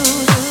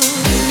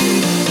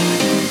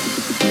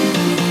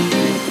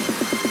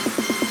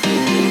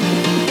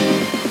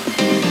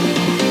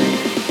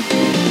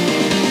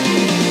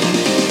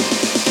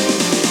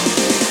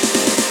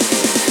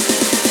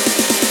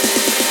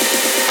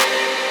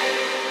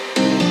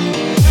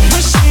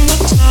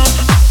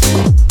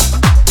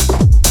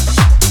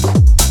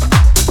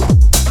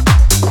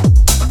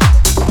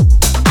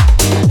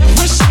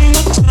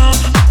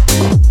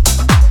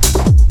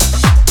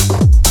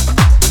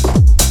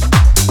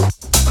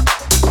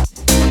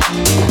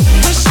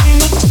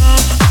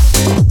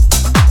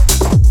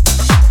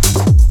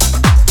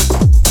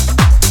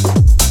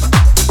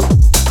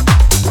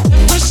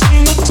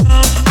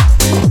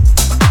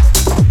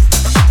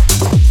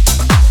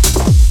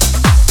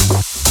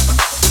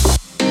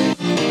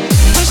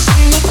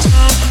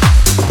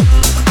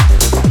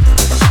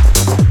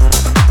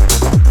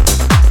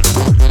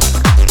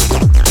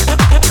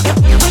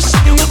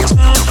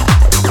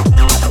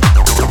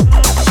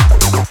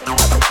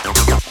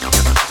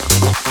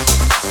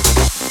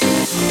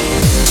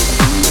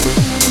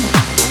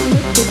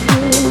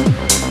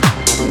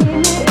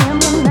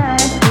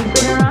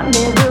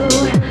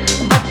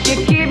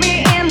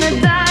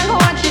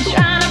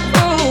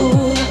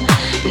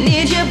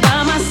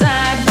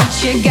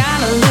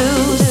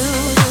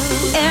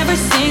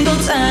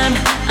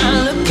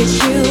 at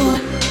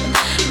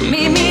you.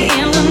 Meet me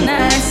in the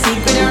night,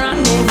 secret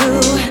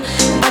rendezvous.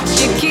 But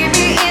you keep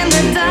me in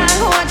the dark,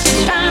 what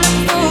you trying to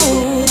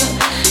prove?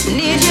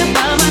 Need you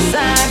by my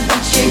side,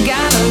 but you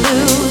gotta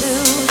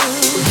lose.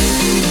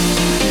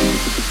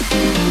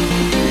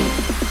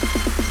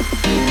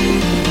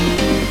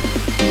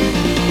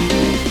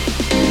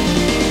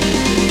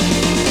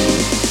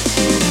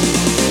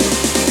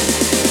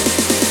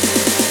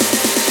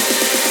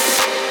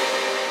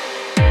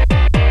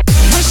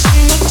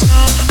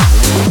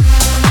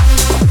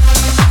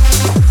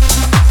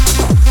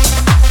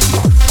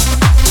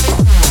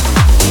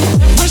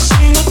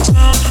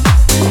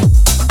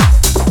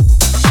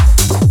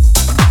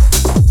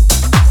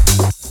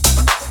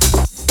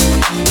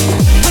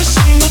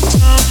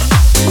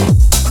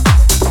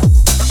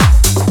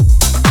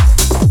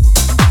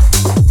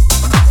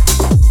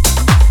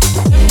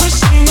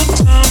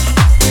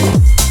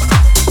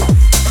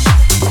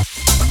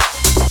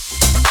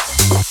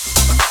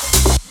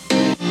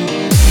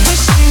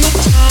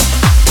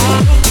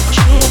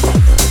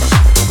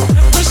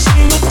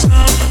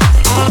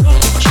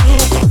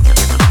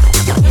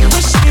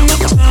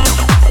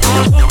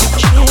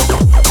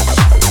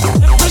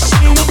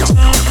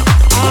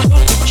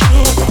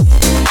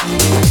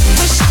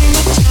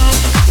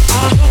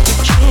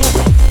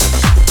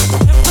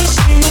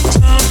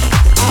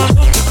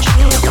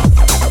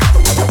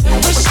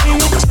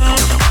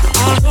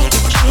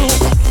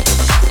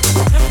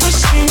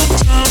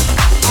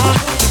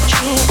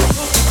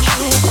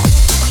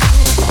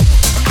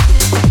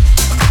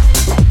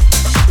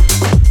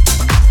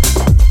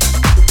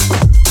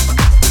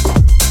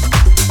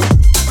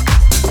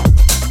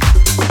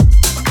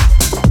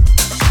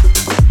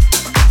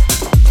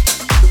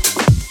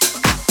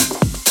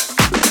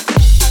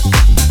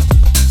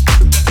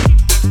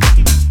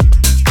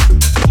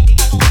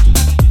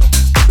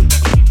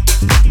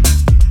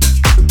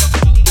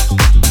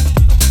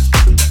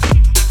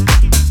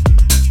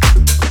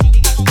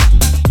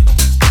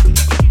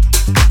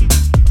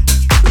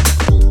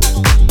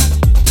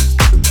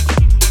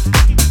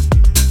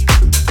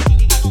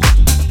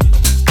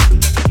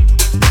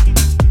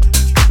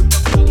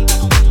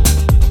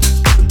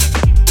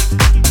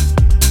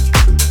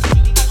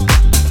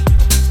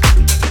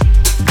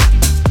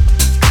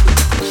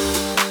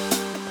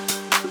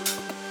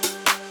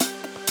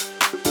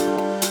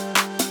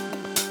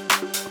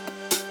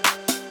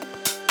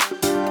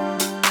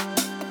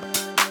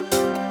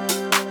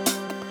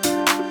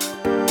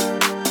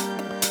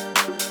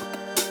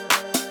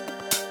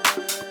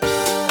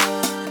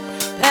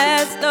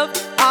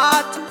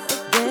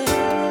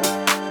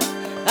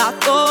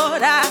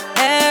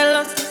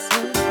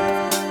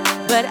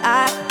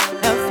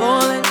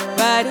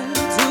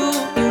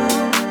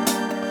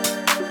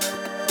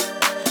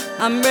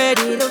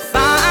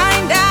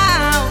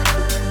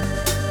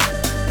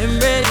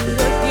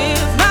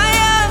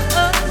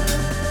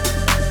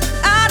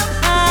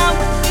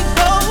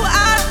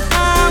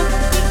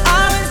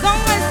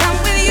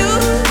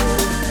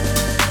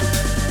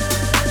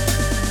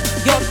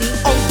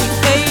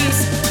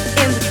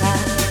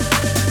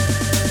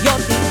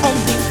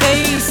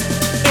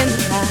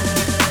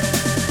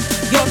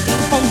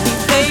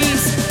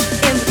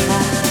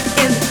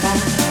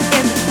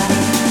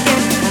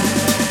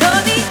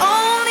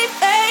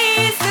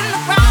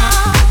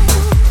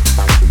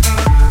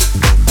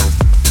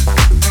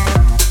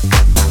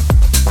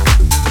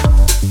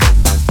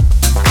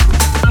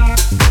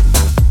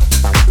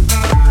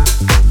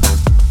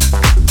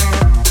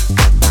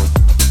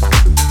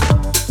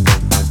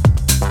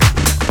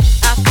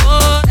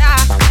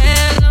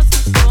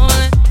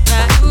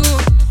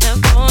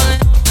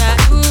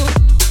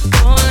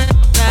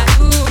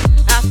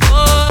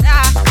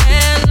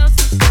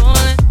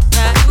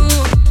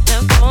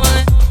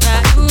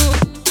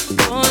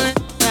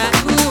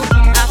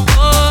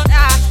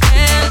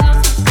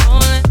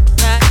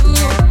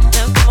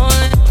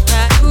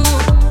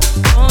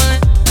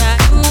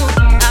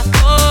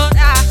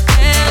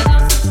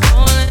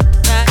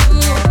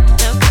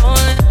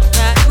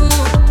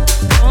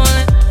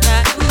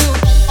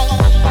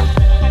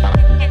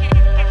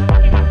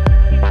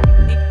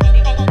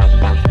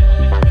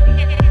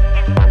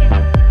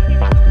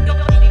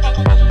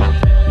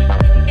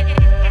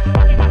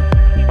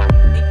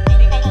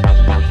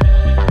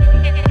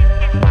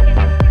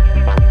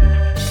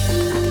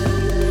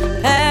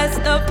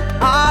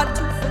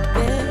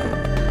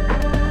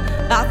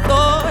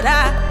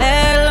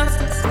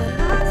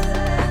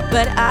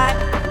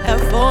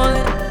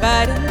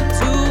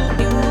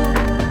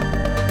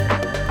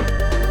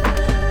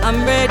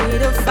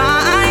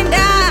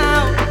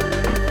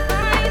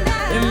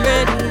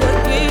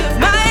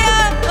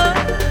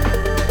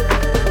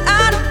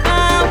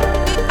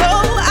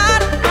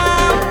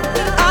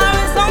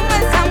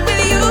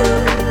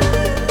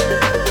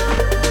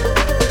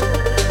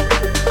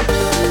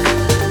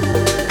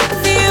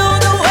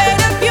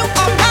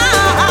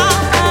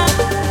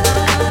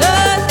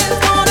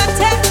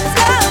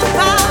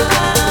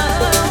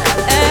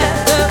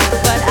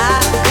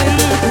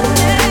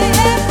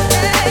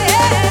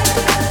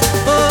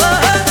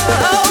 Oh,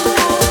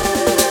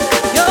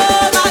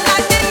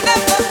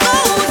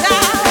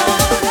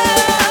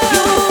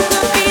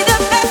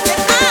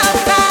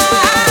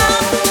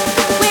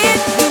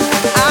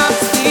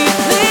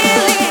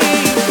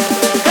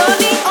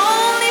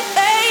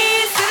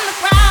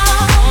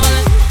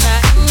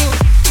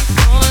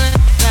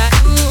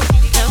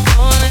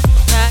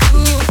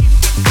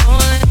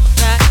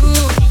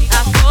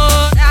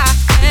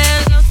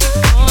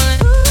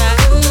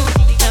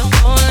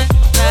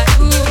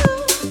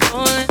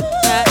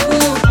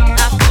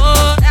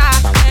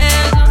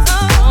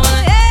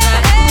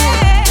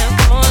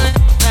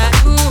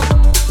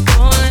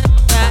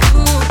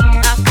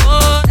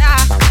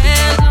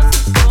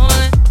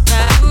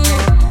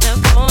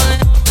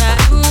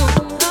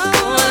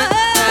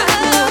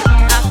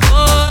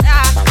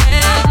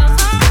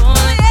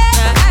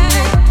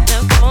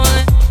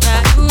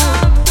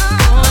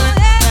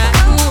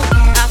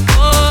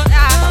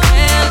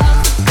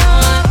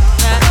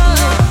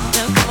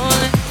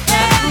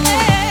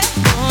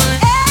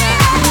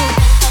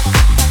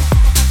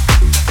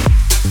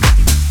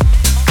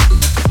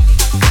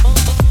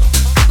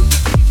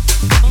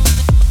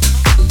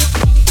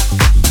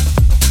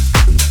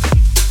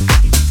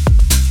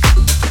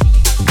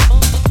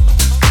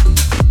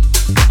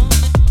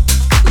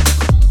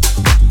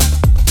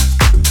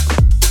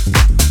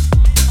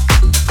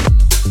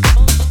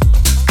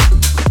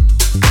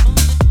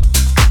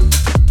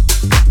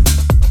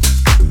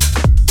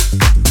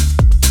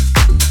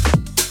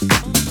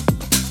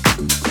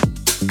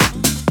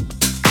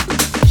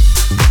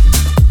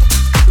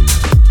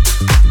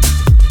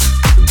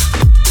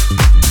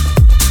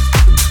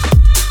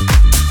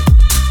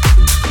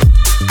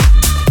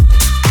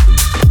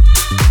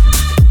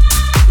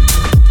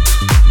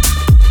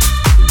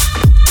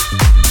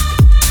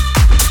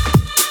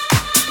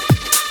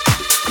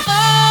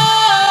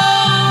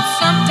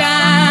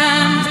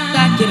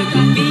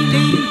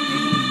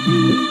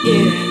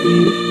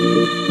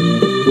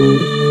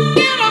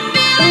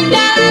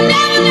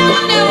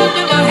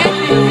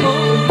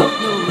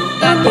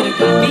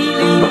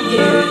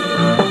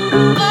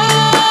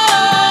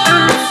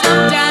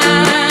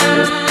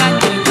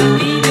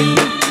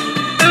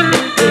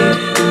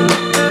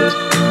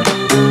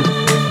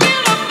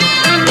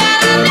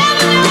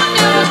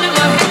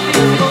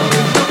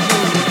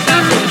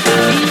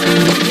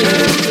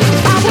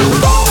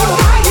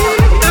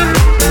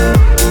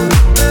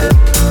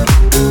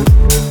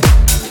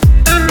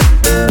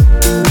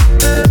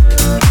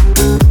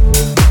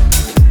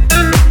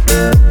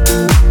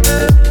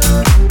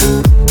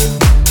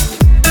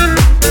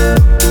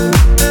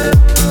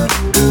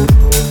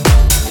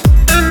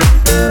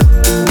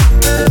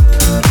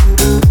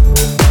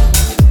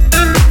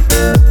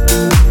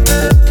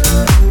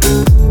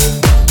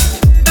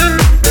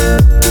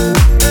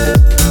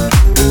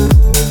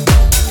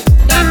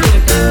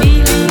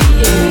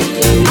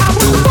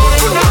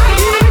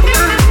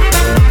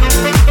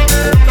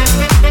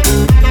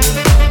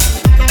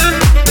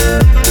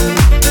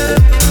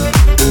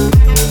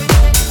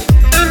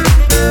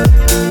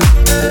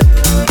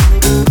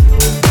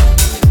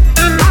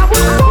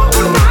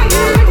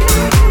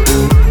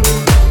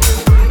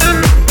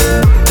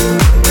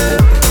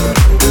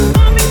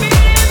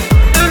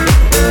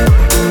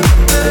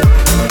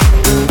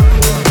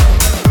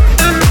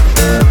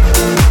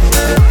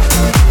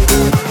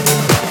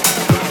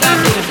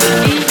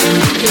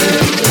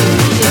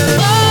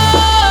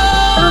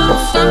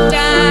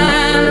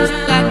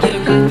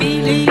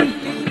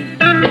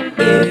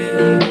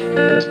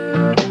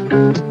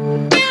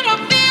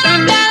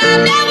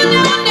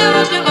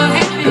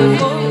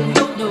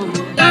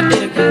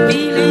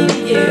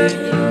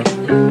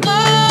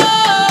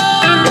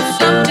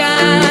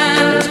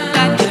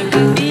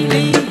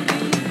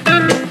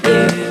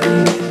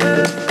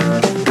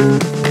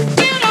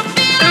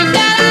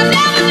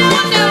 never